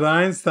take what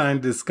Einstein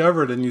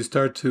discovered and you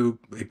start to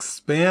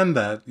expand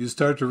that, you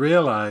start to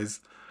realize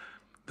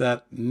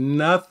that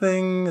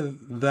nothing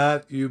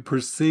that you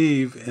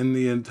perceive in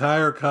the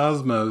entire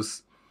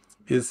cosmos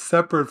is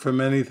separate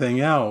from anything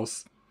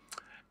else.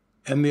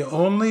 And the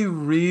only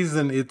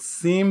reason it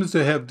seems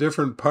to have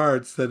different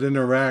parts that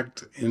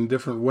interact in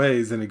different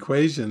ways in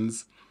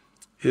equations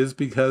is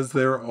because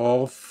they're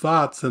all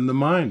thoughts in the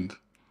mind.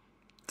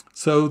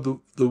 So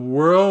the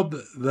world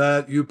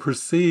that you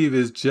perceive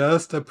is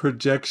just a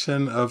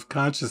projection of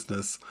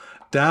consciousness,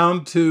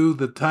 down to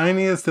the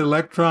tiniest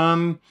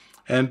electron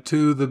and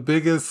to the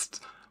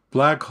biggest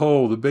black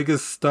hole, the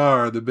biggest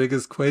star, the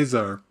biggest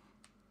quasar.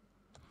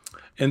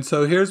 And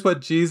so here's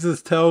what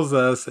Jesus tells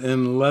us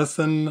in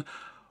lesson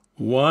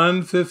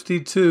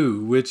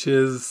 152, which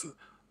is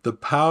the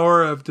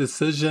power of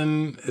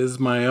decision is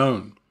my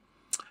own.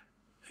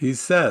 He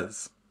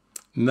says,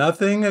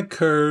 nothing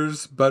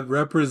occurs but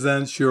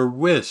represents your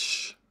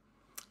wish,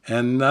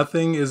 and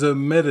nothing is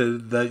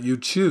omitted that you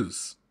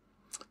choose.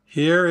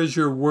 Here is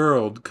your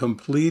world,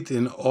 complete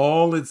in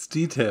all its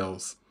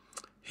details.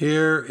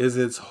 Here is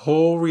its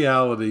whole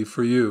reality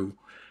for you,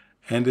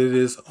 and it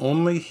is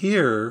only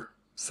here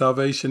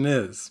salvation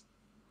is.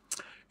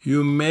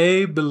 You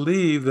may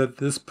believe that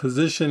this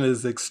position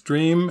is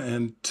extreme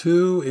and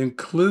too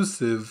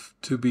inclusive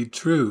to be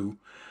true,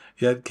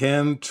 yet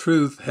can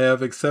truth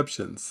have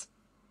exceptions?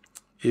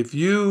 If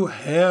you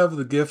have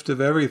the gift of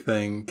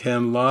everything,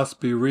 can loss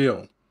be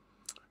real?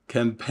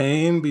 Can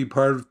pain be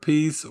part of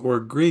peace or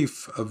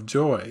grief of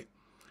joy?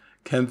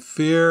 Can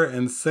fear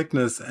and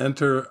sickness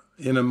enter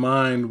in a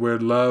mind where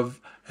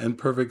love and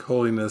perfect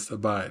holiness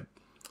abide?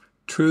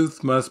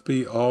 Truth must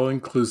be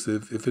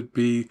all-inclusive if it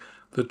be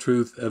the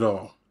truth at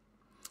all.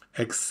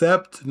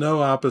 Accept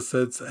no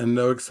opposites and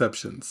no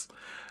exceptions.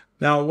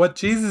 Now, what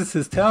Jesus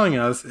is telling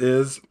us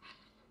is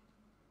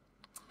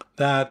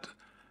that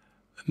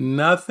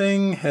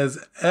nothing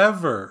has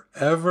ever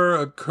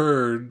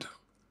occurred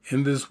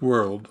in this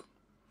world,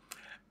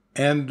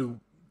 and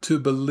to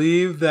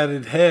believe that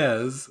it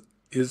has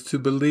is to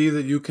believe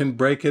that you can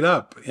break it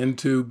up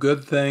into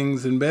good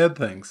things and bad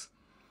things.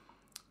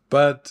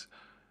 But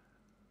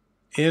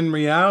in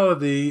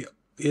reality,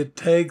 it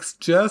takes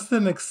just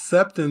an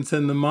acceptance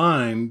in the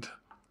mind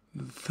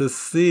to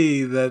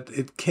see that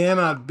it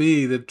cannot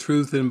be that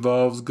truth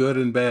involves good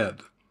and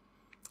bad.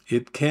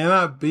 It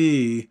cannot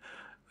be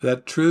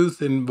that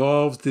truth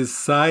involves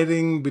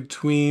deciding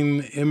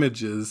between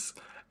images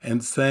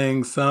and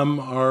saying some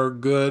are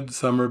good,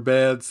 some are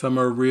bad, some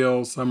are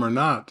real, some are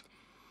not.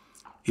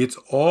 It's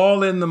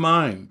all in the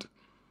mind.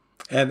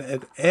 And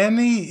at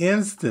any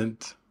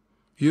instant,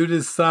 you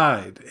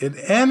decide, at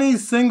any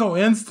single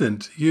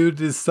instant, you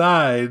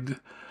decide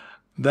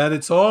that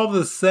it's all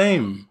the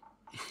same,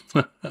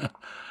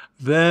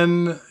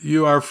 then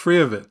you are free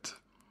of it.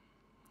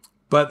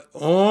 But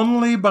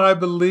only by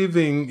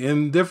believing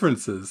in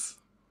differences,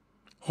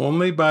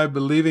 only by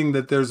believing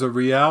that there's a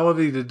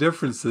reality to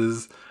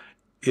differences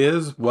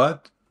is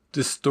what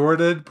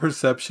distorted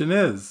perception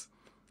is.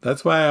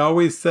 That's why I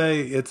always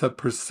say it's a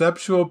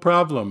perceptual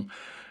problem.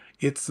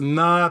 It's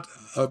not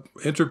an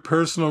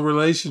interpersonal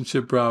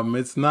relationship problem.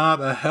 It's not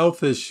a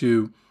health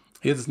issue.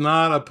 It's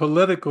not a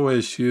political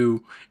issue.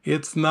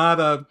 It's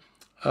not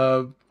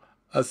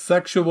a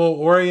sexual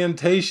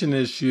orientation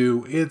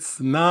issue.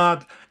 It's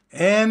not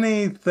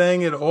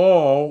anything at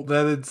all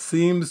that it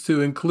seems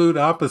to include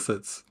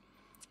opposites.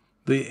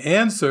 The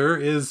answer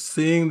is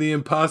seeing the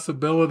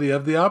impossibility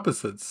of the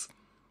opposites.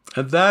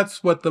 And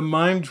that's what the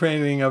mind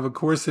training of A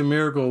Course in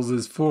Miracles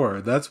is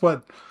for. That's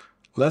what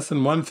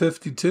lesson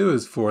 152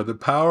 is for. The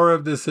power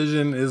of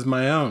decision is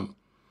my own.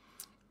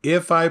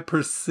 if I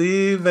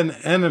perceive an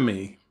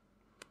enemy,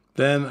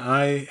 then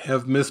I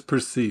have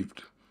misperceived.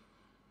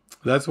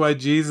 That's why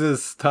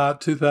Jesus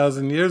taught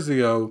 2,000 years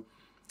ago,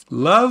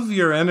 love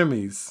your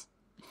enemies,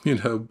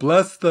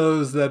 bless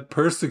those that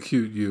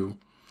persecute you.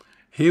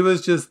 He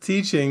was just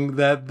teaching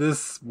that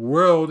this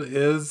world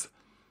is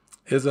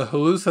a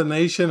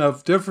hallucination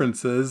of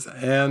differences,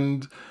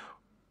 and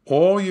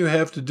all you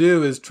have to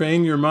do is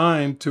train your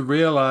mind to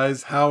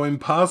realize how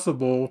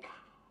impossible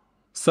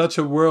such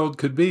a world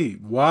could be.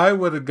 Why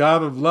would a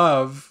God of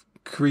love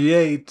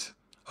create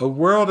a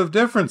world of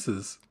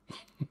differences?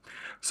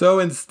 So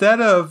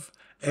instead of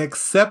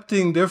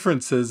accepting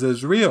differences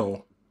as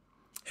real,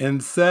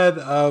 instead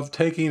of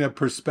taking a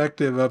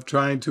perspective of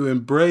trying to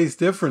embrace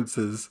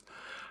differences,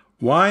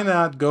 why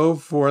not go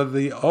for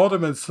the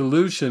ultimate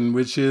solution,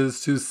 which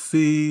is to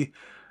see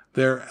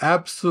their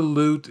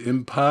absolute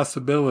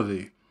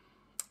impossibility?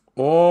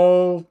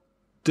 All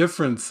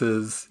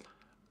differences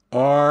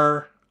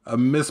are a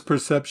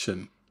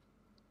misperception.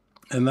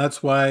 And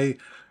that's why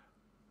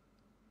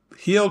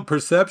healed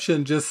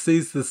perception just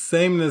sees the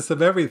sameness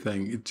of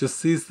everything. It just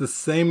sees the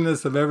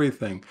sameness of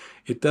everything.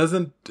 It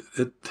doesn't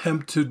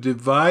attempt to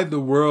divide the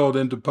world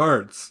into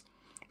parts,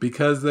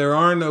 because there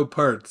are no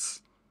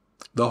parts.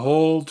 The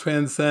whole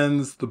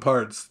transcends the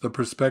parts, the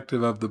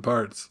perspective of the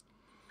parts.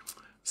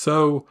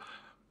 So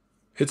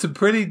it's a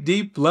pretty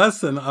deep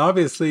lesson.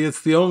 Obviously,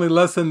 it's the only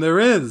lesson there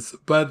is,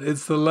 but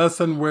it's the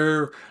lesson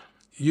where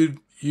you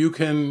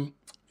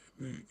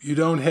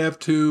don't have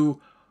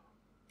to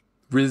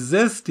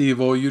resist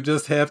evil, you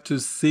just have to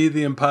see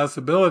the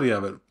impossibility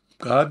of it.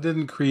 God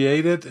didn't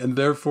create it, and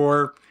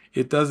therefore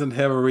it doesn't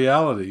have a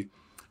reality.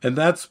 And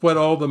that's what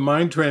all the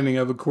mind training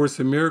of A Course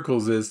in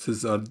Miracles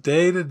is a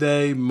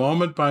day-to-day,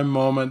 moment by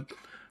moment,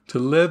 to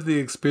live the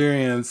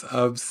experience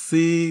of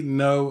see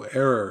no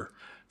error,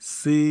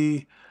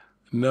 see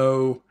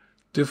no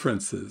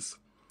differences.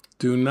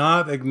 Do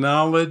not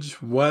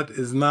acknowledge what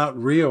is not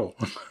real.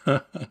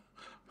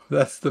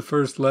 That's the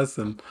first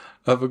lesson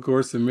of A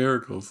Course in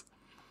Miracles.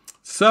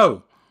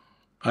 So,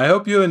 I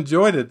hope you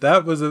enjoyed it.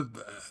 That was a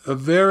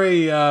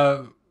very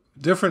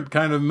different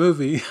kind of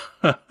movie.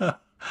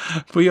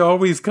 We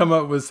always come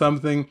up with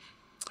something.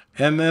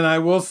 And then I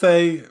will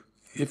say,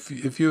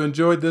 if you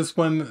enjoyed this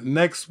one,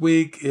 next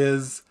week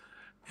is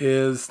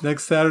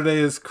next Saturday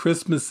is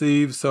Christmas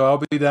Eve, so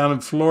I'll be down in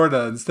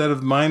Florida. Instead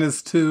of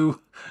 -2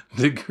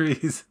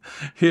 degrees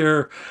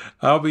here,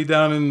 I'll be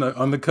down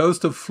on the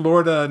coast of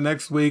Florida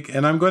next week,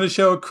 and I'm going to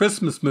show a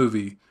Christmas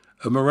movie,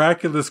 a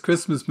miraculous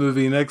Christmas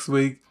movie next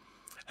week.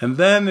 And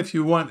then if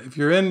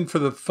you're in for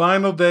the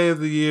final day of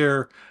the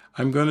year,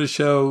 I'm going to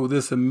show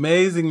this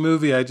amazing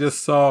movie I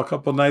just saw a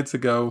couple nights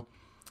ago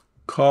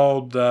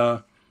called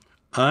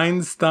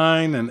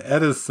Einstein and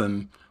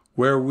Edison,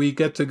 where we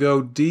get to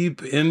go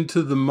deep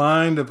into the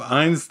mind of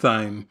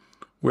Einstein,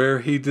 where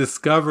he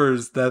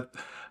discovers that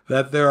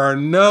there are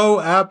no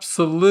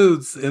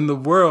absolutes in the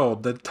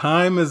world, that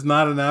time is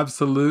not an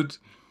absolute,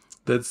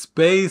 that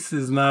space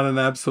is not an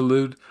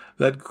absolute,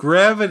 that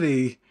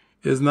gravity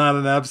is not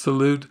an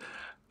absolute,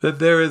 that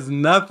there is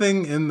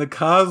nothing in the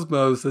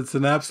cosmos that's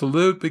an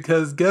absolute,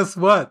 because guess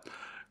what?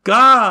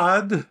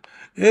 God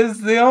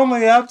is the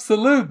only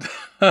absolute.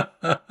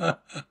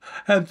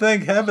 And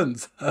thank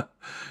heavens.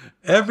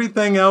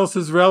 Everything else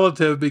is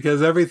relative,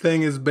 because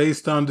everything is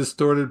based on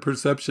distorted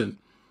perception.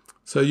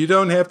 So you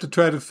don't have to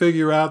try to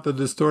figure out the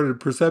distorted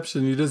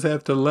perception. You just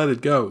have to let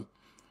it go.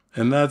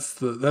 And that's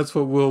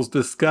what we'll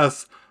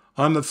discuss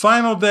on the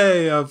final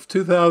day of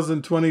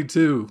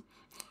 2022.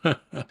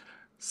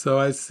 So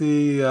I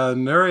see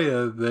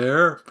Nuria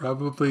there,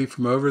 probably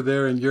from over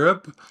there in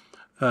Europe,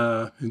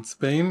 in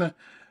Spain.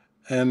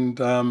 And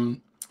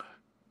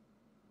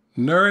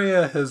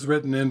Nuria has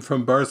written in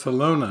from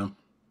Barcelona.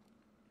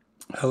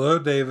 Hello,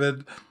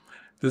 David.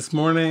 This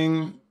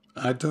morning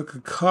I took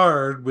a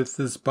card with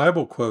this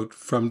Bible quote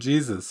from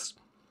Jesus.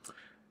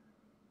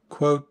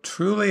 Quote,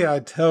 "Truly I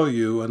tell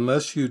you,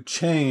 unless you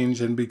change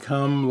and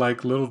become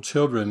like little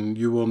children,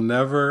 you will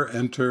never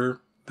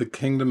enter the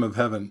kingdom of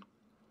heaven."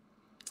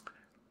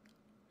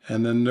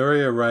 And then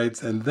Nuria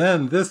writes, "And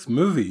then this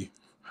movie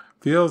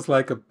feels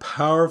like a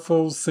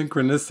powerful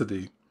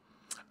synchronicity.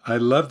 I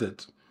loved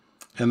it.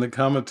 And the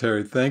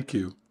commentary, thank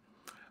you.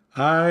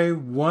 I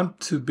want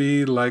to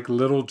be like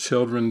little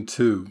children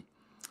too.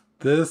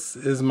 This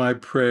is my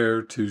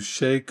prayer, to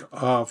shake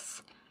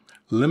off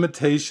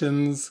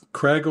limitations,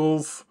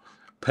 craggles,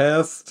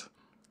 past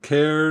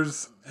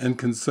cares and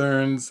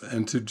concerns,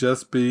 and to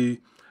just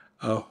be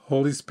a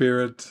Holy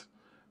Spirit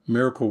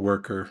miracle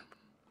worker."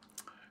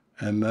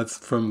 And that's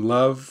from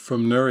love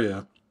from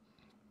Nuria.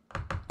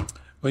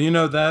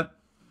 Well, that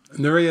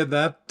Nuria,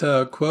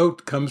 that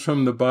quote comes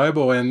from the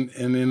Bible, and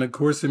in A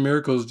Course in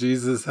Miracles,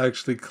 Jesus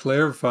actually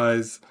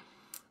clarifies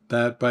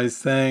that by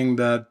saying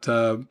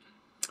that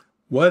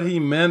what he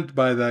meant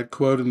by that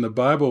quote in the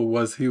Bible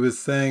was he was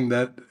saying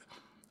that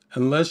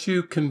unless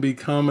you can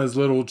become as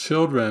little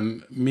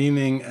children,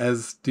 meaning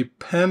as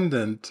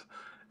dependent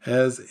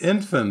as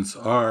infants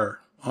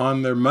are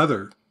on their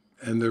mother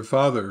and their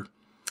father,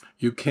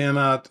 you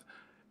cannot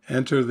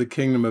enter the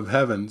kingdom of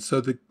heaven.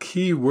 So the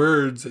key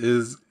words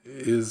is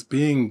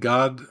being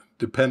God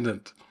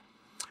dependent.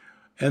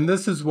 And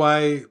this is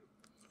why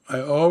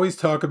I always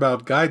talk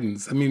about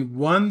guidance. I mean,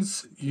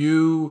 once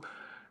you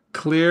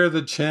clear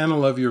the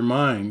channel of your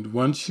mind,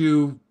 once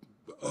you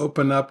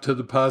open up to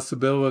the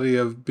possibility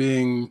of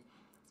being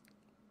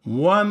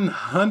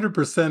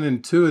 100%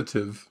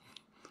 intuitive,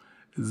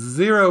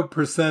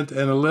 0%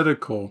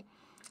 analytical,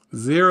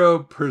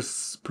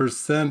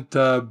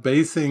 0%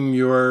 basing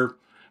your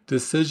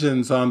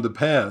decisions on the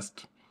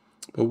past.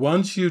 But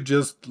once you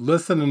just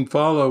listen and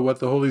follow what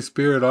the Holy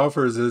Spirit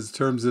offers as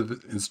terms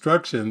of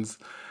instructions,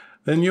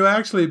 then you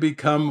actually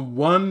become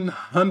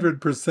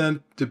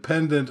 100%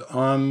 dependent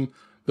on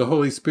the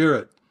Holy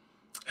Spirit.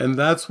 And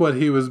that's what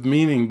he was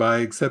meaning by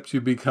except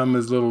you become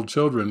as little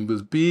children,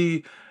 was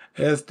be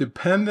as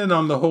dependent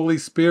on the Holy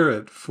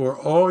Spirit for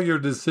all your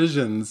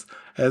decisions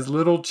as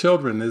little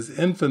children, as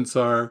infants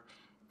are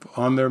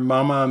on their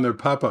mama and their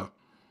papa.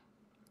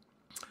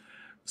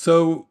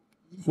 So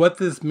what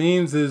this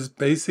means is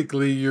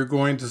basically you're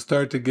going to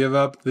start to give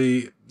up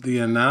the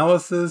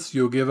analysis,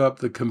 you'll give up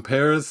the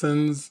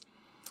comparisons,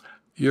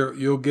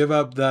 you'll give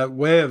up that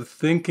way of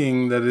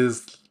thinking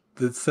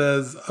that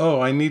says,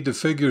 oh, I need to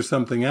figure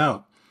something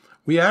out.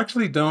 We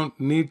actually don't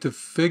need to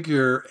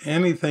figure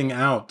anything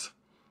out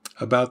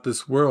about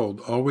this world.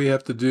 All we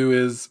have to do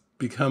is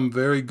become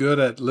very good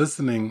at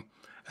listening,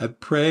 at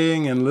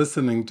praying and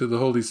listening to the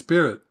Holy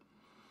Spirit.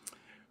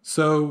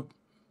 So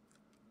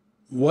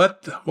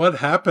what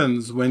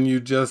happens when you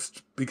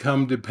just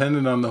become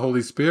dependent on the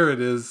Holy Spirit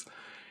is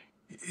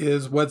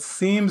what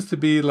seems to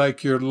be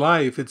like your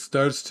life, it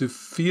starts to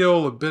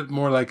feel a bit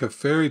more like a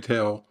fairy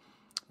tale,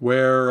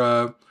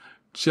 where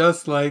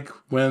just like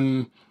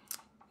when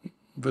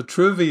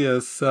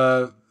Vitruvius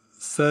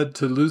said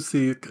to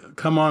Lucy,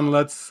 come on,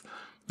 let's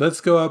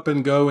go up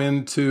and go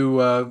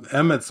into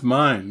Emmett's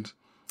mind.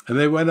 And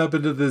they went up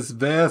into this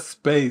vast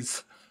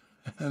space,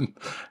 and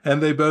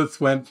they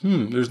both went,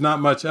 there's not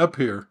much up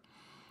here.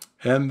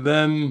 And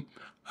then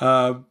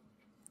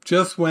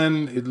just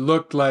when it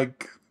looked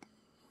like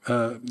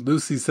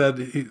Lucy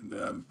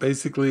said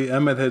basically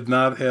Emmett had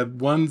not had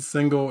one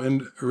single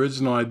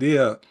original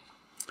idea,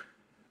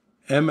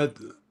 Emmett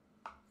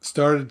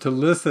started to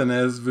listen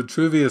as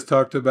Vitruvius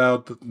talked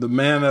about the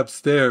man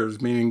upstairs,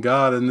 meaning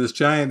God, and this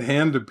giant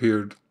hand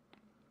appeared.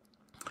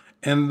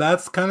 And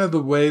that's kind of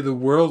the way the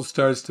world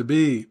starts to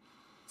be.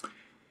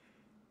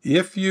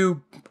 If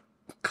you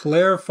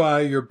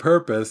clarify your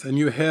purpose and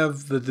you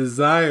have the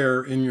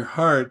desire in your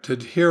heart to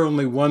hear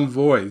only one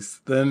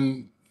voice,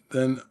 then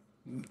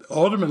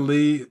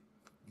ultimately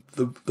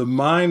the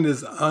mind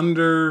is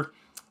under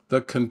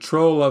the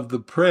control of the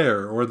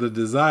prayer or the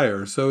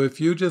desire. So if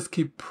you just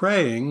keep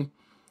praying,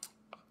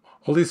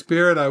 Holy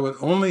Spirit, I would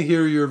only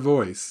hear your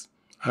voice.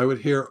 I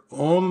would hear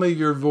only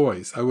your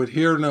voice. I would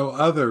hear no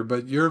other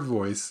but your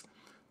voice.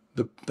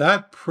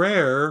 That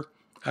prayer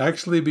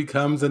actually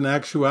becomes an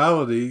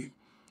actuality.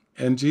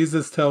 And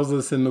Jesus tells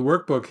us in the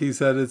workbook, he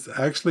said it's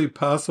actually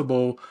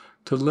possible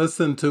to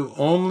listen to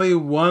only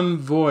one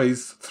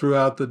voice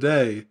throughout the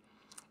day.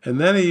 And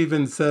then he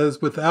even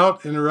says,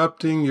 without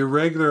interrupting your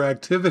regular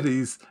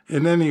activities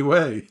in any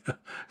way.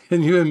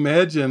 Can you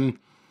imagine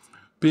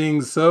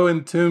being so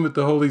in tune with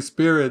the Holy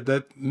Spirit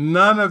that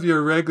none of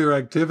your regular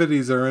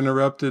activities are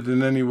interrupted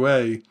in any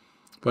way,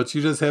 but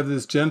you just have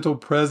this gentle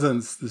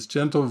presence, this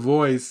gentle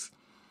voice,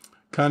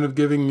 kind of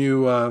giving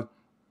you a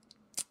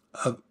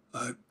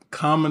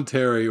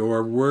commentary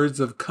or words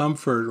of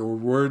comfort or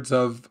words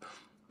of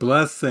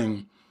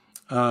blessing,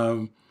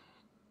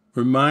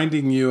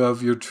 reminding you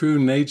of your true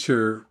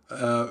nature,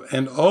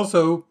 and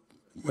also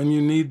when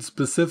you need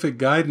specific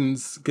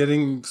guidance,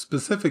 getting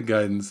specific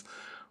guidance,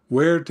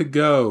 where to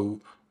go,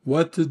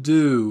 what to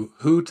do,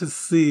 who to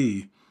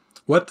see,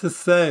 what to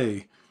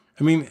say.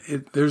 I mean,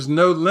 there's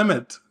no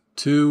limit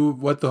to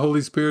what the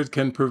Holy Spirit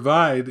can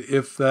provide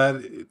if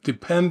that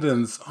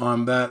dependence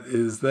on that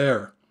is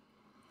there.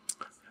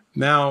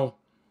 Now,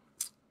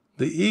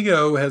 the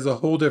ego has a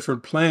whole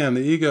different plan.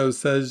 The ego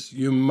says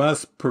you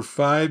must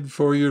provide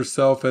for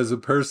yourself as a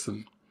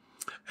person.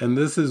 And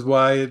this is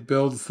why it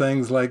builds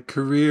things like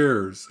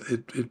careers.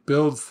 It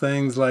builds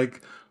things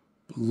like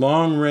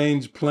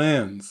long-range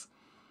plans.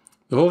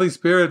 The Holy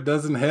Spirit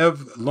doesn't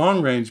have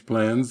long-range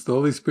plans. The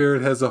Holy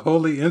Spirit has a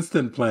holy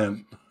instant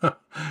plan.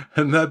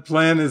 And that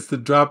plan is to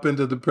drop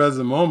into the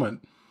present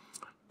moment.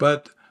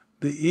 But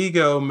the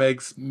ego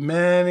makes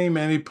many,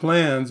 many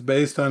plans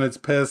based on its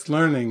past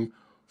learning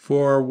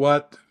for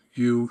what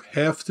you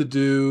have to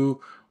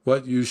do,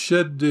 what you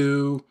should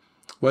do,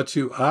 what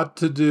you ought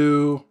to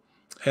do,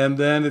 and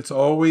then it's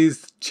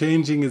always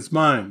changing its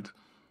mind.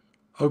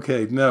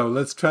 Okay, no,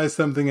 let's try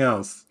something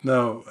else.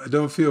 No, I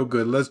don't feel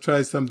good. Let's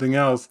try something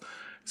else.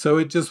 So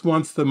it just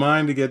wants the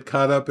mind to get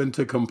caught up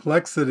into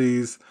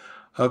complexities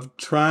of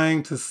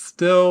trying to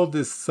still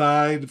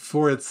decide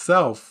for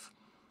itself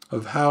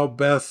of how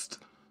best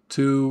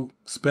to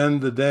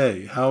spend the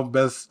day, how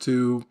best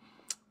to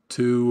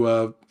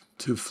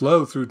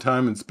flow through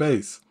time and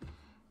space.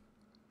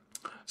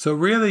 So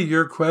really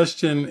your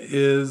question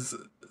is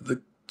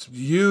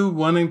you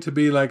wanting to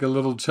be like a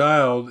little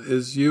child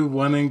is you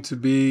wanting to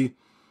be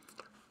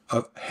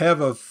have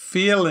a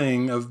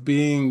feeling of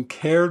being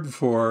cared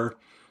for,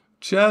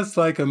 just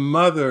like a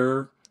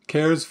mother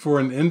cares for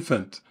an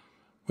infant.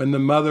 When the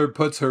mother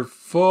puts her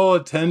full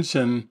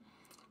attention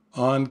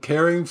on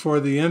caring for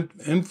the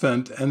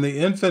infant, and the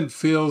infant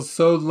feels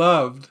so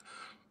loved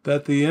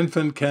that the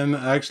infant can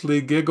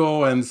actually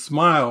giggle and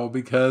smile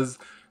because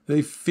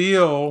they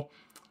feel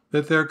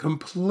that they're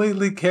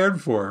completely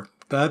cared for.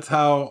 That's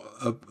how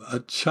a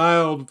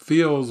child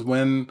feels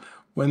when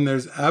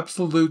there's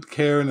absolute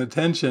care and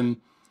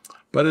attention,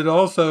 but it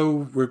also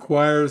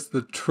requires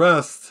the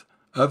trust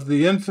of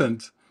the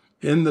infant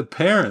in the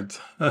parent,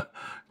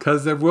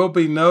 because there will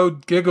be no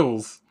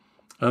giggles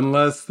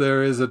unless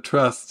there is a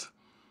trust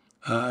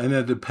and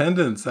a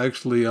dependence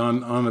actually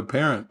on a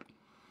parent.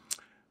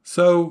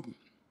 So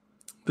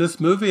this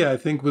movie, I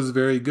think, was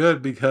very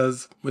good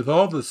because with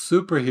all the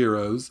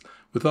superheroes,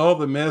 with all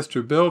the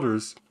master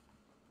builders,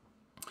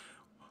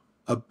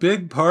 a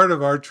big part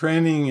of our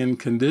training and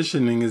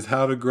conditioning is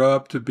how to grow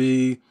up to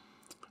be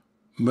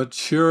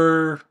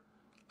mature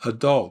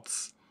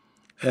adults.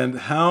 And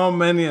how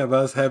many of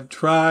us have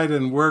tried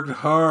and worked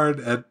hard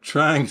at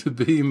trying to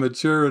be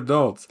mature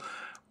adults?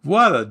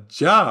 What a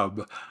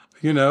job!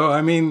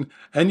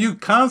 And you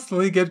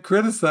constantly get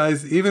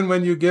criticized even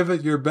when you give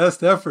it your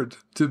best effort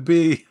to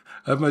be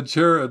a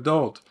mature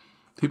adult.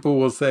 People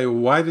will say,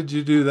 why did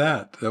you do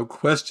that? They'll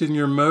question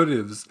your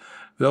motives.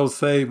 They'll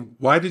say,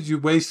 why did you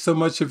waste so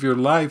much of your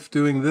life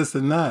doing this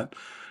and that?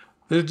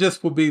 There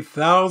just will be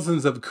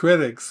thousands of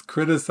critics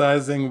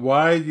criticizing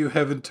why you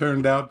haven't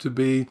turned out to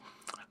be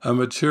a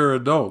mature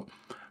adult.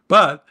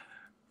 But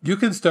you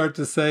can start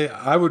to say,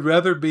 I would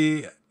rather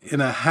be in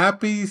a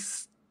happy,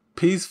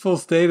 peaceful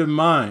state of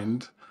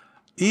mind,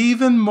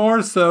 even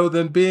more so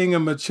than being a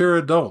mature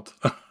adult.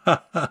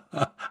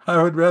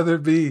 I would rather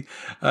be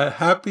a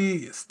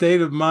happy state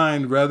of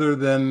mind rather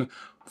than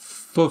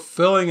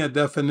fulfilling a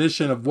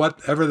definition of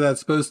whatever that's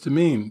supposed to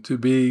mean to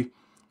be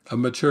a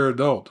mature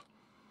adult.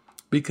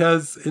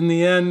 Because in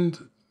the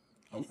end,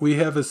 we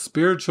have a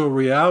spiritual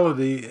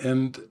reality,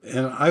 and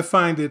I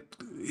find it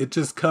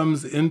just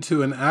comes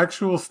into an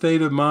actual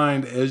state of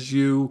mind as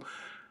you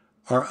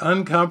are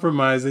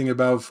uncompromising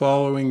about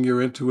following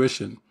your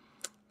intuition.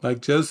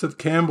 Like Joseph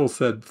Campbell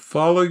said,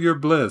 follow your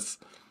bliss.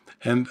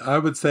 And I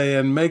would say,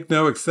 and make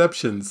no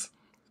exceptions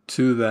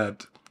to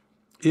that.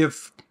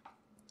 If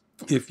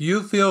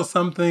you feel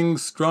something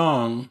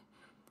strong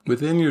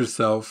within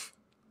yourself,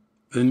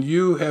 then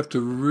you have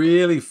to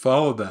really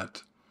follow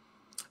that.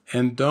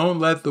 And don't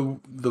let the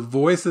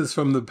voices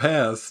from the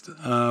past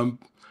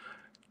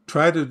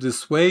try to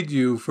dissuade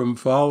you from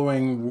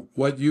following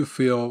what you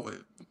feel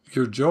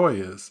your joy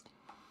is.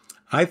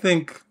 I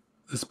think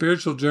the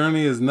spiritual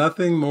journey is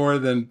nothing more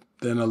than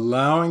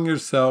allowing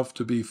yourself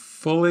to be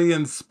fully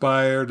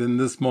inspired in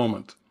this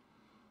moment,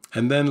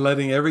 and then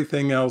letting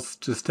everything else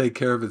just take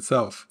care of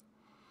itself.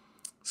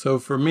 So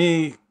for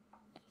me,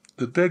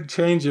 the big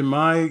change in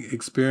my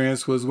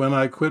experience was when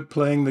I quit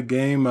playing the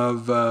game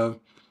of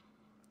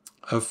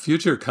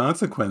future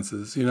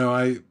consequences.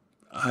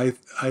 I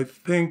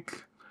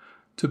think,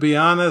 to be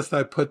honest,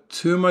 I put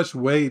too much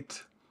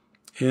weight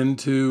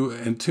into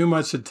and too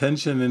much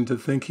attention into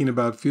thinking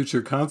about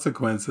future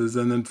consequences.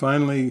 And then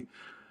finally,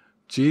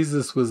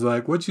 Jesus was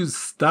like, would you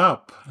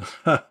stop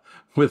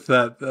with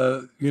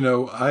that?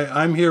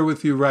 I'm here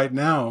with you right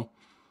now,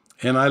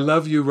 and I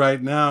love you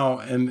right now,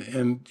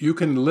 and you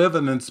can live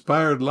an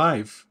inspired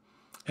life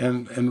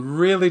and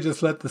really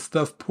just let the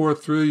stuff pour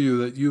through you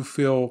that you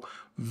feel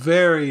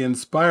very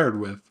inspired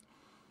with.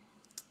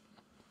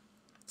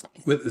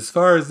 As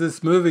far as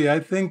this movie, I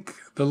think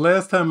the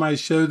last time I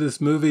showed this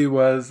movie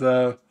was,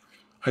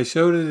 I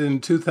showed it in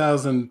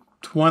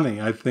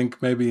 2020, I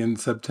think maybe in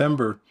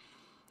September.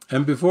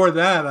 And before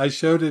that, I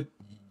showed it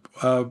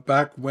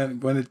back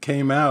when it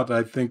came out,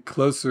 I think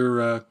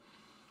closer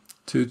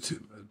to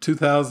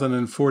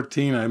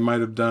 2014. I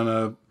might have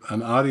done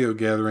an audio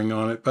gathering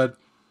on it. But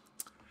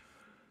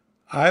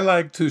I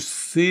like to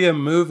see a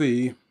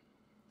movie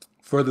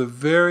for the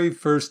very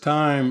first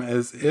time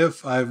as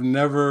if I've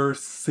never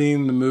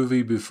seen the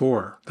movie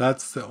before.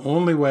 That's the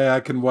only way I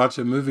can watch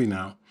a movie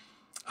now.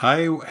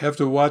 I have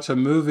to watch a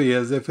movie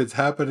as if it's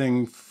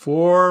happening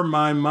for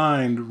my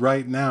mind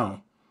right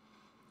now.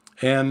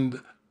 And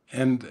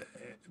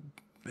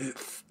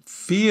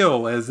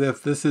feel as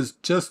if this is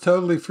just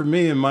totally for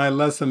me in my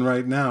lesson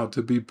right now,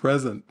 to be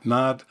present,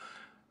 not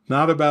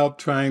about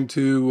trying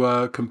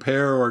to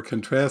compare or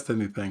contrast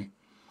anything.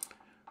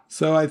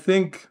 So I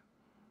think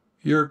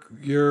your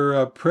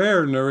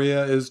prayer,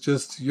 Nuria,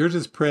 is you're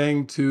just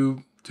praying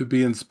to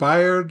be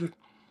inspired,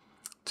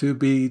 to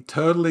be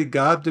totally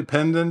God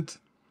dependent,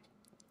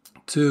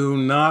 to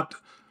not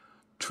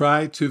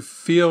try to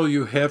feel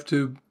you have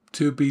to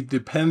be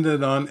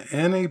dependent on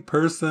any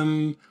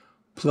person,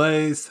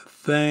 place,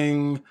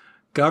 thing,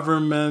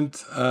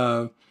 government,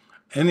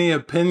 any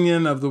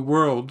opinion of the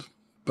world,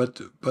 but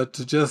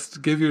to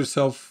just give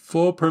yourself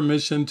full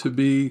permission to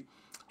be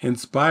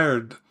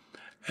inspired.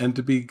 and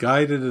to be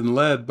guided and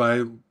led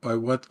by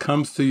what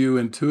comes to you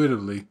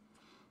intuitively.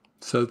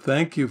 So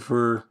thank you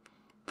for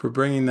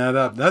bringing that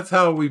up. That's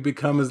how we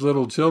become as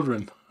little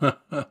children.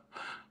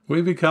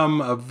 We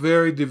become a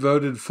very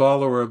devoted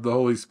follower of the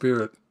Holy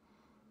Spirit.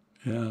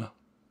 Yeah.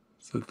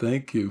 So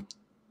thank you.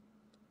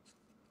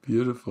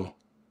 Beautiful.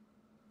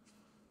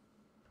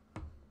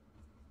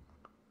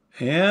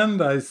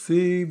 And I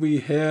see we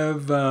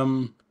have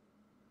Anna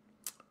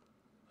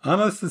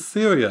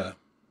Cecilia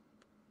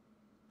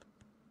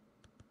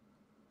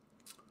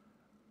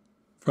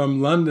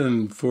from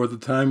London for the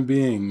time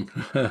being,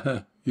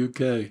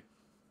 UK.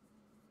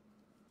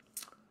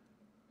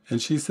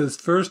 And she says,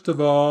 first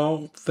of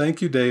all,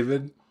 thank you,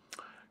 David.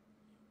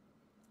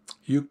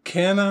 You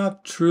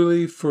cannot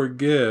truly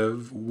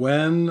forgive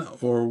when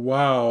or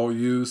while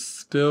you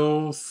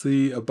still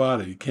see a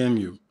body, can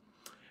you?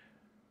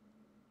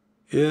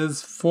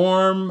 Is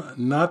form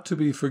not to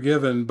be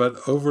forgiven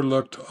but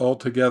overlooked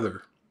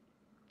altogether?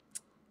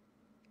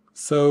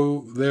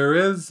 So there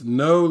is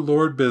no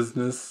Lord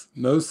business,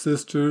 no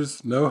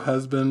sisters, no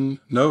husband,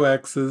 no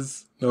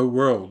exes, no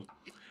world.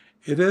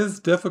 It is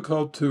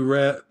difficult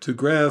to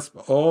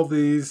grasp all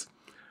these,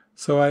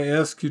 so I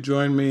ask you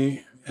join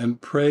me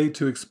and pray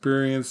to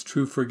experience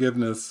true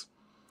forgiveness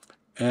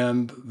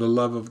and the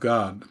love of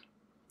God.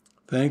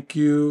 Thank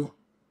you,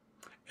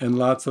 and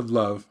lots of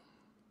love.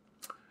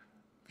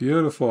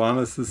 Beautiful,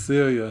 Anna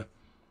Cecilia.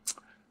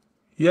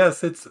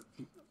 Yes,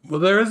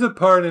 there is a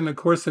part in A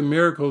Course in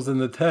Miracles in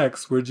the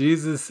text where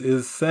Jesus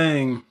is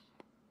saying,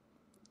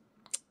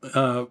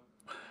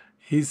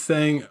 he's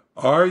saying,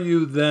 are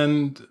you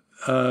then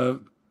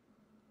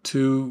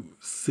to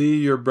see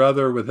your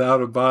brother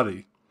without a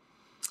body?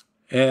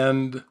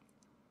 And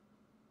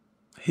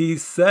he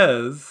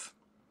says,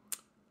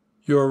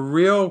 your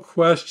real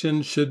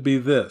question should be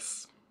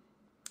this.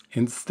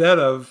 Instead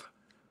of,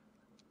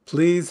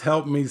 please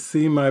help me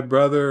see my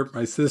brother,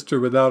 my sister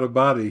without a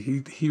body,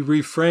 he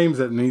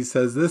reframes it and he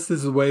says, this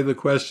is the way the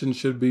question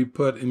should be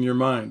put in your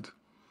mind.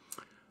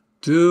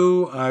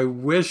 Do I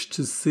wish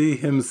to see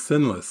him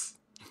sinless?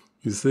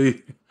 You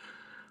see?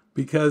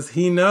 Because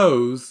he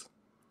knows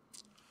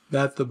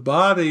that the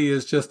body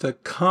is just a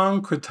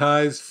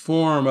concretized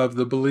form of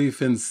the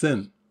belief in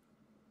sin.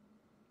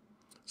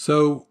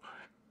 So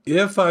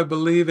if I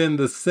believe in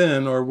the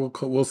sin, or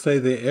we'll say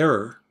the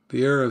error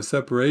of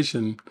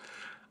separation,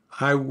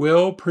 I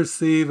will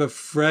perceive a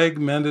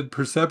fragmented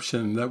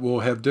perception that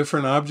will have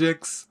different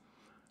objects,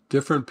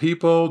 different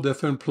people,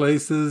 different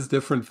places,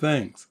 different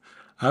things.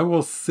 I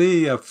will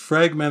see a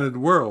fragmented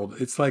world.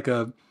 It's like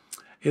the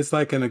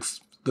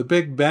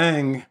Big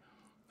Bang.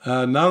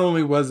 Not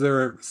only was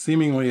there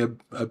seemingly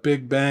a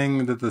Big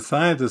Bang that the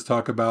scientists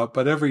talk about,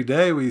 but every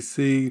day we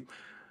see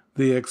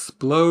the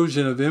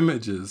explosion of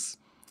images.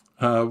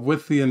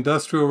 With the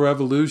Industrial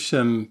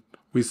Revolution,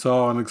 we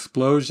saw an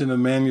explosion of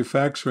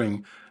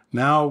manufacturing.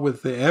 Now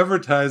with the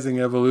advertising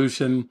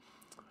evolution,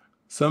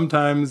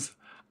 sometimes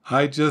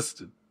I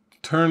just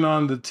turn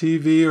on the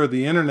TV or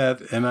the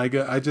internet and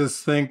I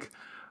just think,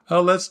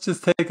 oh, let's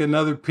just take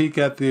another peek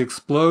at the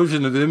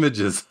explosion of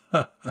images.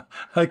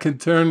 I can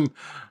turn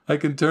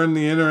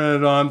the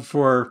internet on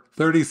for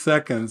 30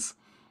 seconds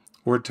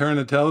or turn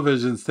a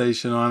television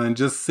station on and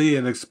just see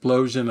an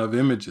explosion of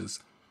images.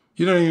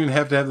 You don't even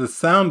have to have the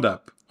sound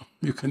up.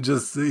 You can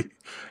just see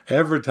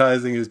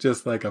advertising is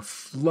just like a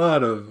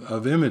flood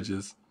of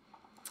images.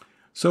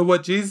 So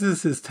what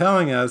Jesus is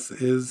telling us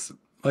is,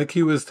 like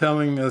he was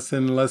telling us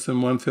in lesson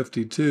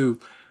 152,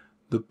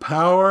 the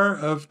power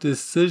of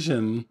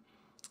decision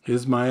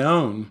is my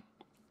own.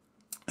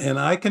 And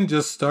I can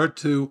just start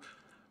to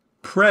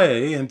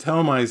pray and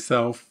tell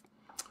myself,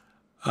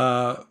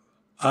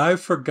 I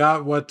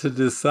forgot what to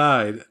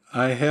decide.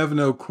 I have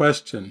no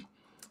question.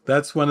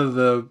 That's one of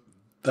the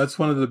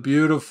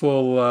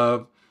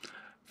beautiful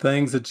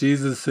things that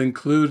Jesus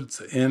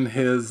includes in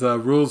his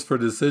rules for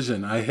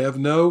decision. I have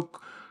no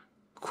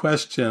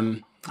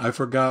question. I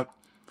forgot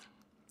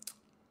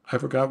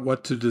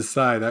what to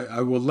decide.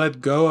 I will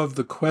let go of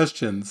the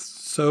questions.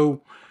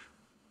 So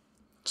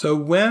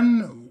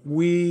when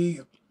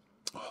we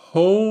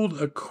hold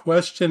a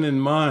question in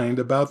mind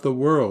about the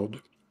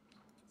world,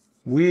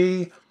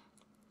 we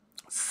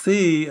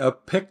see a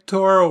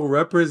pictorial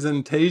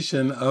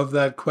representation of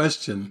that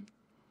question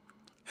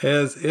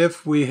as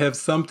if we have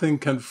something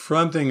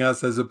confronting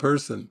us as a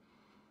person.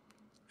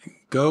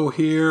 Go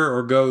here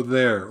or go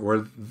there, or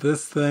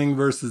this thing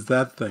versus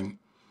that thing.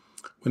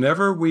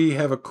 Whenever we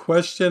have a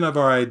question of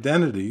our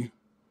identity,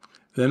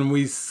 then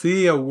we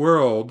see a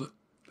world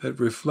that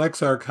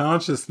reflects our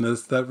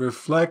consciousness, that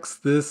reflects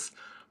this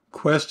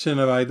question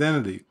of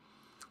identity.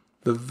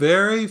 The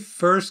very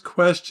first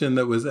question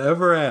that was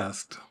ever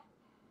asked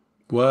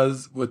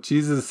was what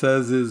Jesus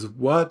says is,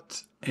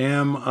 what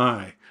am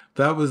I?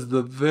 That was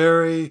the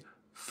very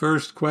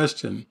first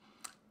question.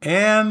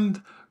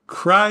 And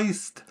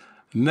Christ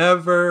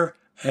never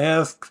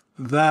asked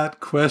that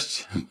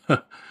question.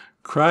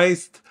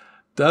 Christ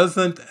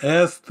doesn't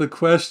ask the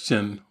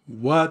question,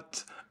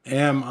 what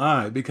am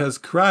I? Because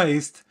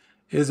Christ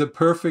is a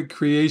perfect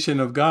creation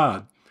of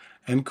God.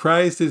 And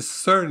Christ is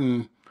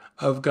certain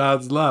of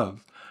God's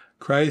love.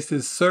 Christ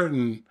is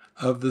certain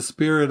of the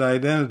spirit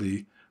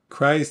identity.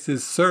 Christ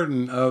is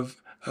certain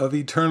of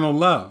eternal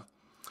love.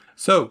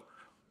 So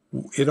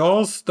it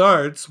all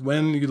starts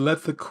when you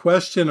let the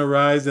question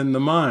arise in the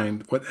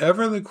mind.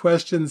 Whatever the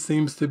question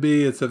seems to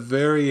be, it's a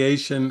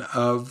variation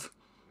of,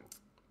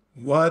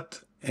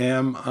 what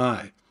am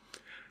I?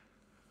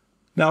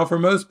 Now, for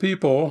most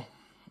people,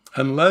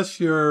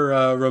 unless you're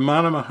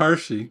Ramana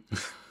Maharshi,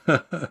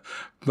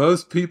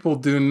 most people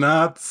do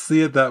not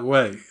see it that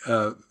way.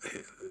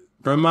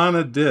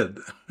 Ramana did.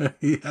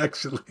 He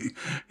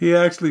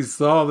actually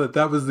saw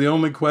that was the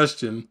only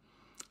question,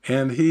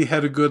 and he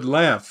had a good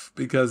laugh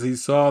because he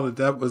saw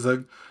that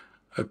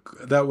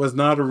was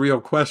not a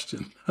real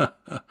question.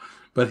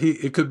 But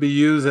it could be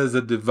used as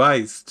a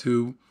device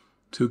to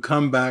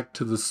come back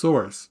to the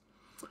source.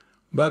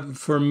 But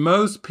for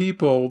most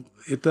people,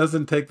 it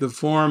doesn't take the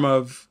form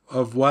of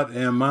what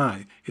am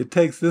I? It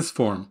takes this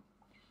form.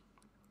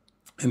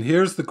 And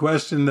here's the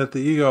question that the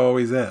ego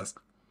always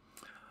asks.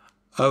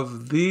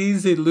 Of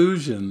these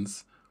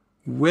illusions,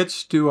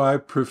 which do I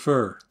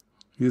prefer?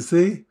 You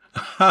see?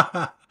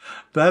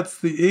 That's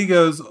the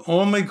ego's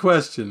only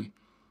question.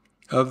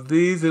 Of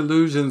these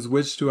illusions,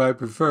 which do I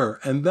prefer?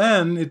 And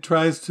then it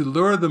tries to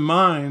lure the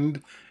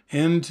mind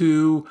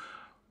into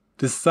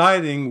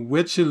deciding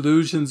which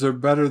illusions are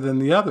better than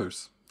the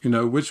others.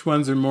 Which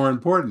ones are more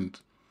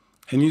important.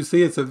 And you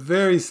see, it's a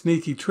very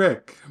sneaky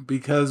trick,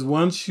 because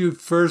once you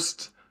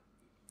first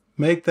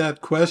make that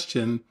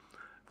question,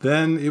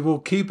 then it will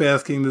keep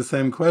asking the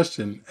same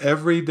question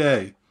every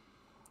day.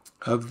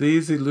 Of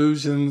these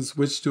illusions,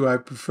 which do I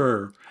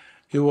prefer?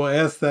 It will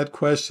ask that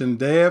question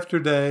day after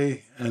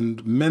day,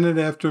 and minute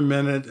after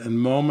minute, and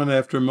moment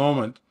after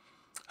moment,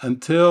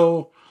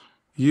 until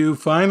you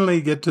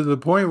finally get to the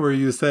point where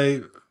you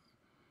say,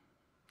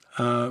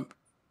 I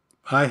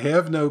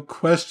have no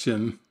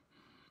question.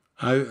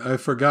 I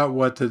forgot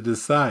what to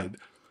decide.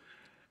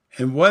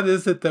 And what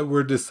is it that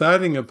we're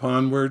deciding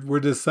upon? We're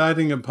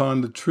deciding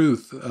upon the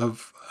truth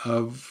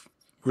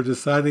we're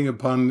deciding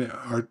upon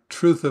our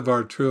truth of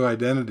our true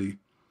identity.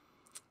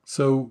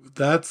 So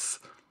that's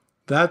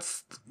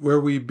where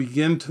we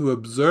begin to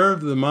observe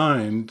the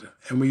mind,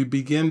 and we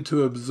begin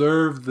to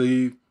observe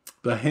the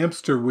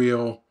hamster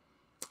wheel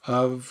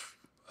of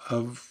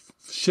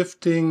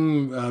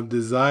shifting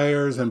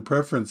desires and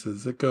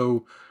preferences that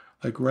go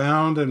like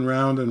round and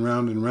round and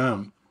round and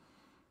round.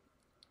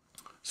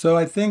 So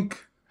I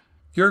think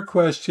your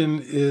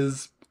question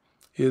is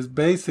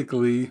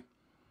basically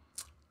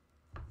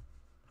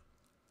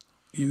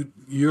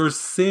you're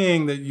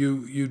seeing that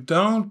you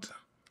don't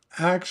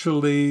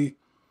actually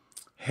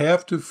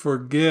have to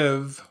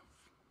forgive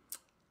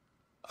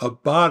a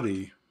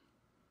body,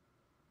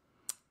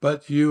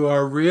 but you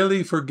are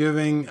really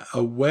forgiving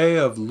a way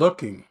of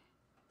looking,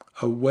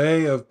 a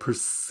way of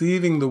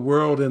perceiving the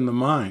world in the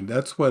mind.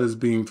 That's what is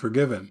being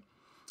forgiven.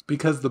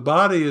 Because the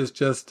body is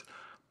just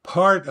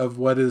part of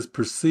what is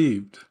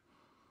perceived.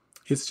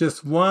 It's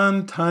just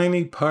one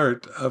tiny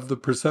part of the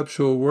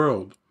perceptual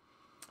world.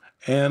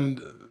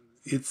 And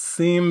it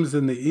seems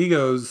in the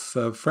ego's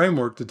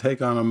framework to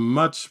take on a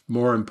much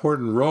more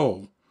important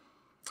role.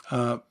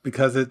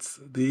 Because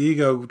the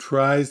ego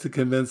tries to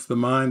convince the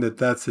mind that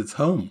that's its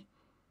home,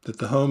 that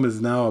the home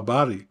is now a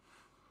body.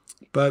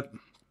 But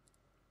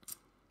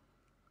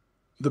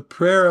the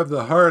prayer of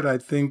the heart, I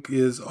think,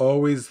 is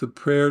always the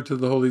prayer to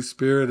the Holy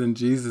Spirit and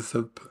Jesus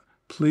of,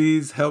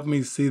 please help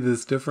me see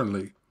this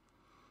differently.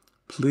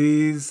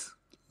 Please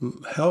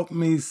help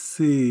me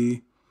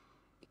see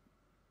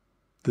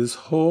this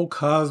whole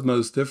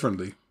cosmos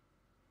differently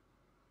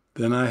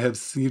than I have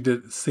seen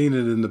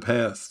it in the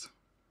past.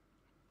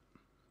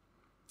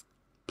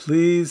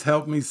 Please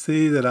help me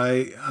see that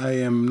I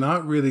am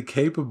not really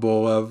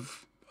capable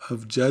of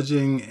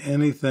judging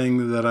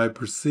anything that I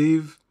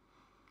perceive.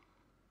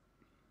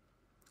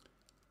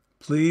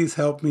 Please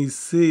help me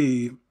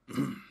see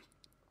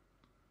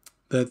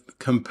that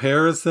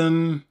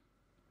comparison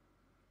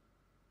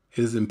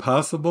is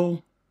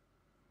impossible.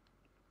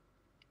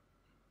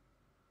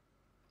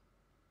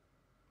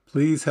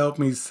 Please help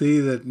me see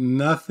that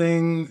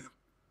nothing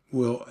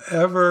will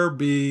ever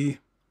be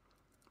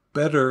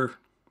better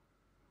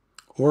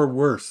or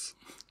worse.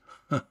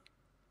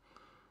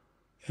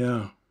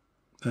 Yeah,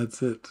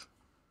 that's it.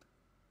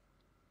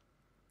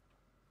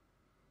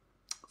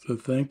 So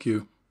thank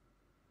you.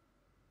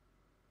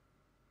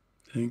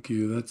 Thank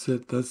you. That's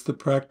it. That's the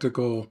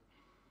practicality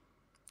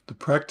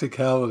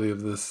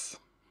of this.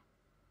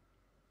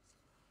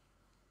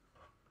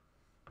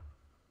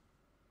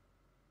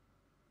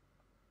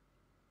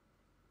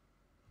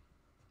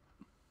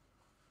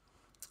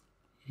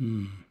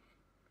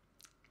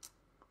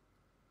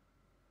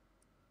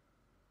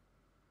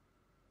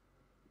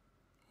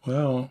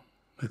 Well,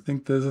 I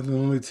think those are the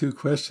only two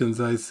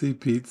questions I see,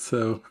 Pete,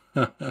 so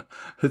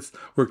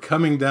we're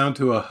coming down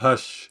to a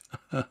hush.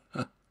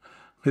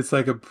 It's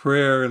like a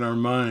prayer in our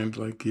mind,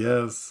 like,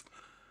 yes,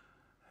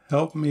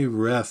 help me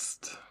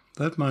rest.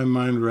 Let my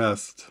mind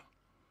rest.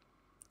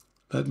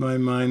 Let my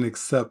mind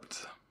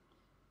accept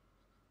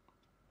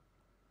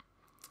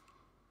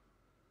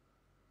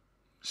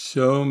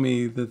show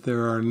me that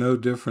there are no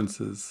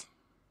differences.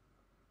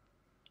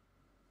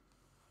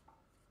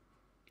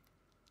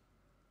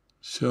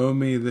 Show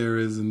me there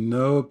is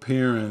no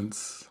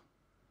appearance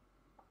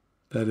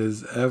that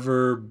is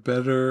ever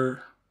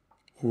better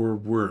or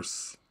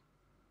worse.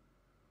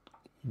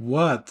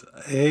 What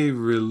a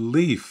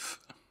relief!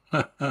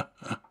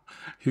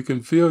 You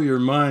can feel your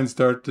mind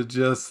start to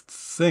just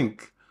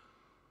sink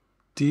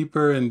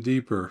deeper and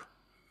deeper.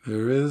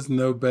 There is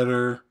no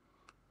better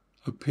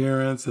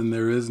appearance and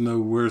there is no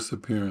worse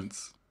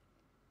appearance.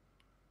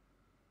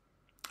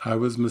 I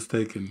was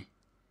mistaken.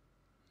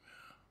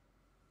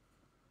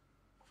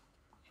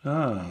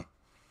 Ah,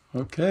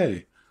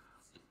 okay.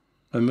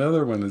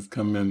 Another one has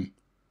come in.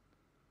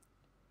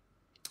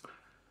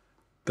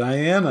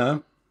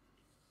 Diana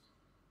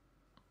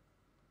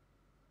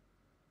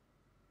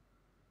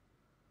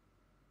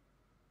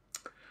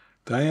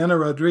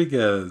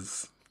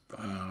Rodriguez.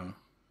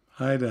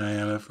 Hi,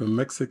 Diana, from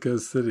Mexico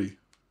City.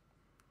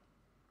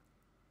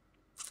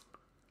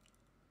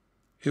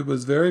 It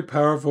was very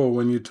powerful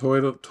when you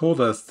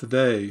told us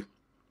today,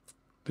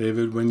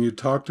 David, when you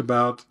talked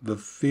about the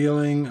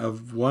feeling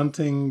of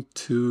wanting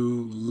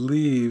to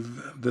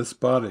leave this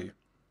body.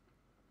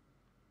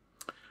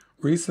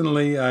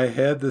 Recently, I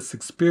had this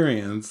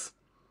experience.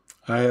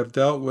 I have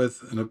dealt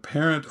with an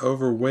apparent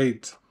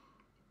overweight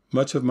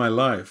much of my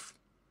life.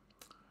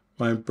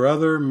 My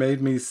brother made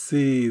me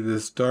see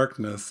this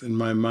darkness in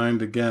my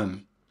mind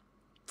again,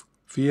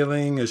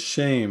 feeling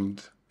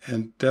ashamed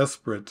and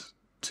desperate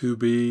to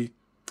be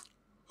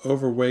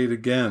overweight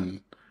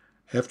again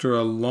after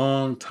a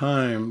long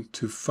time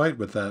to fight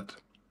with that.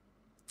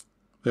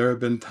 There have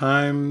been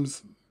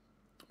times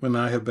when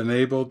I have been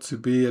able to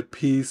be at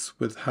peace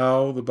with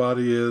how the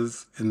body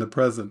is in the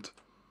present,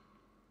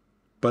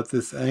 but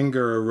this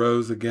anger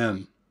arose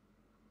again.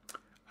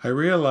 I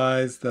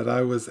realized that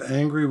I was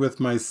angry with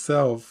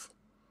myself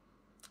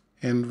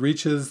and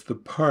reaches the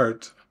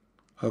part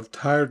of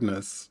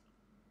tiredness,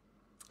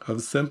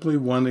 of simply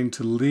wanting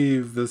to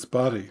leave this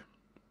body,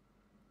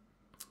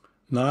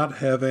 not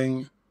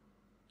having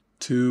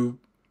to,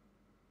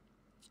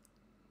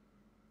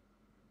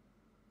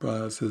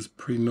 it says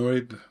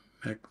prenoid,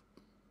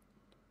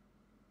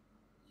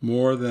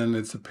 more than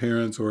its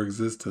appearance or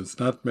existence,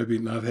 maybe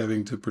not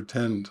having to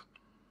pretend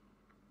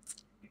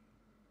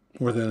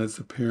more than its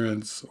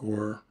appearance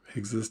or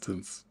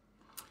existence.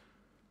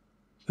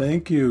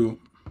 Thank you,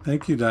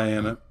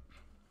 Diana.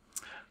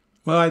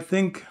 Well, I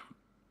think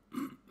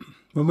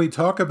when we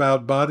talk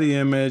about body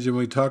image and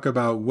we talk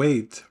about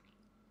weight,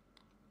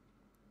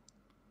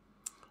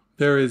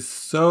 there is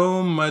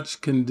so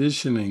much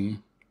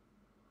conditioning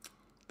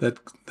that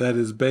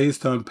is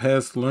based on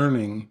past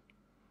learning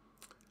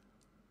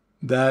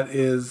that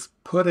is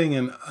putting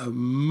in a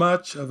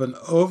much of an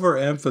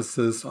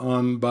overemphasis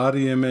on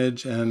body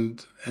image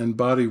and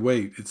body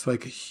weight. It's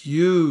like a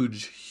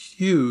huge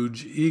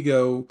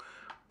ego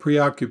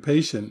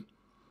preoccupation.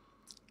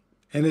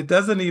 And it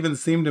doesn't even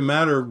seem to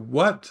matter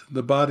what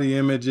the body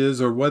image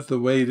is or what the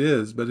weight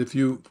is. But if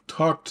you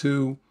talk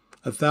to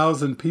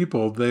 1,000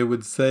 people, they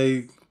would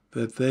say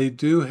that they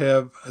do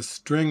have a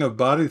string of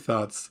body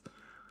thoughts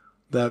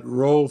that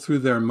roll through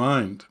their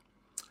mind.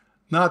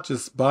 Not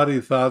just body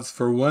thoughts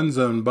for one's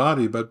own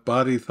body, but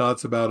body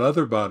thoughts about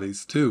other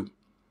bodies too.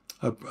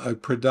 A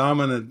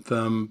predominant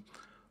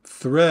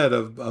thread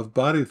of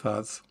body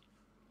thoughts.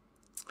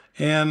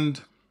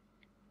 And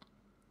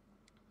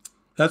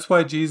that's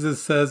why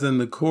Jesus says in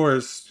the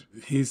Course,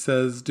 he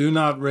says, do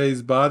not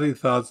raise body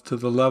thoughts to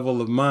the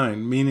level of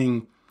mind,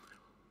 meaning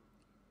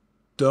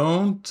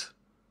don't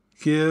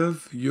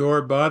give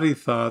your body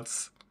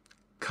thoughts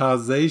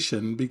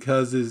causation,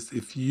 because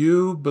if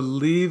you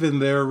believe in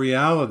their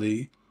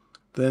reality,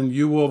 then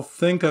you will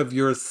think of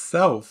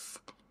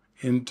yourself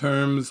in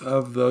terms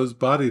of those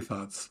body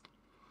thoughts.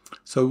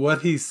 So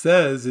what he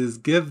says is,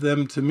 give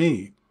them to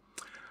me.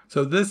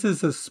 So this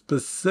is a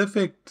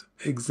specific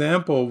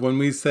example when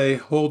we say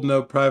hold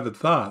no private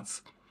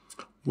thoughts.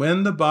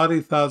 When the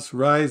body thoughts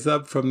rise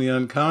up from the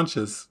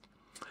unconscious,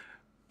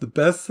 the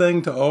best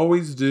thing to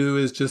always do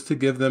is just to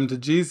give them to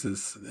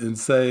Jesus and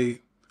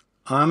say,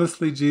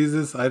 honestly,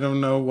 Jesus, I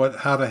don't know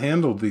how to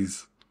handle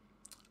these.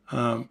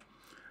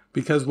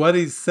 Because what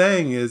he's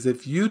saying is,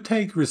 if you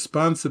take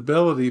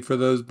responsibility for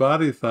those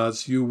body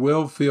thoughts, you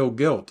will feel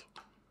guilt.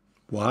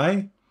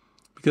 Why?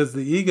 Because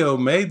the ego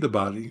made the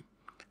body,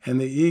 and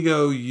the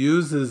ego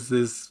uses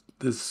this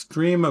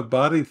stream of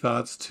body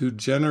thoughts to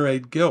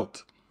generate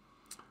guilt.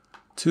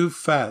 Too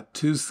fat,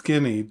 too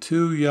skinny,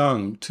 too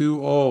young,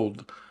 too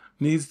old,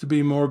 needs to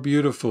be more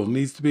beautiful,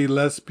 needs to be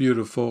less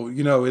beautiful.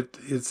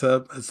 It's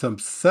an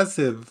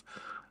obsessive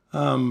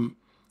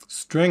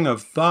string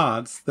of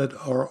thoughts that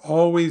are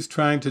always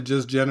trying to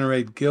just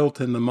generate guilt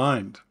in the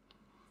mind.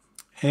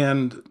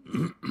 And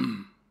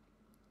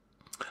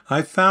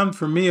I found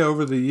for me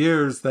over the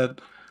years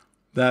that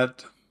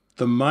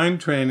the mind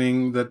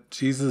training that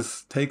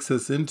Jesus takes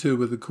us into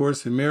with the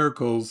Course in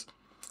Miracles,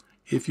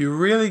 if you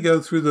really go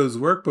through those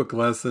workbook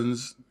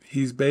lessons,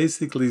 he's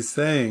basically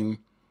saying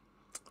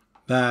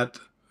that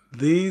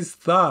these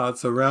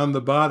thoughts around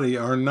the body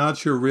are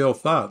not your real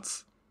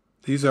thoughts.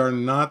 These are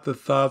not the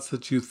thoughts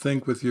that you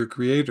think with your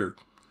Creator.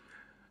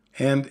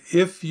 And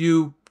if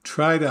you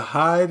try to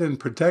hide and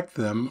protect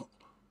them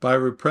by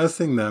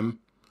repressing them,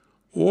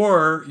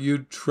 or you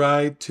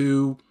try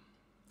to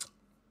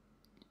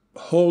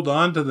hold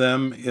on to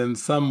them in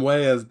some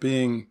way as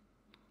being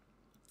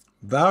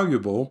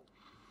valuable,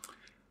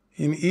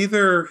 in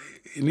either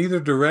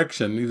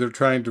direction, either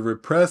trying to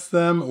repress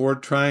them or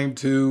trying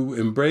to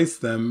embrace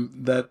them,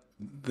 that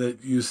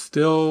you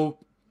still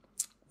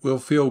will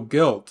feel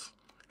guilt.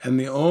 And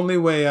the only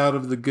way out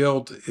of the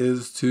guilt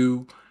is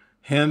to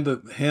hand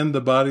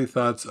the body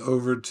thoughts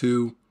over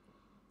to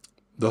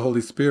the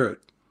Holy Spirit.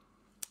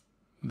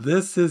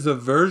 This is a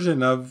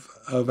version of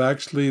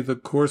actually the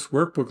Course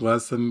Workbook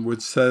lesson,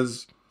 which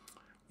says,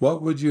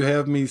 what would you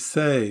have me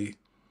say?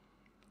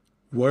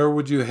 Where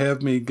would you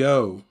have me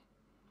go?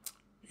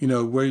 You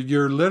know, where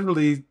you're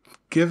literally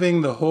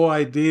giving the whole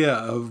idea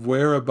of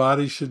where a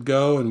body should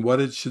go and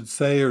what it should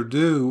say or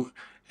do,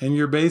 and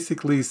you're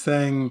basically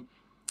saying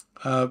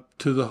to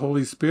the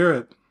Holy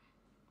Spirit,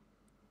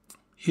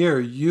 here,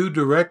 you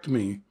direct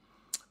me.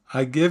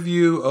 I give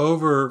you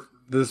over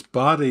this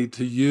body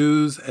to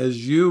use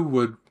as you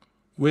would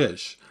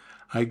wish.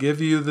 I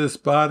give you this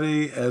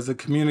body as a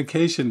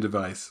communication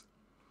device.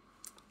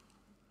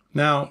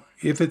 Now,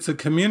 if it's a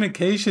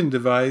communication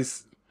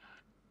device,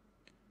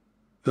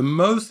 the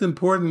most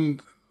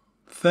important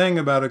thing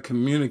about a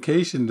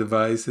communication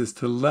device is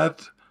to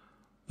let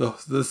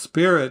the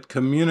Spirit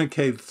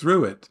communicate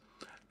through it.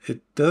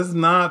 It does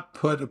not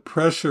put a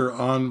pressure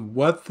on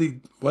what the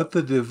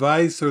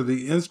device or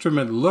the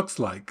instrument looks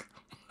like.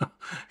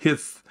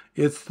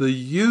 It's the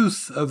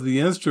use of the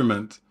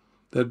instrument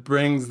that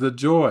brings the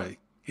joy.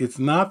 It's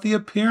not the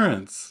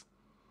appearance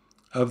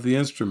of the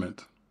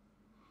instrument.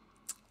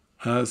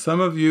 Some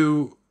of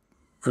you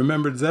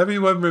remember, does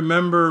everyone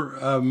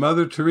remember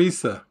Mother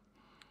Teresa?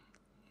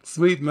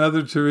 Sweet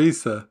Mother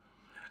Teresa.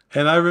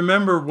 And I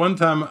remember one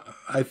time,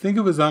 I think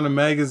it was on a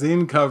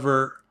magazine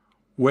cover,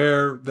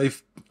 where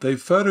they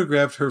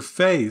photographed her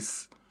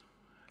face,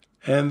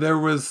 and there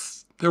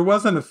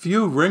wasn't a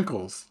few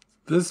wrinkles.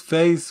 This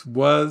face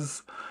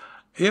was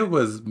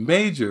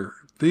major.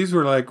 These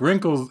were like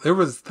wrinkles. There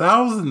was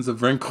thousands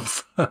of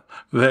wrinkles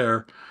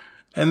there.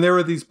 And there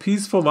were these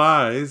peaceful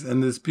eyes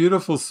and this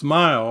beautiful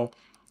smile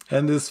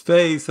and this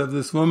face of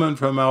this woman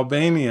from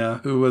Albania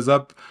who was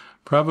up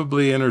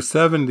probably in her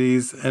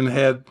 70s and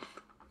had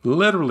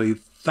literally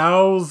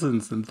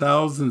thousands and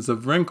thousands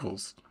of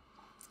wrinkles.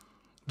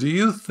 Do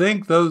you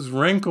think those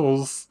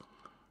wrinkles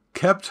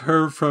kept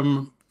her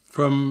from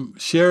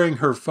sharing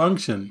her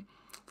function,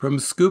 from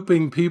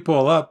scooping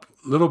people up,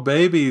 little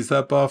babies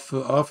up off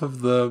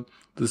of the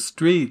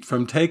street,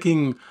 from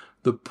taking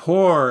the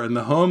poor and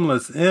the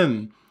homeless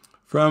in,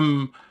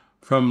 from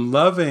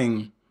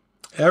loving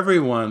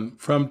everyone,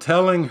 from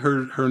telling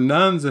her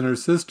nuns and her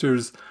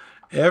sisters,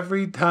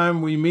 every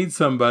time we meet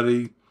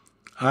somebody,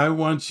 I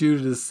want you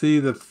to see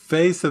the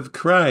face of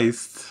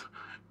Christ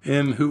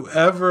in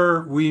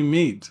whoever we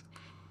meet.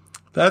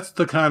 That's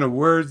the kind of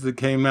words that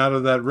came out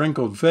of that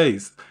wrinkled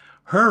face.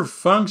 Her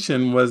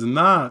function was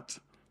not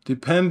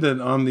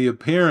dependent on the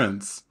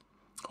appearance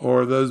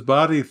or those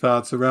body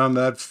thoughts around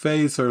that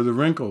face or the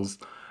wrinkles.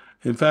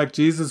 In fact,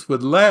 Jesus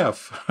would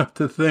laugh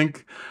to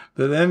think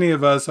that any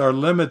of us are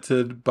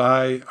limited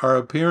by our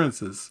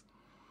appearances.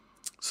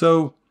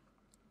 So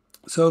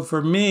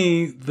for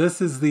me,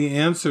 this is the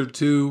answer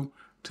to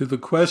the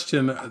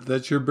question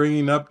that you're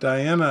bringing up,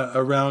 Diana,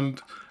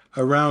 around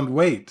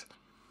weight.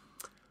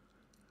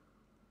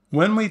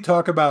 When we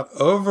talk about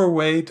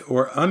overweight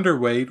or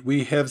underweight,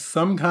 we have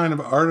some kind of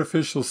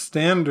artificial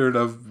standard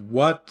of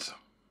what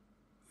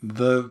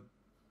the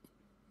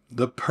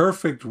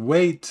perfect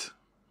weight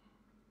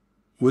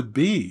would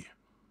be.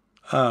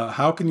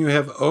 How can you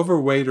have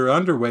overweight or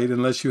underweight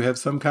unless you have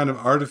some kind of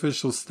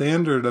artificial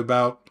standard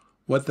about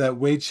what that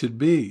weight should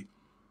be?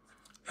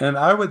 And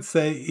I would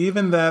say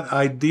even that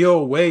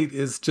ideal weight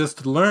is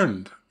just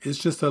learned. It's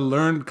just a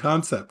learned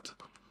concept.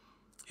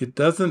 It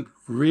doesn't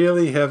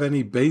really have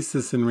any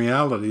basis in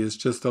reality. It's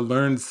just a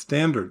learned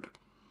standard.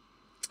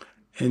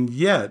 And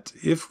yet,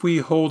 if we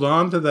hold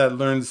on to that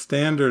learned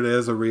standard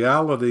as a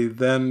reality,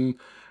 then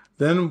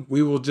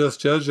we will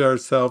just judge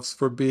ourselves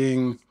for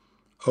being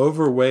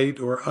overweight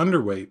or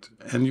underweight.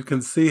 And you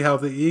can see how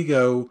the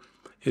ego,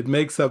 it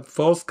makes up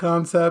false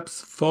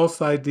concepts,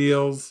 false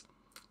ideals,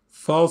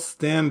 false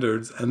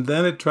standards, and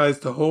then it tries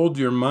to hold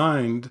your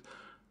mind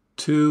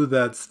to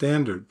that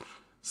standard.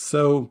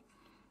 So,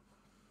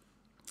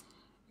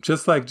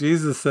 just like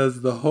Jesus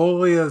says, the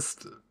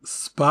holiest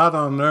spot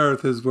on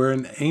earth is where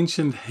an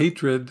ancient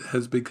hatred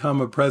has become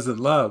a present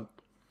love.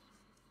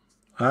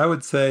 I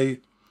would say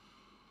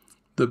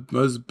the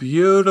most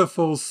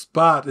beautiful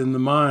spot in the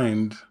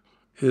mind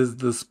is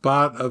the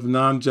spot of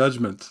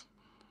non-judgment,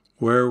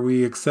 where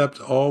we accept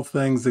all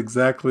things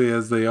exactly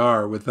as they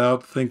are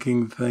without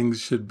thinking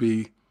things should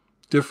be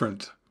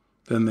different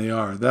than they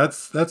are.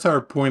 That's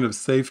our point of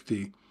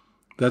safety.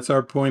 That's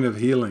our point of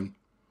healing.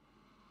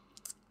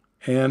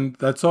 And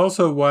that's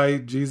also why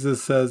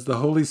Jesus says the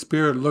Holy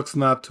Spirit looks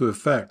not to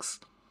effects.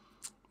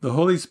 The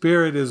Holy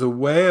Spirit is a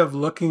way of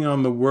looking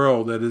on the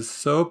world that is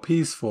so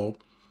peaceful,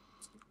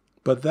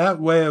 but that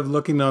way of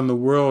looking on the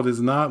world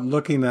is not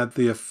looking at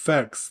the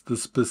effects, the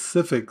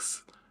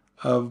specifics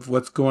of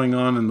what's going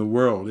on in the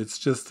world.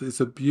 It's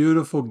a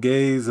beautiful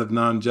gaze of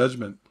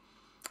non-judgment,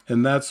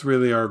 and that's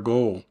really our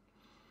goal.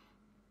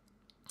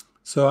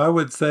 So I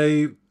would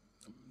say,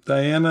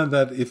 Diana,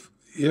 that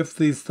if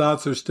these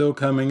thoughts are still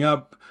coming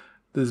up,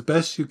 as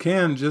best you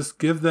can, just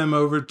give them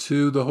over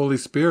to the Holy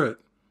Spirit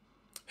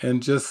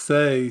and just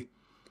say,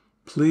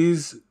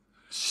 please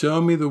show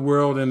me the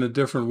world in a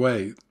different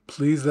way.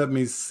 Please let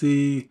me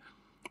see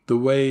the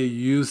way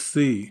you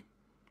see.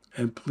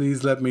 And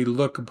please let me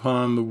look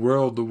upon the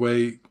world the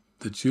way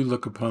that you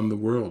look upon the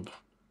world.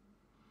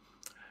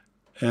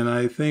 And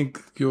I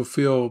think you'll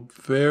feel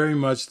very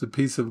much the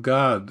peace of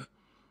God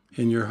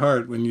in your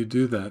heart when you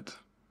do that,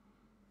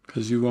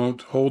 because you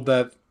won't hold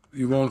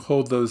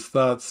those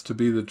thoughts to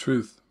be the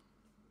truth.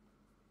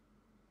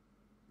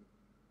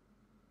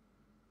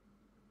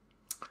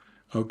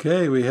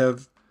 Okay, we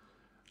have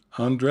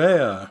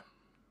Andrea.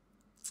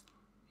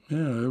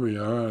 Yeah, there we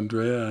are,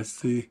 Andrea. I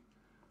see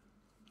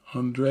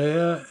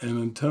Andrea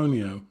and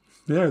Antonio.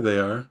 There they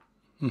are.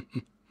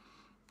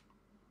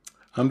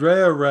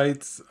 Andrea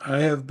writes, I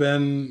have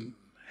been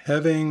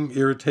having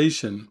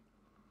irritation,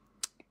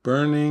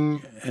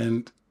 burning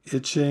and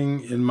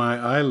itching in my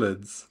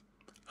eyelids,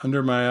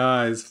 under my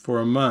eyes for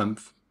a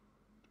month,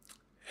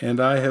 and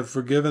I have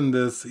forgiven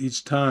this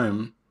each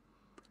time,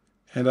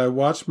 and I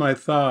watch my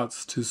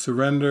thoughts to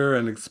surrender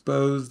and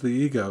expose the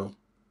ego,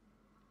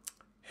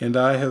 and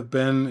I have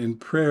been in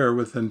prayer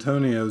with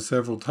Antonio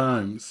several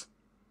times.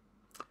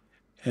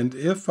 And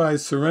if I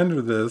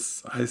surrender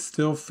this, I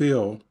still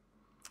feel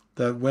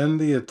that when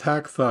the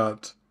attack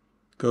thought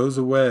goes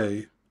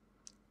away,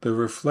 the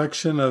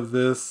reflection of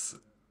this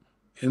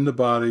in the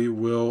body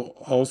will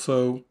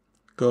also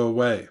go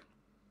away.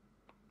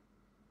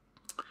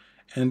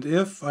 And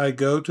if I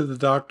go to the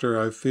doctor,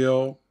 I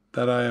feel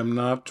that I am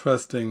not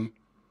trusting,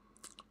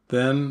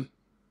 then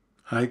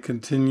I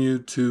continue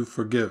to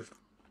forgive.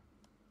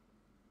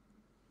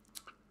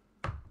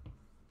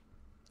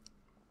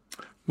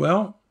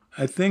 Well,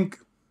 I think,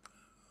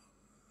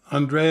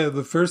 Andrea,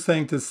 the first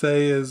thing to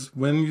say is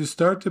when you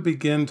start to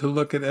begin to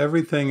look at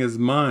everything as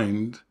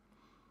mind,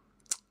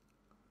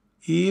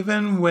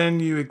 even when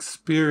you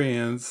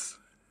experience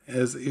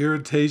as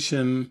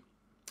irritation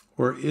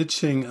or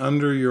itching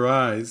under your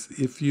eyes,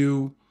 if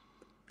you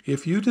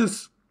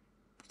just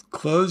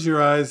close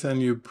your eyes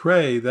and you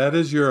pray, that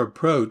is your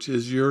approach,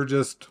 is you're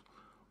just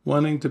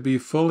wanting to be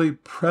fully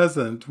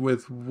present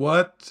with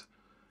what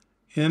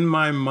in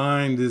my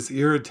mind is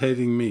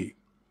irritating me.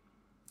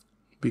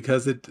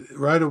 Because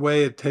right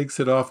away it takes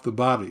it off the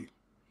body.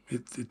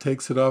 It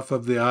takes it off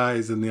of the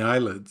eyes and the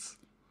eyelids.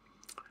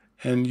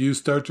 And you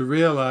start to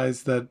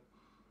realize that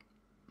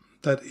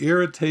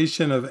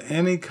irritation of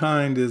any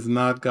kind is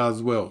not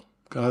God's will.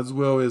 God's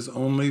will is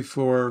only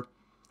for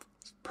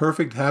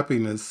perfect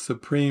happiness,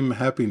 supreme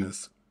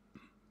happiness.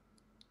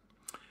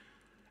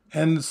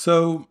 And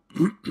so,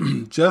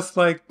 just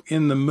like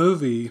in the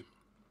movie,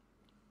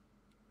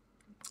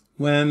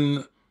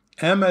 when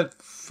Emmett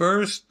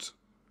first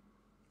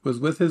was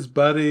with his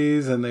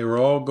buddies and they were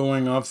all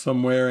going off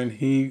somewhere, and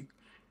he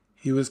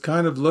was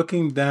kind of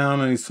looking down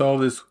and he saw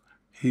this,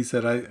 he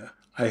said,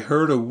 I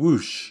heard a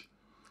whoosh.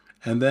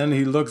 And then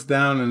he looks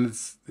down and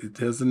it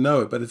doesn't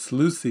know it, but it's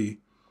Lucy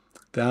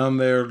down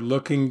there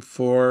looking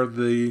for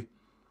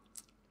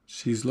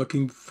she's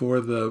looking for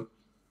the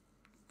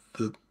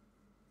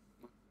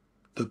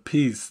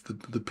piece,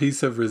 the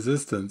piece of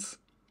resistance.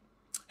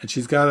 And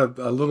she's got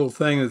a little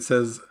thing that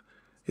says,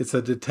 it's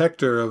a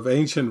detector of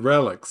ancient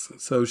relics.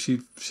 So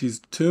she's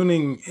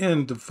tuning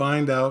in to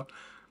find out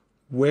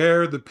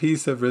where the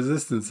piece of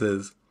resistance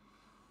is.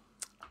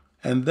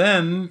 And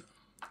then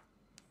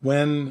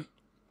when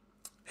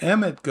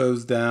Emmett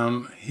goes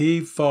down,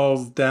 he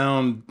falls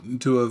down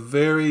into a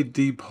very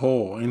deep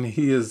hole, and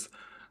he is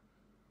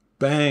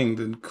banged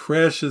and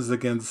crashes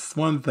against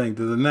one thing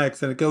to the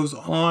next, and it goes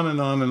on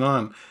and on and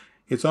on.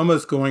 It's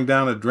almost going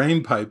down a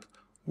drain pipe,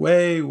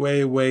 way,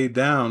 way, way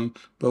down.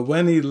 But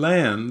when he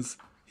lands,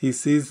 he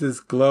sees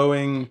this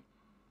glowing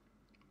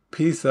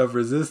piece of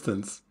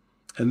resistance.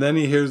 And then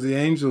he hears the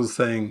angels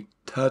saying,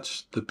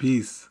 touch the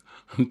piece,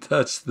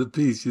 touch the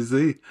piece. You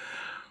see?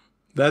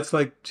 That's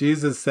like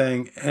Jesus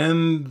saying,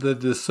 end the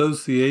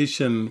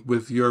dissociation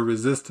with your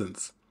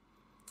resistance.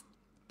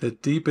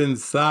 That deep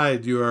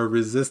inside you are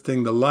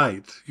resisting the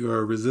light. You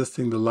are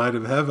resisting the light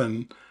of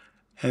heaven.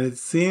 And it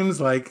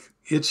seems like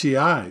itchy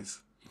eyes.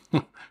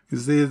 You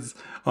see, it's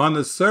on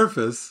the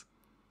surface,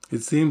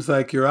 it seems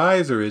like your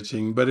eyes are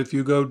itching, but if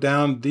you go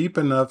down deep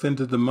enough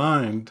into the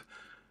mind,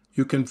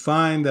 you can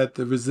find that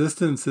the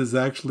resistance is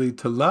actually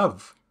to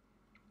love.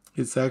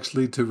 It's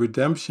actually to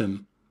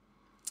redemption.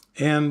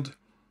 And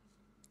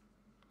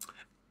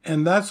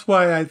that's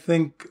why I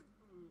think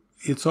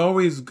it's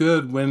always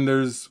good when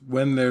there's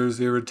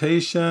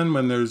irritation,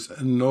 when there's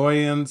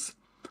annoyance,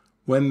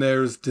 when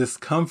there's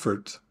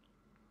discomfort,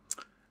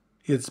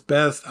 it's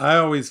best, I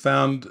always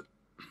found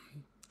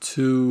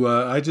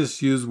I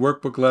just use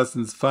workbook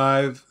lessons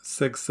 5,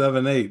 6,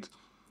 7, 8.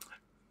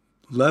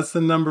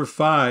 Lesson number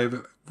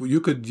 5, you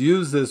could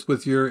use this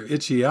with your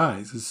itchy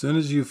eyes. As soon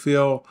as you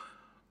feel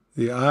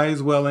the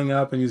eyes welling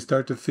up and you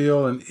start to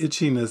feel an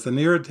itchiness, an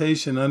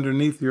irritation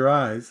underneath your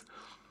eyes,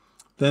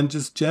 then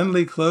just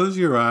gently close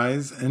your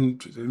eyes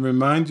and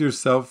remind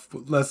yourself,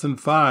 lesson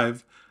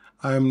 5,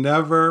 I am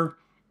never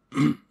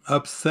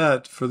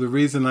upset for the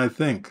reason I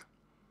think.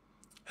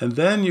 And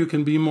then you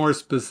can be more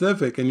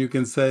specific and you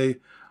can say,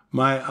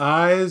 my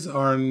eyes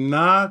are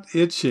not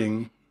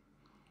itching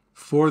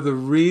for the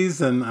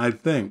reason I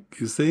think,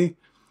 you see?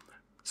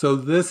 So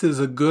this is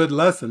a good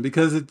lesson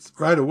because it's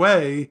right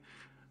away,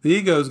 the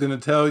ego is going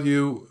to tell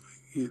you,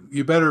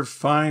 you better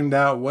find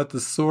out what the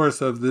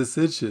source of this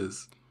itch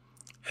is.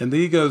 And the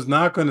ego is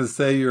not going to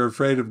say you're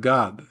afraid of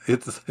God.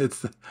 It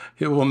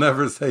will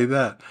never say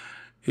that.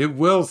 It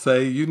will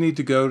say you need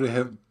to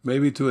go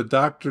maybe to a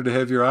doctor to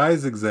have your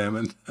eyes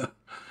examined.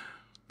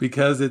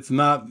 Because it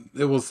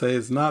will say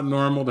it's not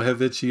normal to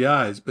have itchy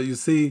eyes. But you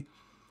see,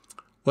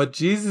 what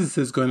Jesus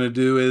is going to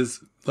do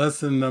is,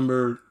 lesson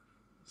number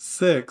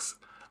 6,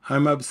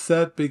 I'm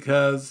upset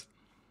because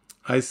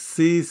I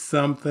see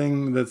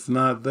something that's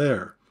not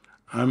there.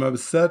 I'm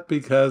upset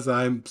because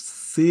I'm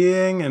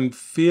seeing and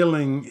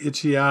feeling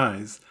itchy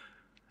eyes.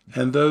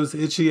 And those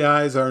itchy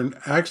eyes are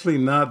actually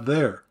not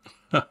there.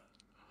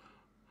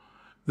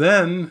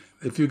 Then,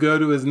 if you go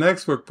to his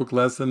next workbook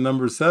lesson,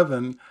 number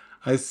 7,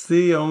 I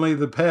see only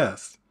the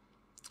past.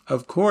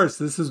 Of course,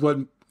 this is what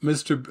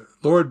Mr.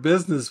 Lord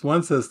Business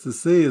wants us to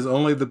see, is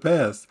only the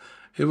past.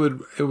 It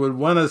would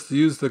want us to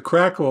use the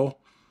crackle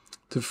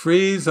to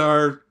freeze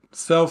our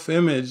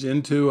self-image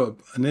into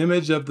an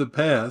image of the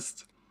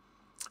past.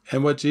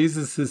 And what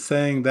Jesus is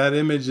saying, that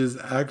image is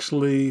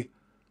actually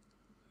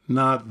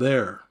not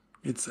there.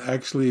 It's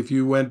actually, if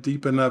you went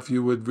deep enough,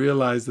 you would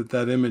realize that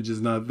that image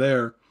is not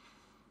there.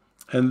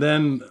 And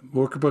then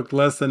workbook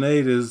lesson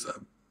 8 is,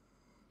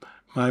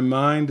 my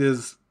mind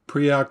is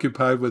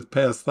preoccupied with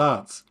past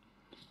thoughts.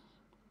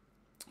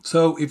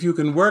 So if you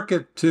can work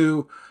it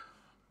to,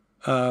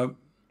 I'm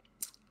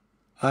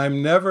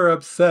never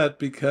upset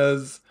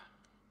because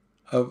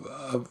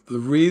of the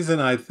reason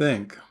I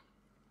think.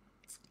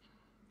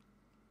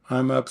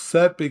 I'm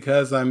upset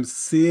because I'm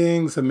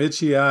seeing some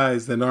itchy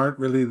eyes that aren't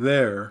really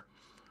there.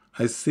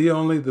 I see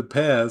only the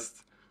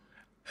past,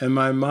 and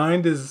my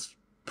mind is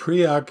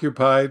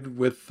preoccupied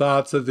with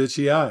thoughts of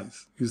itchy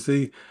eyes. You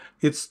see,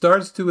 it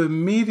starts to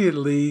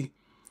immediately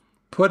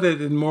put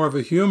it in more of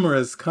a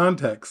humorous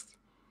context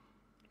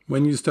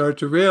when you start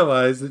to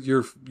realize that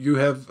you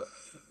have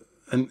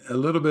a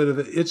little bit of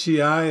an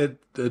itchy eye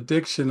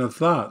addiction of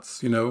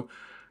thoughts. You know,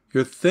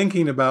 you're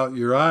thinking about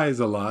your eyes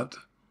a lot,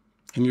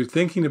 and you're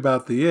thinking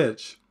about the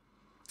itch.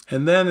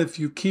 And then if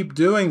you keep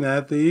doing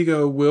that, the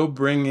ego will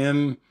bring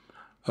in,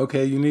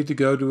 okay, you need to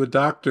go to a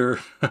doctor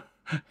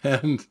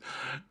and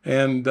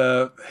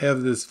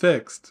have this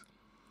fixed.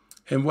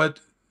 And what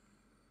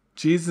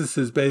Jesus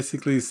is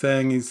basically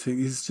saying, he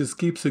just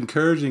keeps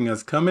encouraging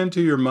us, come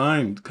into your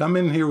mind, come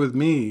in here with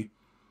me,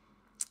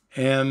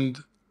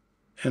 and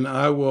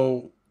I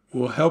will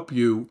help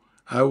you,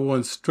 I will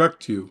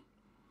instruct you.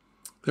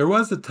 There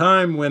was a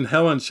time when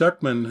Helen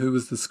Schuckman, who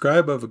was the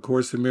scribe of A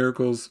Course in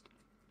Miracles,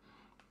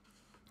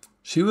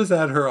 she was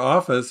at her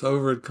office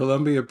over at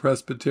Columbia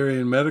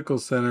Presbyterian Medical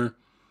Center,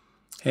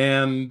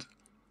 and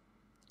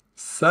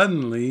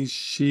suddenly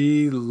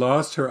she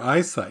lost her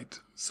eyesight.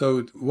 So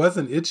it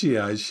wasn't itchy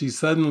eyes. She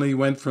suddenly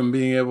went from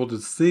being able to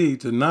see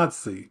to not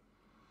see.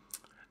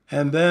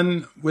 And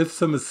then with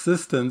some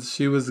assistance,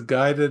 she was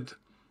guided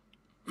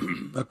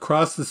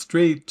across the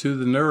street to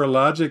the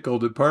neurological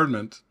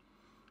department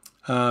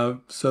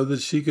so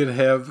that she could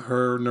have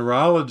her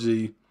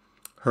neurology,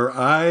 her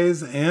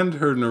eyes and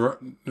her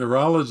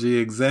neurology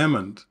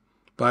examined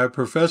by a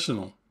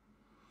professional.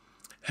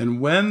 And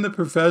when the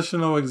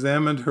professional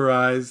examined her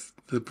eyes,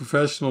 the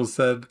professional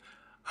said,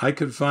 I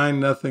could find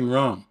nothing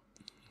wrong.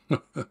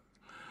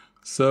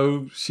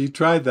 So she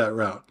tried that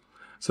route.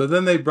 So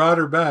then they brought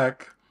her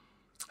back,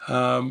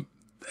 and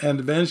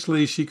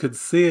eventually she could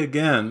see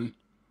again.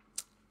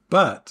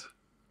 But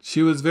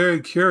she was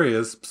very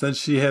curious, since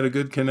she had a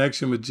good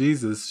connection with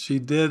Jesus. She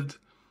did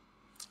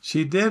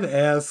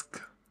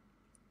ask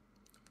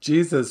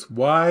Jesus,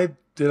 why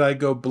did I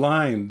go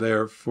blind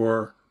there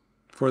for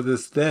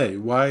this day?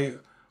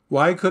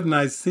 Why couldn't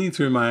I see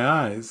through my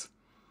eyes?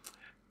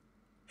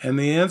 And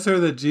the answer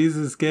that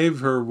Jesus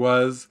gave her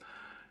was,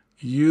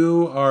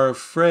 you are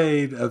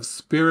afraid of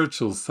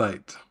spiritual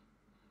sight.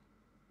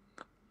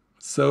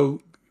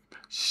 So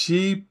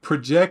she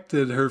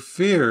projected her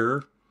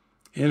fear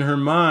in her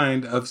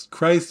mind of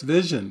Christ's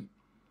vision,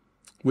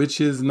 which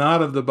is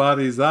not of the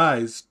body's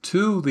eyes,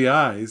 to the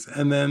eyes,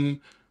 and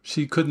then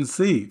she couldn't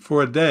see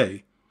for a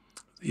day.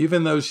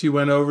 Even though she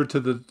went over to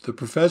the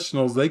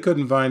professionals, they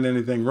couldn't find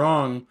anything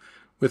wrong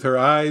with her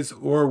eyes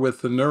or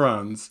with the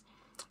neurons,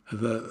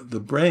 the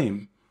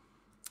brain.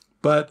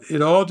 But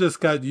it all just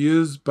got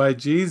used by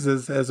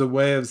Jesus as a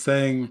way of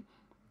saying,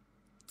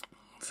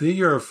 see,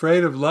 you're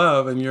afraid of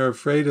love and you're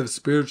afraid of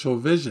spiritual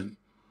vision,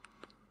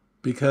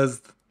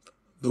 because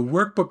the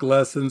workbook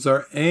lessons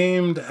are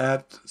aimed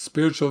at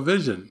spiritual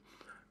vision.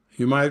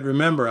 You might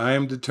remember, I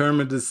am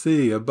determined to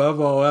see.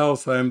 Above all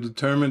else, I am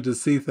determined to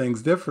see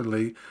things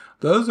differently.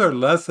 Those are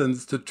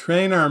lessons to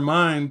train our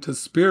mind to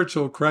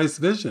spiritual Christ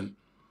vision.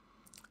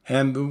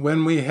 And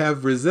when we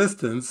have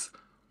resistance,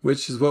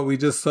 which is what we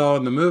just saw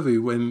in the movie,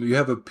 when you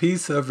have a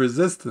piece of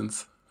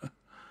resistance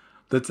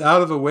that's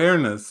out of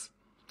awareness,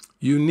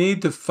 you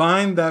need to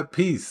find that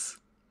piece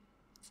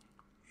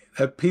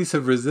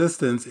of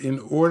resistance in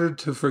order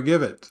to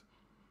forgive it.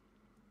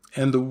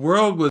 And the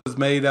world was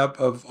made up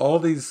of all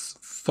these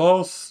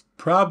false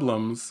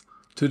problems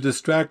to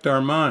distract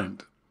our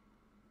mind.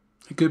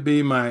 It could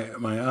be my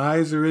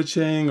eyes are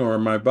itching, or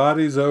my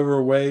body's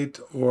overweight,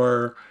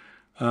 or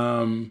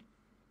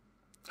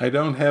I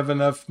don't have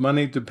enough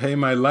money to pay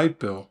my light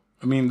bill.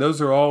 I mean,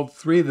 those are all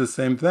three the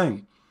same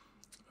thing.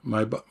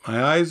 My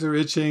eyes are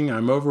itching,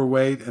 I'm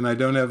overweight, and I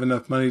don't have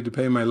enough money to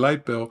pay my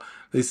light bill.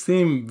 They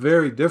seem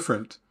very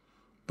different,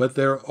 but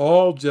they're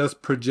all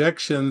just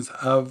projections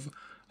of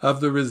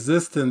the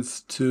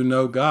resistance to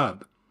know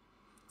God.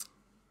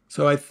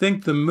 So I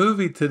think the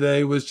movie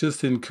today was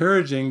just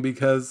encouraging,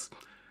 because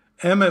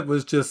Emmett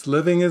was just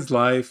living his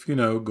life,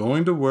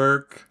 going to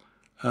work.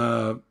 He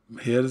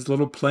had his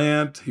little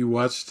plant. He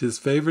watched his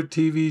favorite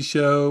TV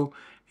show.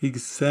 He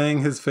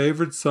sang his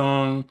favorite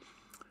song.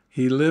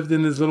 He lived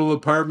in his little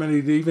apartment.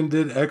 He even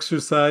did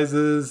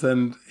exercises,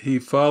 and he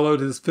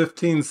followed his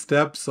 15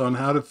 steps on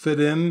how to fit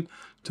in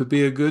to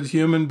be a good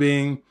human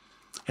being.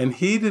 And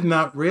he did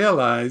not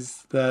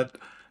realize that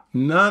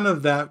none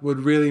of that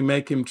would really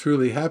make him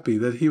truly happy,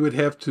 that he would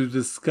have to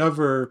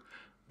discover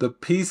the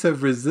piece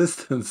of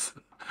resistance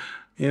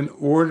in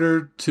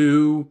order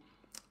to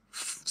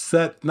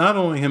set not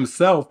only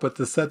himself, but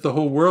to set the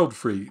whole world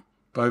free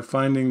by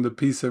finding the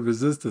piece of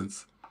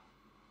resistance.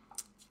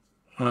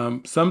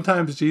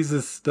 Sometimes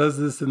Jesus does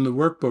this in the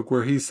workbook,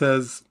 where he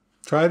says,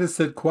 try to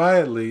sit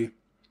quietly.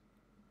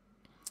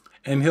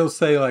 And he'll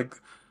say,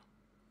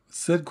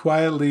 sit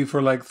quietly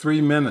for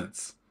 3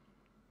 minutes.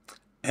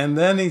 And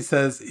then he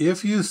says,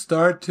 if you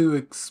start to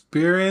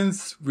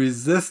experience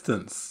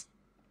resistance,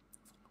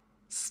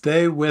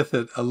 stay with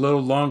it a little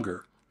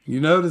longer.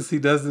 You notice he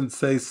doesn't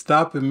say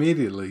stop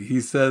immediately.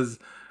 He says,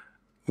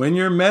 when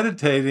you're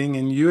meditating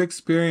and you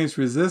experience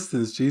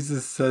resistance,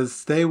 Jesus says,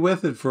 stay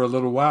with it for a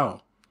little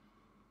while.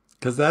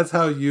 Because that's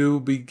how you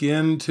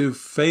begin to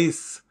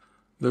face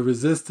the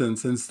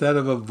resistance instead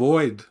of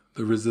avoid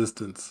the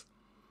resistance.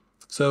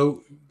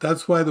 So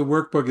that's why the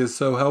workbook is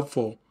so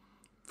helpful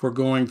for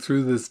going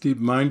through this deep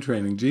mind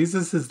training.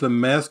 Jesus is the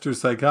master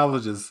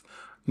psychologist,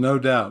 no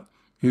doubt.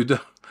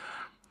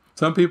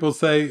 Some people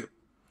say,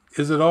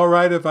 is it all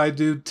right if I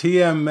do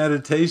TM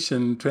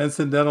meditation,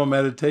 transcendental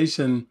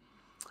meditation,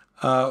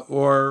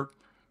 or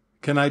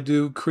can I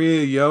do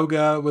Kriya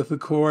Yoga with the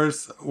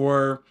Course,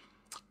 or,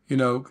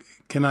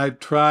 can I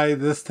try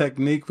this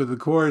technique with the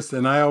Course?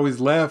 And I always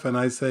laugh and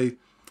I say,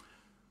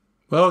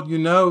 well,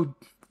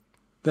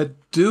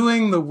 that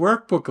doing the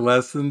workbook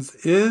lessons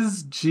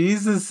is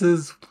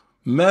Jesus's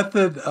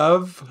method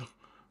of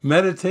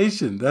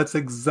meditation. That's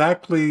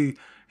exactly,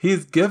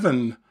 he's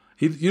given.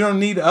 You don't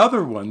need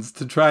other ones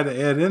to try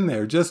to add in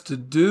there. Just to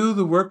do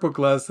the workbook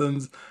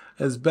lessons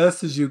as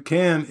best as you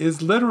can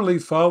is literally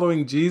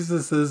following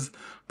Jesus's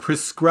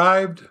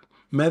prescribed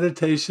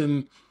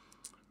meditation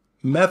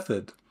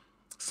method.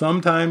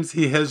 Sometimes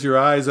he has your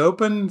eyes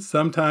open.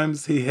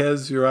 Sometimes he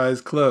has your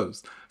eyes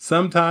closed.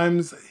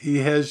 Sometimes he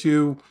has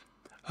you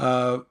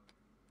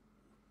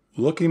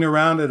looking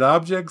around at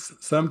objects.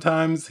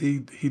 Sometimes he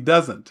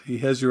doesn't. He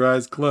has your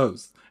eyes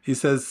closed. He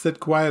says,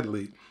 sit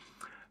quietly.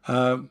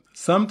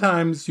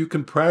 Sometimes you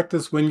can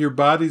practice when your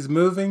body's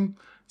moving.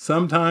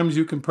 Sometimes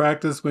you can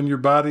practice when your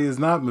body is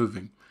not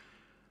moving.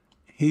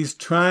 He's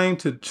trying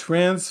to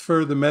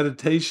transfer the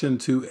meditation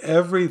to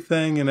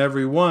everything and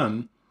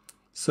everyone,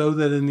 so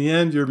that in the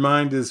end your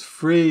mind is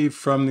free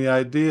from the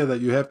idea that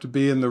you have to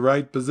be in the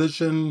right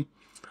position,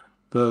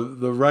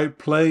 the right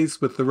place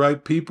with the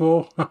right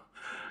people,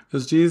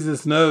 because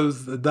Jesus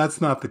knows that that's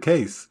not the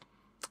case.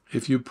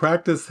 If you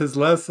practice his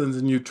lessons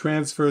and you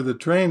transfer the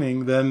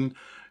training, then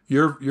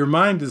your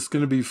mind is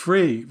going to be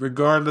free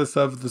regardless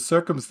of the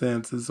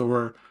circumstances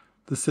or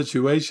the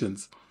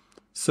situations.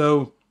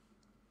 So,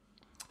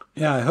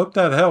 yeah, I hope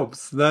that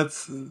helps.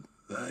 That's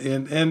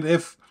and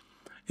if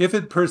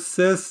it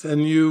persists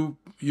and you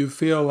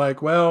feel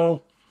like,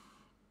 well,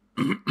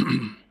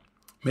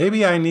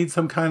 maybe I need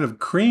some kind of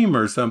cream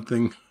or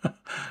something,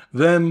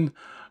 then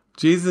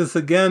Jesus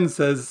again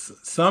says,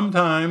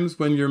 sometimes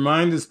when your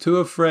mind is too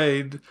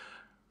afraid,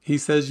 he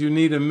says you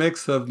need a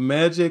mix of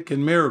magic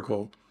and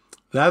miracle.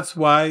 That's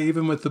why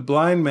even with the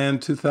blind man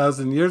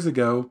 2,000 years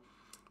ago,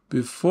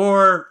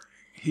 before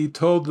he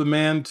told the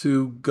man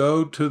to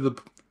go to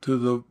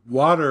the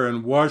water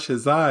and wash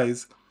his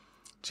eyes,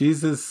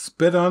 Jesus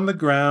spit on the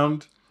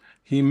ground.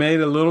 He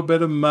made a little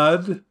bit of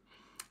mud,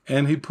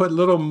 and he put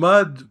little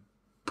mud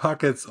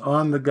pockets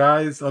on the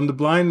guys, on the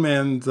blind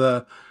man's,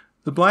 the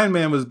blind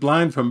man was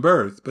blind from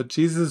birth, but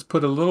Jesus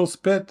put a little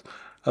spit,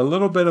 a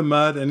little bit of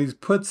mud, and he's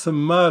put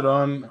some mud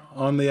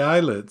on the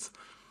eyelids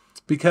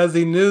because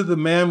he knew the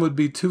man would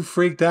be too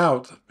freaked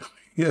out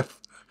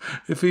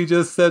if he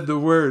just said the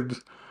word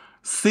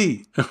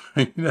see,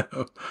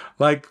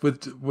 like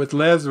with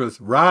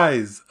Lazarus,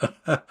 rise.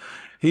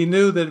 He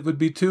knew that it would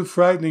be too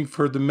frightening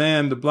for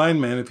the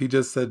blind man, if he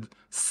just said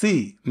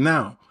see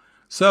now.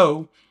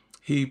 So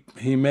he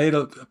made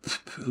a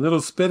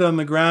little spit on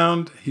the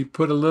ground, he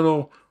put a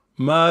little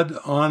mud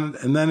on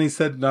it, and then he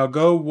said, now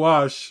go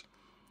wash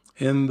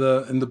in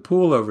the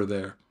pool over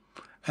there.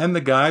 And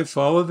the guy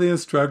followed the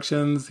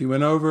instructions. He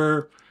went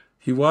over,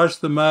 he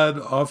washed the mud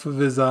off of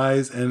his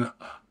eyes, and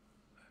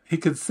he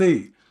could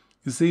see.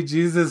 You see,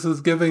 Jesus was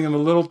giving him a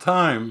little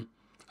time,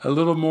 a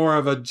little more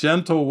of a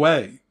gentle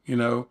way,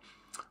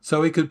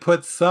 so he could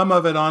put some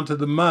of it onto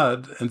the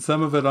mud and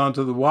some of it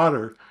onto the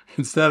water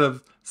instead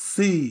of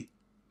see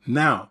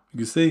now.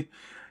 You see?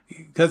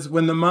 Because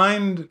when the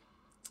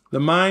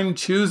mind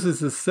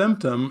chooses a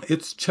symptom,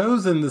 it's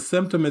chosen the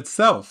symptom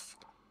itself.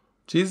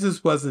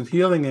 Jesus wasn't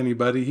healing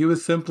anybody. He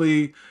was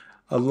simply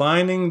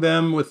aligning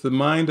them with the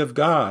mind of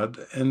God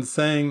and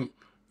saying,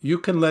 you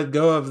can let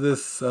go of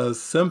this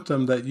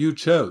symptom that you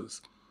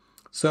chose.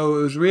 So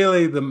it was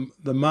really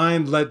the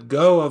mind let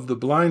go of the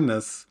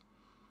blindness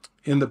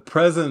in the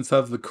presence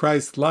of the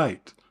Christ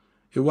light.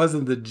 It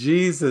wasn't that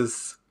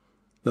Jesus,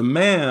 the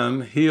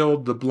man,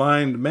 healed the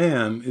blind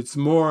man. It's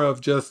more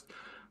of just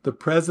the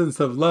presence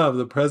of love.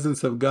 The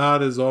presence of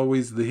God is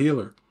always the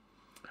healer.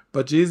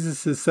 But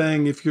Jesus is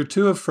saying, if you're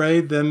too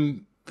afraid,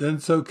 then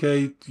it's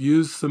okay.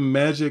 Use some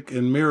magic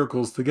and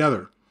miracles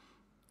together,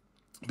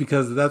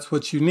 because that's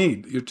what you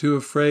need. You're too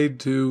afraid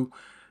to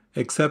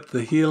accept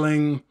the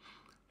healing.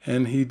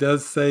 And he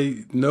does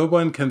say, no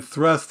one can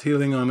thrust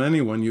healing on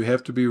anyone. You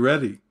have to be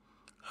ready.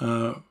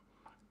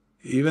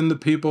 Even the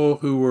people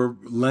who were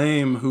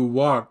lame, who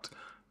walked,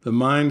 the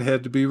mind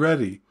had to be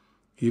ready.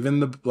 Even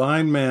the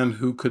blind man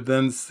who could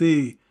then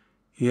see,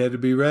 he had to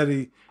be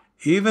ready.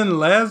 Even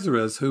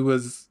Lazarus, who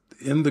was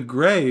in the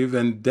grave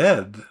and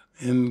dead,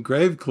 in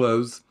grave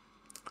clothes,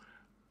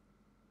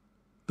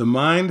 the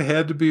mind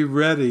had to be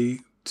ready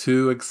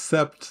to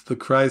accept the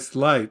Christ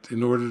light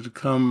in order to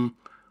come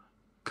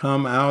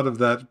out of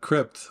that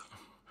crypt.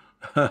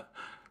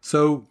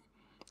 So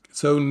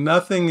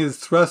nothing is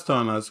thrust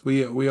on us.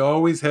 We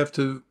always have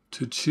to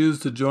choose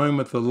to join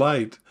with the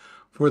light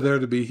for there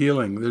to be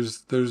healing.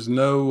 There's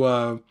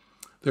no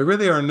there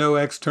really are no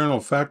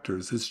external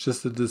factors. It's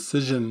just a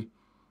decision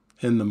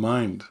in the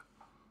mind.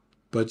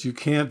 But you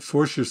can't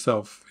force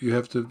yourself. You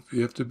have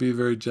to be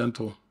very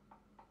gentle.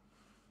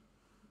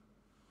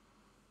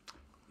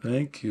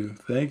 Thank you,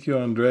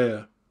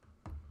 Andrea.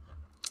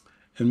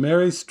 And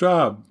Mary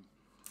Straub.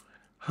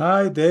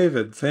 Hi,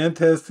 David.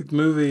 Fantastic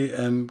movie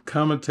and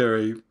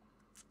commentary.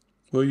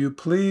 Will you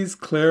please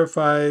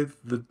clarify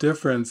the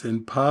difference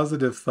in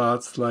positive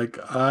thoughts like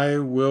I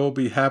will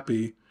be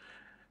happy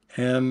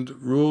and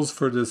rules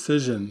for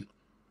decision?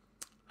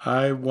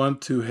 I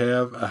want to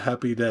have a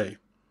happy day.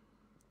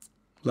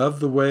 Love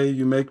the way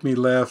you make me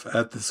laugh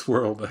at this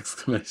world!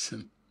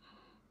 Exclamation.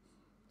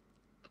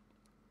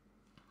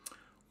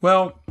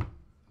 Well,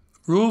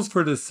 rules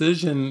for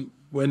decision,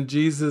 when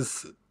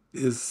Jesus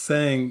is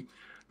saying,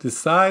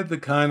 decide the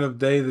kind of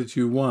day that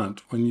you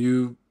want. When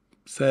you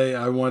say,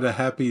 I want a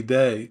happy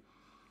day,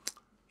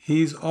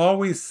 he's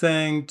always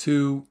saying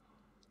to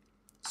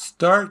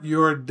start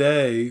your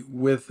day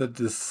with a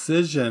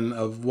decision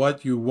of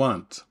what you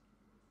want.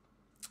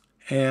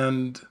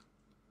 And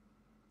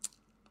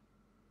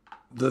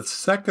the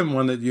second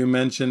one that you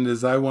mentioned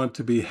is, I want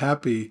to be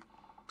happy.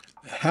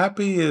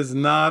 Happy is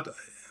not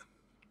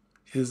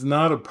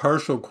a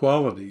partial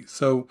quality.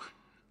 So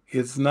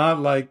it's not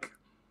like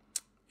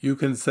you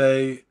can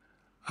say,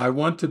 I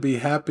want to be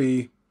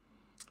happy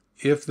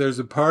if there's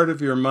a part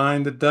of your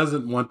mind that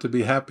doesn't want to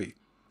be happy.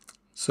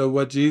 So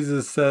what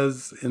Jesus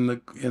says in the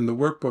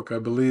workbook, I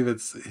believe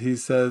he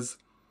says,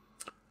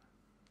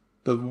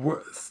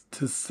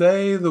 to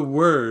say the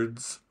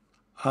words,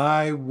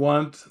 I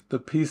want the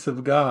peace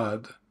of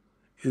God,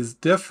 is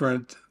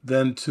different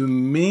than to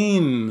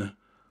mean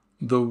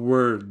the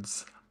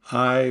words,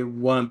 I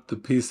want the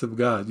peace of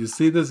God. You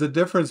see, there's a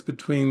difference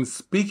between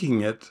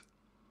speaking it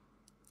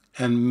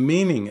and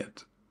meaning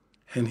it.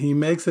 And he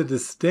makes a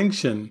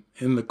distinction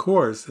in the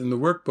course, in the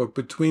workbook,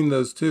 between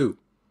those two.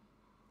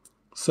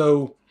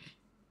 So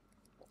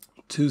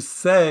to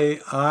say,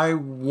 I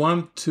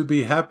want to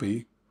be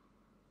happy,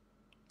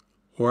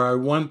 or I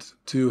want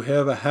to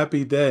have a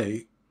happy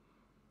day,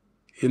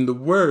 in the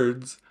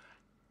words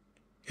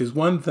is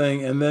one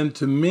thing, and then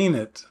to mean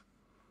it.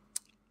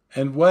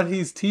 And what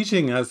he's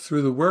teaching us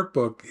through the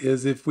workbook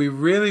is, if we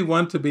really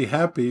want to be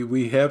happy,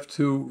 we have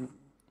to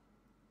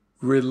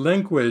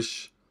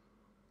relinquish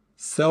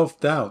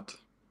self-doubt.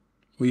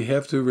 We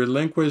have to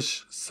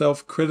relinquish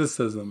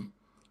self-criticism.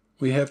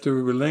 We have to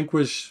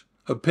relinquish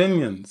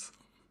opinions.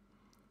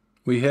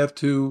 We have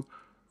to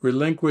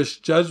relinquish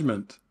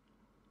judgment.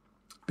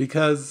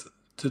 Because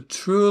to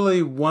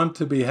truly want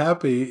to be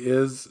happy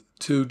is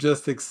to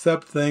just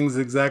accept things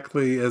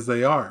exactly as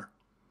they are.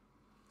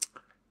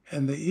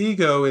 And the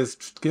ego is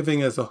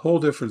giving us a whole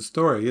different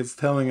story. It's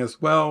telling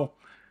us, well,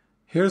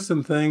 here's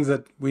some things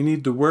that we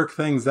need to work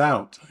things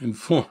out in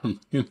form,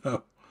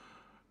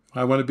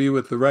 I want to be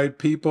with the right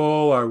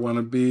people, I want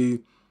to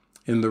be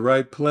in the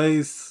right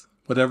place,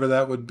 whatever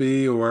that would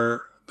be,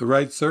 or the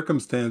right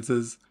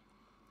circumstances.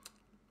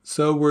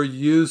 So we're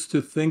used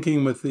to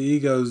thinking with the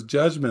ego's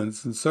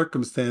judgments and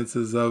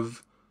circumstances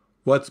of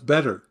what's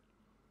better.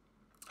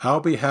 I'll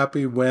be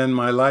happy when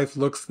my life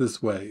looks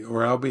this way,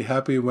 or I'll be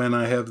happy when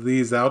I have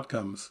these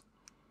outcomes.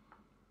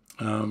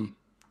 I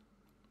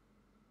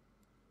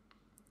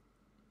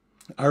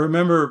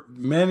remember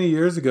many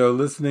years ago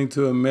listening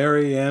to a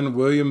Mary Ann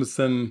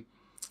Williamson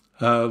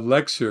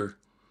lecture,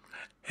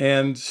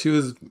 and she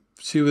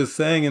was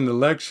saying in the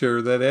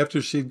lecture that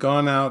after she'd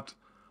gone out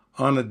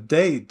on a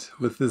date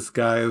with this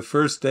guy, a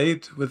first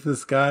date with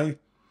this guy,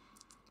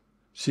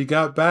 she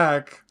got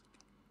back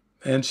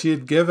and she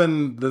had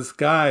given this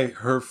guy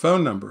her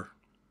phone number.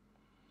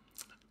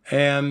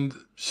 And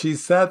she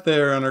sat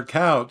there on her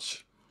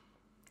couch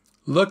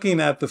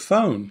looking at the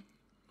phone,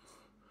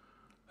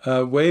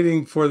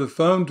 waiting for the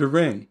phone to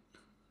ring.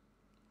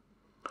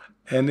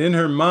 And in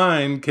her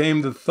mind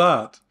came the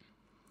thought,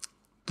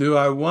 do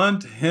I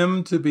want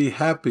him to be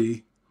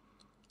happy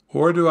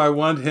or do I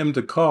want him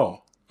to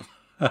call?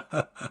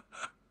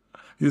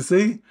 You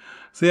see?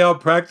 See how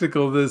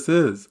practical this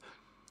is.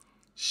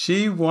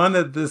 She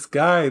wanted this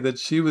guy that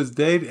she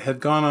had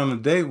gone on a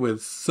date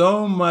with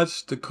so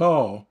much to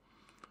call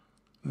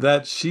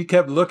that she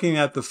kept looking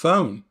at the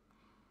phone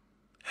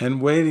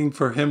and waiting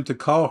for him to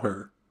call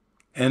her.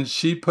 And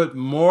she put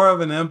more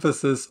of an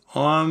emphasis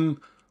on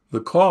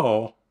the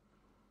call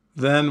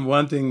than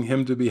wanting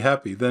him to be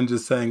happy, than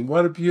just saying,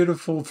 what a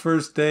beautiful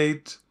first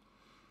date.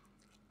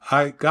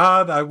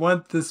 God, I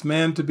want this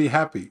man to be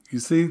happy. You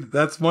see,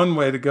 that's one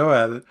way to go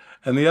at it.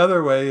 And the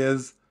other way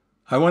is,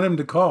 I want him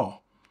to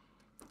call.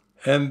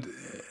 And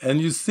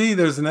you see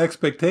there's an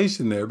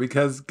expectation there,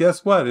 because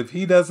guess what? If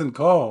he doesn't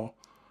call,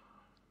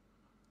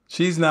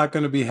 she's not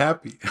going to be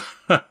happy.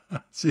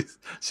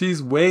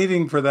 She's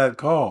waiting for that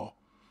call.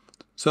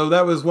 So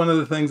that was one of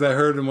the things I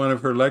heard in one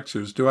of her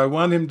lectures. Do I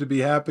want him to be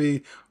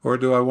happy or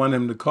do I want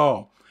him to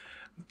call?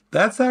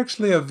 That's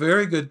actually a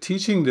very good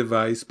teaching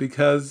device,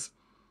 because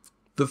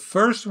the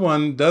first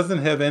one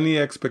doesn't have any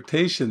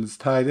expectations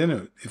tied in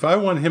it. If I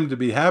want him to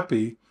be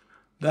happy,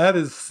 that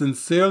is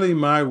sincerely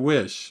my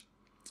wish.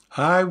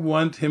 I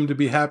want him to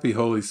be happy,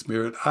 Holy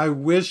Spirit. I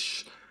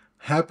wish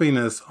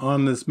happiness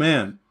on this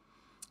man.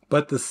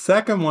 But the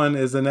second one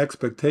is an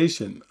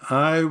expectation.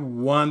 I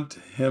want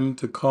him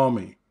to call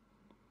me.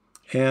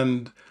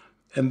 And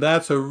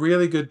that's a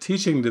really good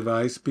teaching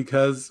device,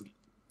 because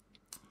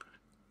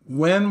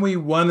when we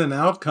want an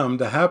outcome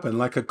to happen,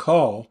 like a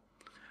call,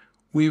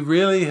 we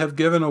really have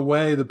given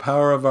away the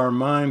power of our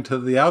mind to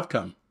the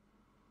outcome.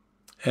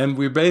 And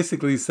we're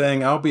basically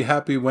saying, I'll be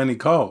happy when he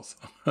calls.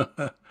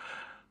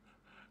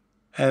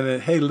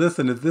 And hey,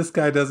 listen, if this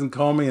guy doesn't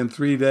call me in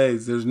 3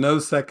 days, there's no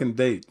second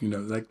date,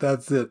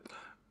 that's it.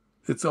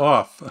 It's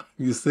off.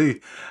 You see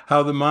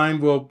how the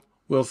mind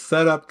will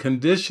set up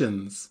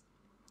conditions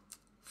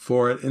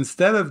for it,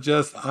 instead of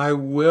just, I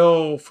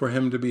will for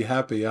him to be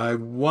happy. I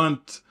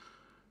want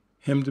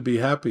him to be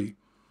happy.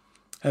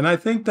 And I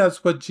think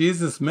that's what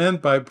Jesus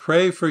meant by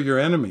pray for your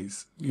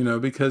enemies,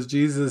 because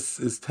Jesus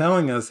is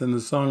telling us in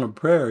the Song of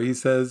Prayer, he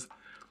says,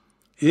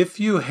 if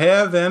you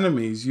have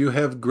enemies, you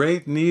have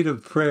great need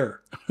of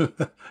prayer.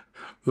 The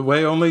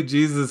way only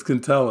Jesus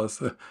can tell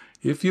us.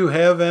 If you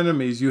have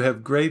enemies, you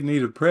have great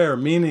need of prayer,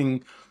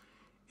 meaning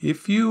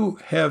if you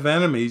have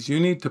enemies, you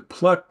need to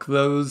pluck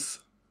those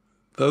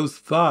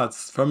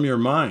thoughts from your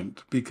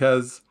mind,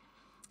 because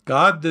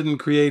God didn't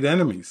create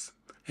enemies.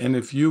 And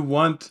if you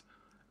want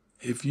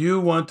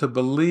to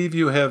believe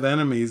you have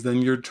enemies,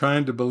 then you're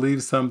trying to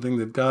believe something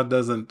that God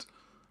doesn't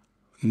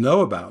know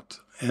about.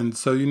 And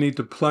so you need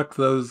to pluck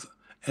those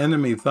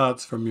enemy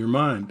thoughts from your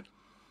mind.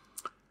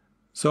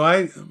 So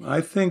I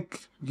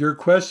think your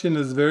question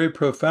is very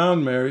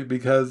profound, Mary,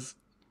 because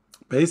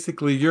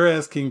basically you're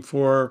asking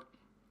for,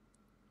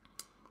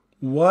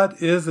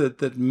 what is it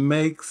that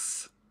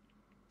makes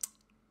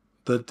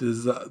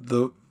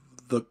the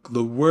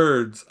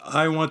words,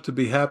 I want to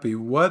be happy,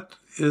 what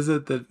is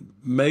it that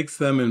makes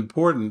them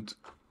important?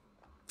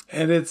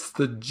 And it's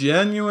the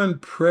genuine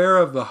prayer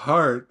of the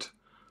heart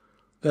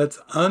that's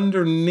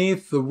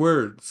underneath the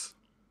words.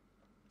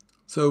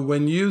 So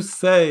when you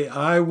say,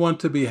 I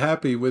want to be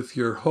happy with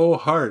your whole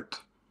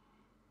heart,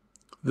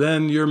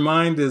 then your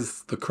mind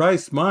is the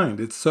Christ mind.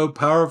 It's so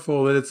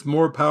powerful that it's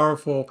more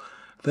powerful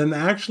than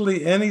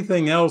actually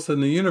anything else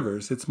in the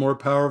universe. It's more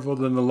powerful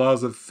than the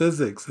laws of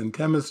physics and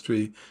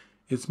chemistry.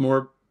 It's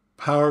more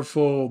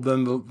powerful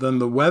than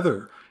the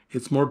weather.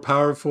 It's more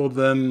powerful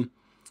than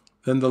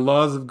the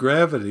laws of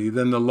gravity,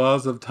 than the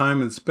laws of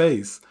time and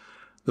space.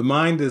 The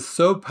mind is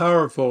so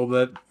powerful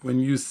that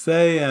when you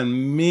say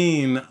and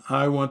mean,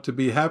 I want to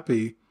be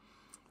happy,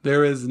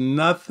 There is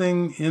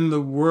nothing in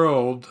the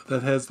world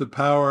that has the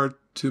power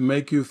to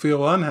make you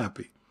feel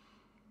unhappy,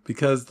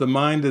 because the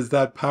mind is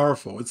that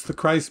powerful. It's the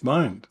Christ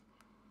mind.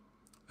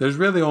 There's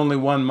really only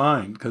one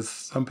mind, because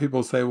some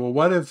people say, well,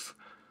 what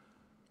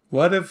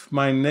if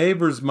my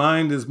neighbor's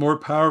mind is more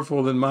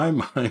powerful than my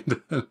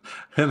mind?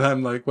 And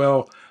I'm like,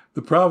 well,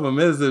 the problem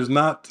is there's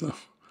not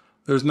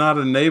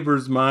a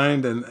neighbor's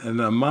mind and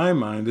a my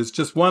mind. It's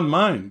just one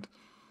mind.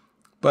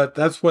 But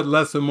that's what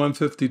lesson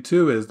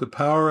 152 is. The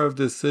power of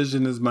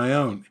decision is my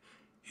own.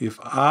 If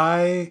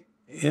I,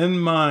 in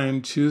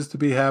mind, choose to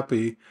be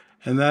happy,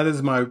 and that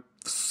is my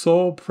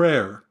sole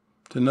prayer,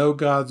 to know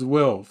God's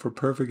will for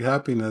perfect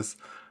happiness,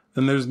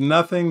 then there's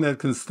nothing that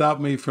can stop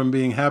me from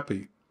being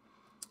happy.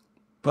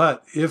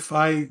 But if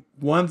I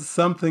want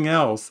something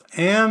else,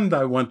 and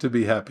I want to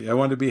be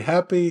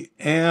happy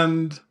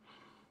and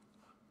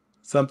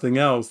something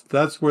else,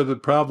 that's where the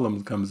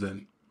problem comes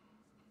in.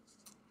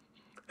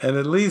 And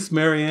at least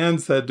Marianne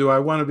said, do I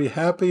want to be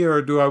happy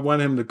or do I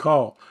want him to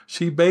call?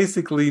 She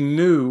basically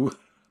knew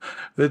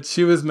that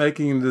she was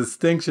making a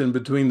distinction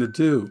between the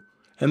two.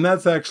 And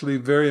that's actually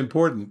very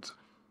important,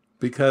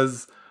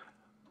 because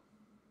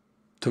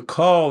to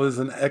call is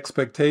an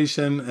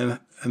expectation,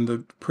 and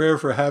the prayer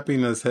for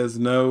happiness has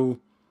no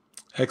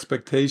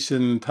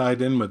expectation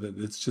tied in with it.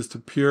 It's just a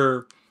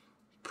pure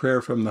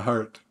prayer from the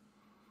heart.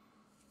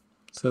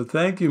 So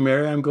thank you,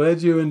 Mary. I'm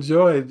glad you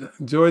enjoyed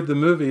the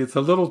movie. It's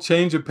a little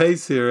change of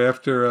pace here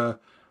after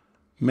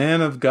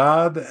Man of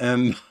God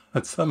and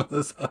some of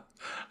those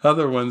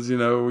other ones.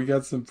 We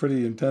got some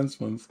pretty intense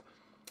ones.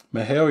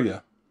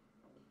 Mahalia.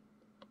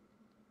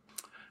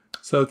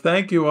 So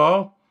thank you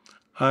all.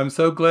 I'm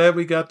so glad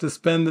we got to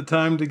spend the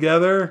time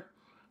together.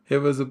 It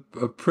was a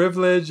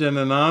privilege and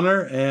an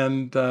honor,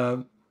 and